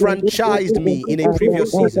disenfranchised me in a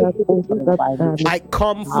previous season, I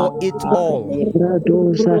come for it all.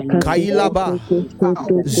 Kailaba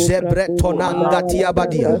Zebretonangatia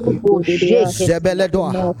Badia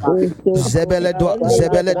Zebeledwa Zebeledwa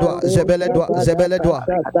Zebeledwa Zebeledwa Zebeledwa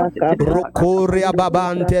Rokoria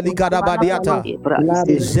Babante Ligada Badiata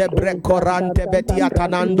Zebre Korante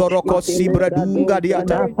Betiatanando Roko Sibredunga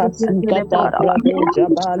Diata.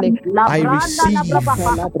 I receive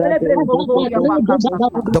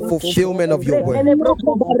the fulfillment of your word.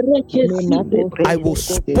 I will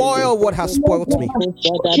spoil what has spoiled me.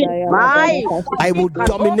 I will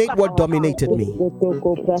dominate what dominated me.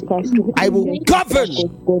 I will govern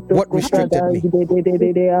what restricted me.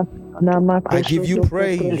 I give you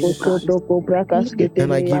praise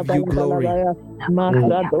and I give you glory. In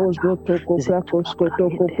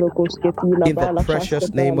the precious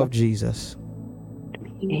name of Jesus.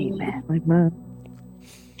 Amen.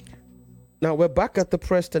 Now we're back at the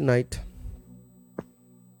press tonight.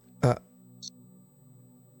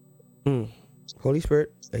 Holy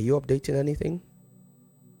Spirit, are you updating anything?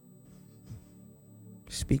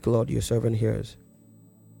 Speak, Lord, your servant hears.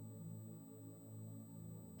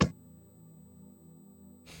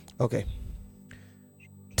 Okay.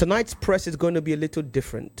 Tonight's press is going to be a little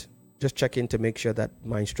different. Just checking to make sure that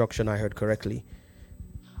my instruction I heard correctly.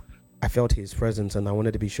 I felt his presence and I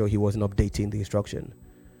wanted to be sure he wasn't updating the instruction.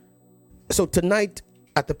 So tonight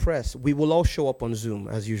at the press, we will all show up on Zoom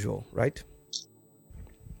as usual, right?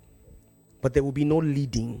 But there will be no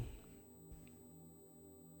leading.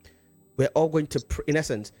 We're all going to, in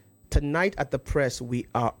essence, tonight at the press, we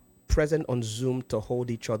are present on Zoom to hold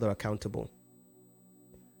each other accountable.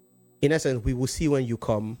 In essence, we will see when you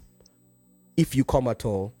come, if you come at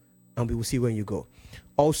all, and we will see when you go.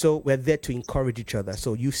 Also, we're there to encourage each other.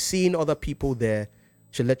 So you've seen other people there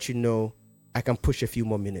should let you know I can push a few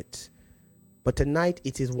more minutes. But tonight,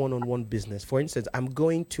 it is one-on-one business. For instance, I'm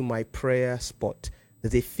going to my prayer spot.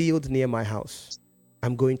 There's a field near my house.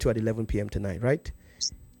 I'm going to at 11 p.m. tonight, right?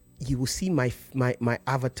 You will see my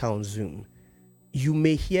avatar on Zoom. You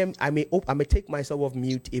may hear, I may take myself off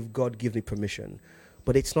mute if God gives me permission,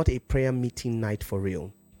 but it's not a prayer meeting night for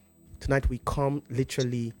real. Tonight we come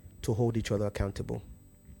literally to hold each other accountable.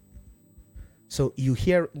 So you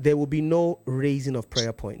hear, there will be no raising of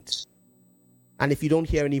prayer points. And if you don't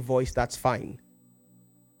hear any voice, that's fine.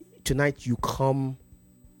 Tonight you come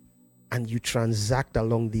and you transact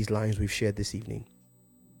along these lines we've shared this evening.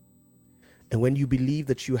 And when you believe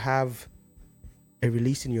that you have a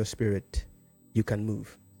release in your spirit, you can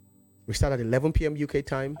move. We start at 11 p.m. UK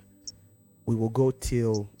time. We will go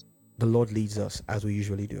till the Lord leads us, as we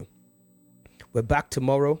usually do. We're back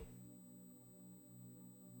tomorrow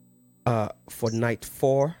for night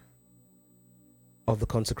 4 of the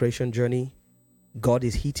consecration journey. God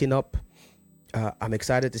is heating up. I'm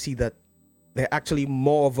excited to see that there are actually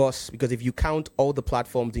more of us, because if you count all the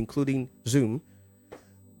platforms, including Zoom,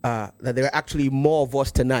 that there are actually more of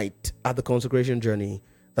us tonight at the consecration journey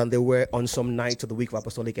than there were on some nights of the week of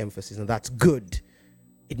apostolic emphasis, and that's good.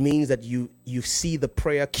 It means that you see the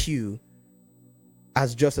prayer queue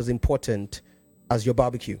as just as important as your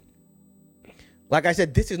barbecue. Like I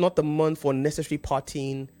said, this is not the month for necessary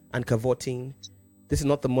partying and cavorting. This is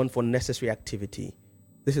not the month for necessary activity.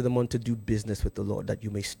 This is the month to do business with the Lord, that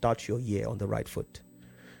you may start your year on the right foot.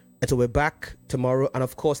 And so we're back tomorrow. And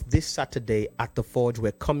of course, this Saturday at the Forge,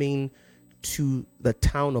 we're coming to the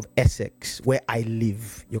town of Essex, where I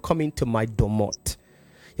live. You're coming to my domot.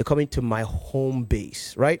 You're coming to my home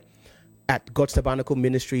base, right? At God's Tabernacle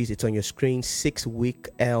Ministries, it's on your screen, 6 Wick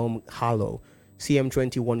Elm Hollow,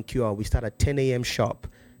 CM21QR. We start at 10 a.m. sharp,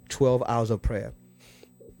 12 hours of prayer.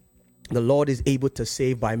 The Lord is able to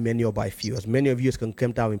save by many or by few. As many of you can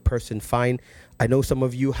come down in person, fine. I know some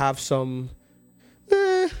of you have some,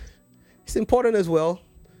 it's important as well.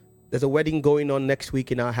 There's a wedding going on next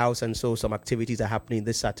week in our house, and so some activities are happening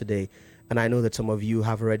this Saturday. And I know that some of you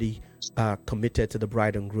have already committed to the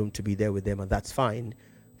bride and groom to be there with them, and that's fine.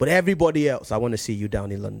 But everybody else, I want to see you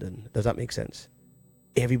down in London. Does that make sense?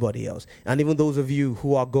 Everybody else. And even those of you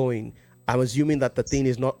who are going, I'm assuming that the thing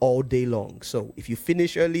is not all day long. So if you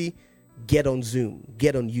finish early, get on Zoom,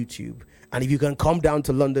 get on YouTube. And if you can come down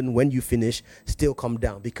to London when you finish, still come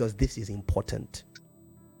down, because this is important.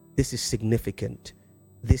 This is significant.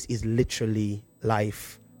 This is literally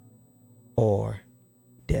life or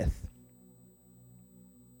death.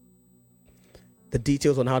 The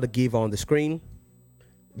details on how to give are on the screen.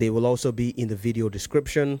 They will also be in the video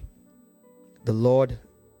description. The Lord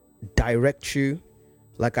directs you.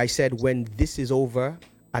 Like I said, when this is over,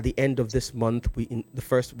 at the end of this month, in the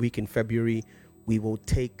first week in February, we will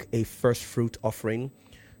take a first fruit offering.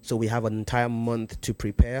 So we have an entire month to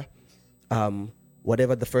prepare.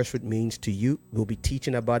 Whatever the first fruit means to you, we'll be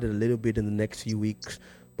teaching about it a little bit in the next few weeks.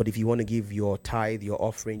 But if you want to give your tithe, your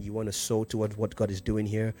offering, you want to sow towards what God is doing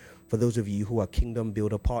here, for those of you who are Kingdom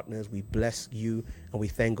Builder partners, we bless you and we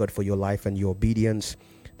thank God for your life and your obedience.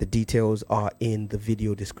 The details are in the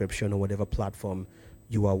video description or whatever platform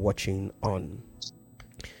you are watching on.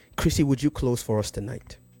 Chrissy, would you close for us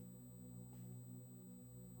tonight?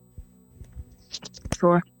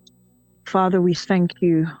 Sure. Father, we thank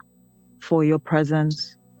you for your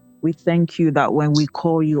presence. We thank you that when we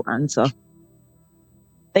call, you answer.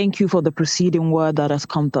 Thank you for the preceding word that has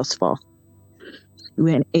come thus far.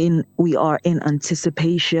 We are in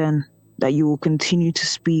anticipation that you will continue to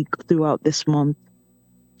speak throughout this month,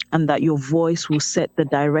 and that your voice will set the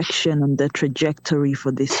direction and the trajectory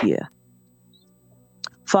for this year.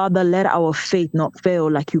 Father, let our faith not fail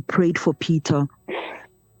like you prayed for Peter.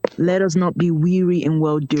 Let us not be weary in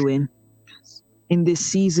well-doing. In this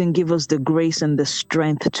season, give us the grace and the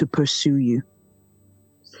strength to pursue you,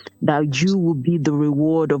 that you will be the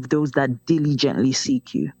reward of those that diligently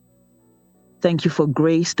seek you. Thank you for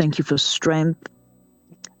grace. Thank you for strength.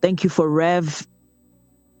 Thank you for Rev.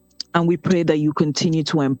 And we pray that you continue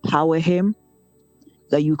to empower him,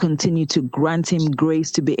 that you continue to grant him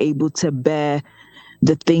grace to be able to bear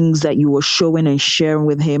the things that you were showing and sharing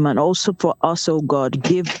with him. And also for us, oh God,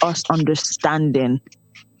 give us understanding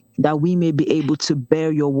that we may be able to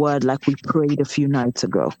bear your word like we prayed a few nights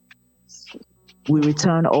ago. We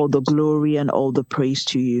return all the glory and all the praise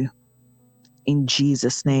to you. In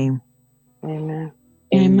Jesus' name. Amen.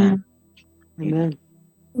 Amen. Amen.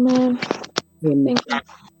 Amen. Amen. Thank you.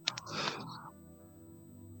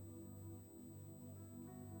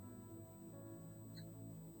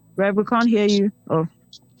 Rev, we can't hear you. Oh.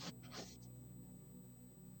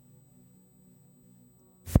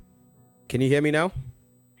 Can you hear me now?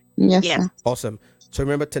 Yes, Yes. sir. Awesome. So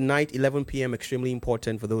remember, tonight, 11 p.m., extremely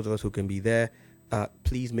important for those of us who can be there.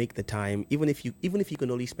 Please make the time, even if you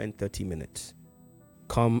can only spend 30 minutes.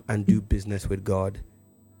 Come and do business with God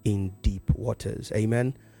in deep waters.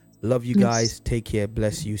 Amen. Love you guys. Take care.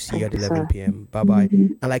 Bless you. See you at 11 p.m. Bye-bye.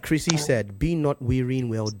 And like Chrissy said, be not weary in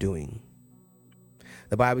well doing.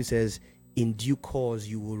 The Bible says, in due course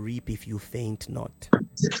you will reap if you faint not.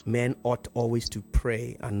 Men ought always to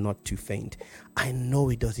pray and not to faint. I know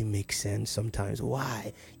it doesn't make sense sometimes.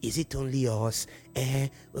 Why? Is it only us?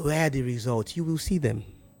 Where are the results? You will see them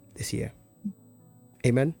this year.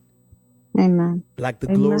 Amen. Amen. Like the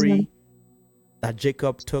glory that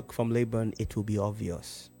Jacob took from Laban, it will be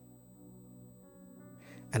obvious.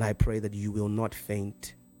 And I pray that you will not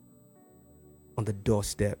faint on the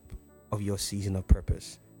doorstep of your season of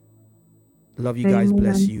purpose. Love you guys. Amen.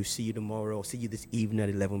 Bless you. See you tomorrow. See you this evening at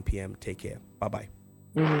 11 p.m. Take care. Bye-bye.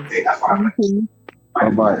 Thank you.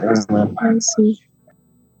 Bye-bye. Amen. I see.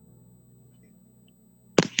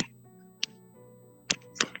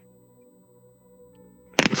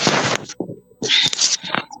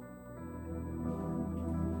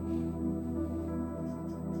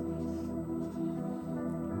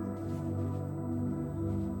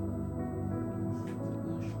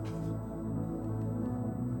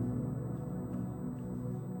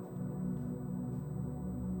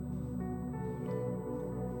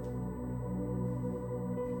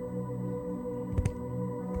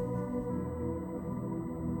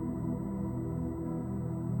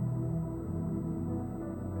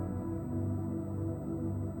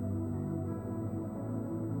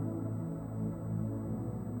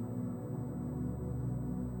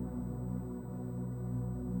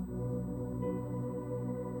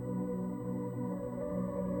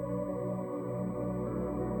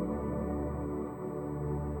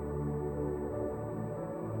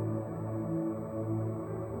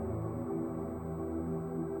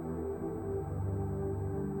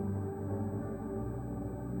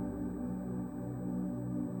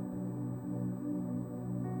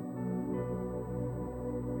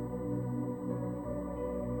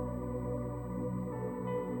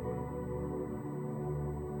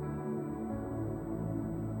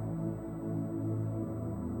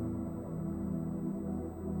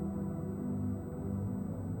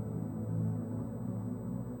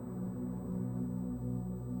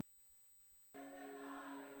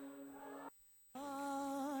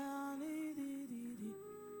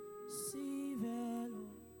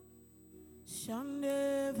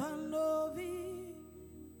 Shande Vandovi,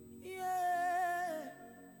 yeah.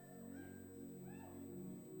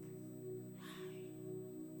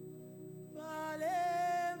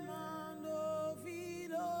 Vale Mandovi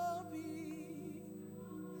Lovi.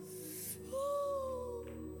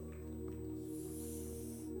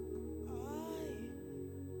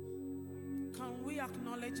 Can we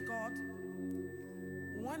acknowledge God?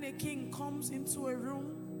 When a king comes into a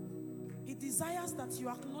room, he desires that you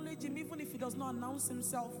acknowledge him even if he does not announce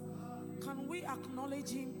himself. Can we acknowledge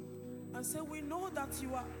him and say, we know that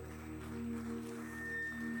you are...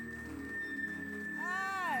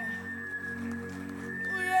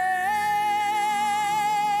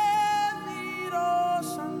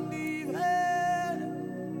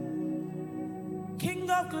 King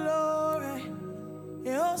of glory,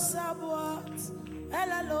 Yehoshaphat,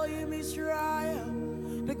 El Elohim Israel,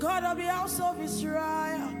 the God of the house of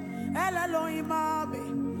Israel. El Elohim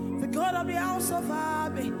Abba, the God of the house of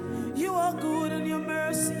Abba. You are good and your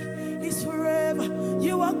mercy is forever.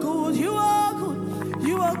 You are good, you are good,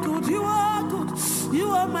 you are good, you are good.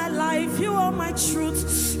 You are my life, you are my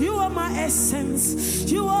truth, you are my essence.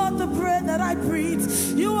 You are the breath that I breathe,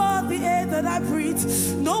 you are the air that I breathe.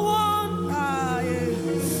 No one.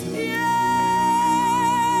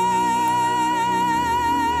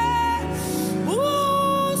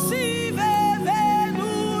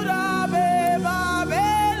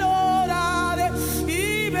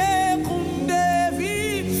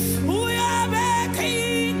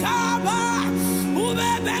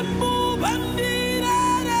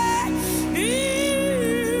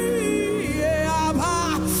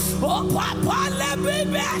 Papa, let me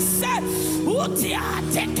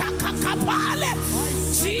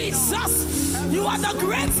Jesus, you are the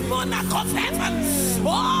great monarch of heaven.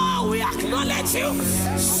 Oh, we acknowledge you.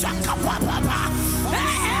 Shaka papa.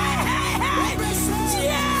 Hey.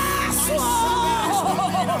 Yes,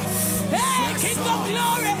 Lord. Hey, King of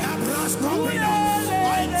glory.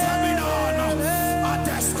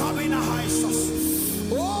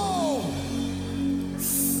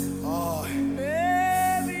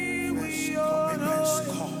 Baby, we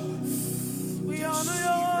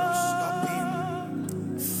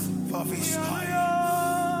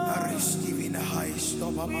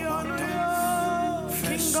honor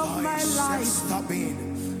King of my life,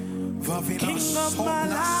 King of my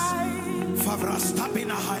life,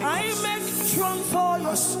 I make throne for you,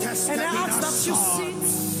 and I ask that you sit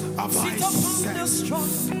upon this throne.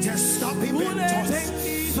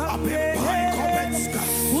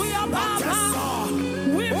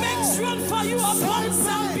 We make throne for you upon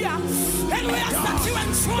Zambia, and we ask that you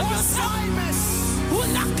enthrone yourself.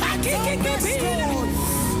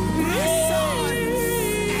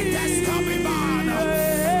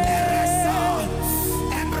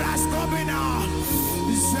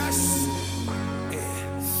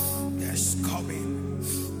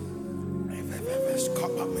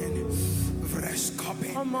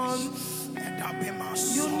 Come on.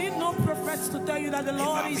 You need no prophets to tell you that the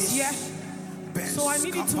Lord is here. So I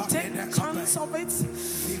need you to take chance of it.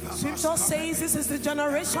 Scripture says this is the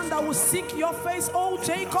generation that will seek your face. Oh,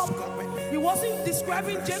 Jacob. He wasn't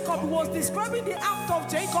describing Jacob, he was describing the act of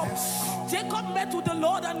Jacob. Jacob met with the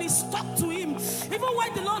Lord and he stuck to him. Even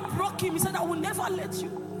when the Lord broke him, he said, I will never let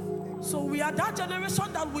you. So we are that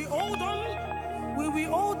generation that we hold on. We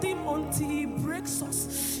will hold him until he breaks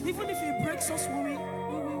us. Even if he breaks us, we will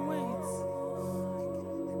wait.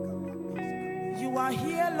 You are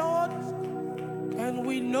here, Lord, and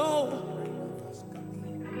we know.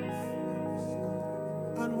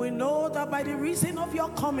 And we know that by the reason of your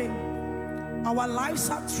coming, our lives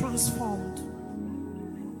are transformed.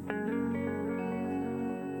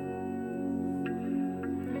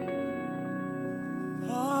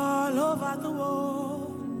 All over the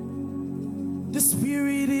world, the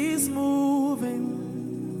Spirit is moving.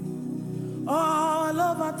 All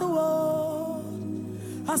over the world,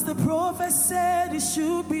 as the prophet said it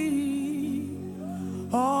should be.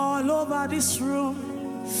 All over this room,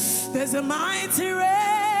 there's a mighty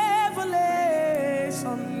revelation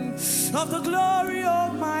of the glory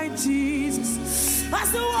of my Jesus,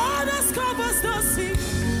 as the waters covers the sea.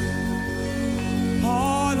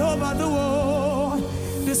 All over the world,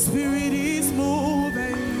 the Spirit is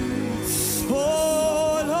moving.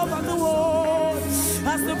 All over the world,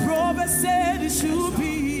 as the prophet said it should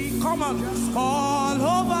be. Come on. All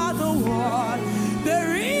over the world,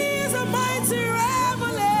 there is a mighty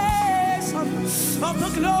revelation of the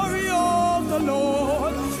glory of the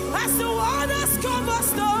Lord, as the waters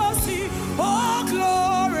covers the sea. Oh,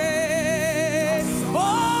 glory, oh,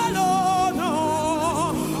 honor,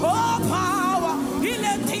 oh, power.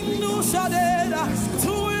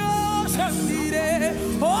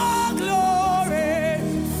 Oh, glory,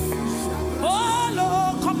 oh,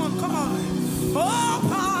 Lord, come on, oh,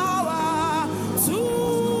 power to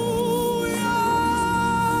you,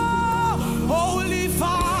 Holy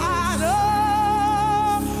Father.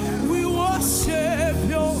 We worship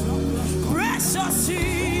you, precious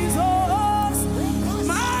Jesus,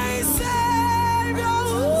 my Savior.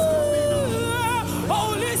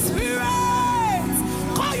 Holy Spirit,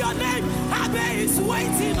 call your name. Abba is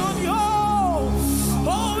waiting on you.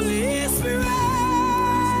 Holy Spirit,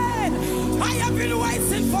 I have been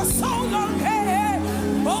waiting for so long. Hey,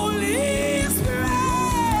 Holy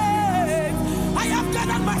Spirit, I have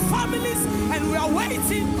gathered my families and we are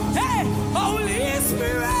waiting. Hey, Holy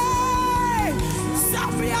Spirit,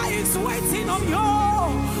 Zambia is waiting on you.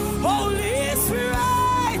 Holy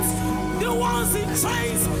Spirit, the ones in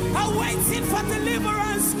chains are waiting for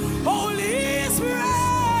deliverance. Holy Spirit,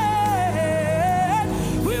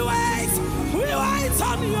 we wait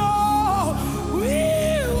on you.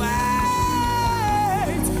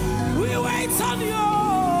 We wait on you.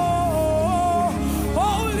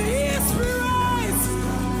 Holy Spirit,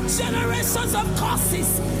 generations of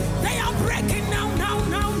curses, they are breaking now.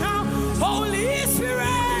 Holy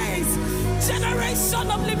Spirit,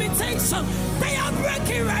 generation of limitation, they are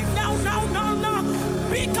breaking right now.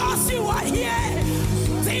 Because you are here,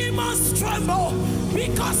 demons tremble.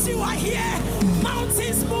 Because you are here,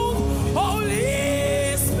 mountains move.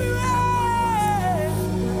 Holy Spirit,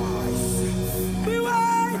 we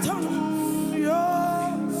wait on you.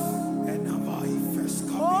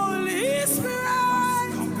 Holy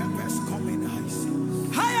Spirit,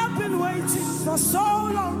 I have been waiting for so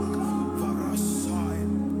long.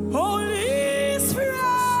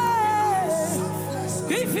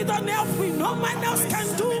 it on earth, we no man else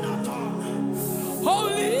can do.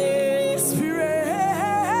 Holy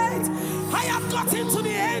Spirit, I have gotten to the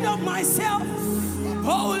end of myself.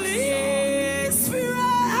 Holy Spirit,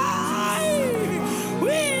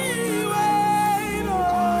 we wait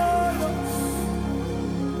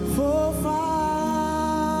for fire.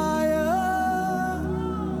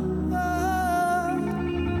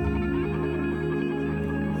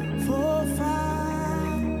 For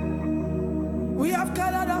fire. We have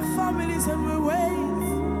gathered our families and we wait.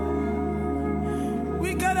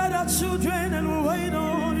 We gathered our children and we wait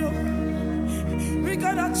on you. We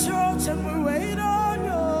got our church and we wait on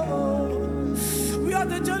you. We are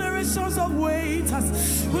the generations of waiters.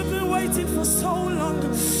 We've been waiting for so long.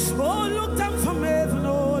 Oh, look down from heaven,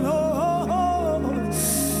 oh Lord.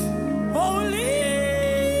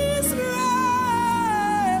 Holy Spirit,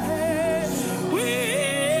 we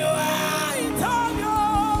wait on you.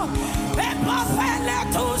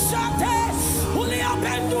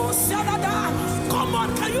 Come on,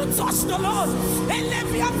 can you touch the Lord?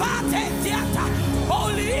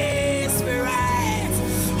 Holy Spirit,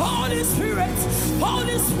 Holy Spirit,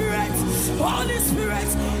 Holy Spirit, Holy Spirit,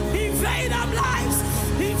 invade our lives,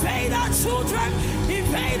 invade our children,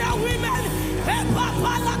 invade our women.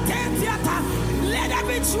 Let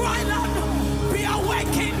every dry land be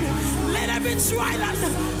awakened. Let every dry land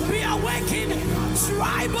be awakened.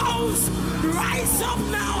 Dry bones, rise up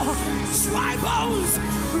now. Dry bones,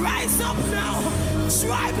 rise up now.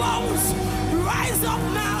 Dry bones, rise up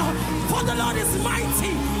now. For the Lord is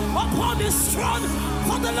mighty upon his throne.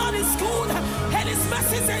 For the Lord is good and his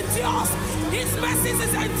mercies endures. His mercies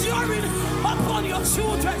is enduring upon your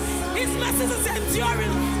children. His mercies is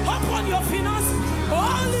enduring upon your finances.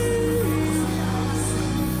 Holy.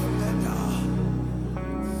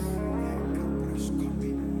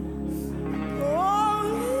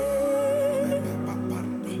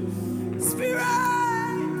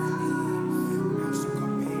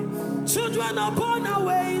 Children are born are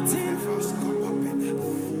waiting.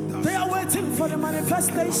 They are waiting for the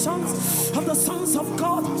manifestations of the sons of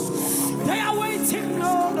God. They are waiting.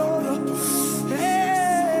 No, no, no.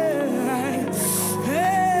 Hey,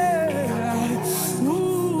 hey.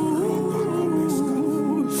 Ooh.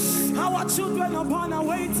 Our children are born are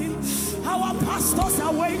waiting. Our pastors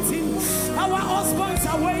are waiting. Our husbands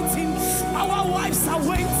are waiting. Our wives are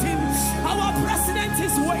waiting. Our president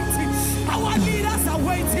is waiting. Our leaders are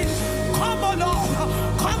waiting. Come on, Lord.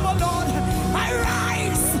 Come on, Lord. I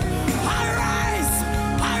rise. I rise.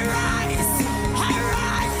 I rise. I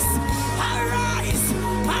rise. I rise.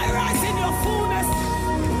 I rise in your fullness.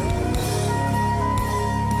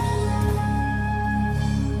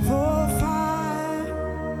 For fire.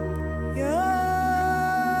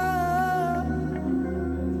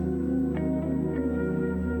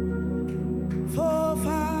 For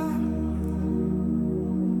fire.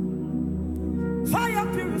 Fire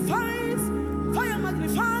purifies. Fire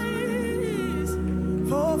magnifies.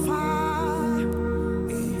 For fire.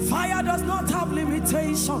 Fire does not have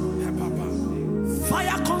limitation.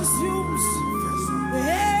 Fire consumes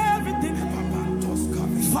everything.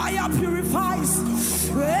 Fire purifies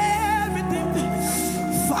everything.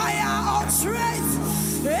 Fire alterates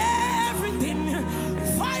everything.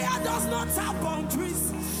 Fire does not have boundaries.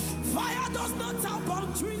 Fire does not have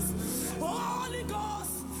boundaries. Holy God.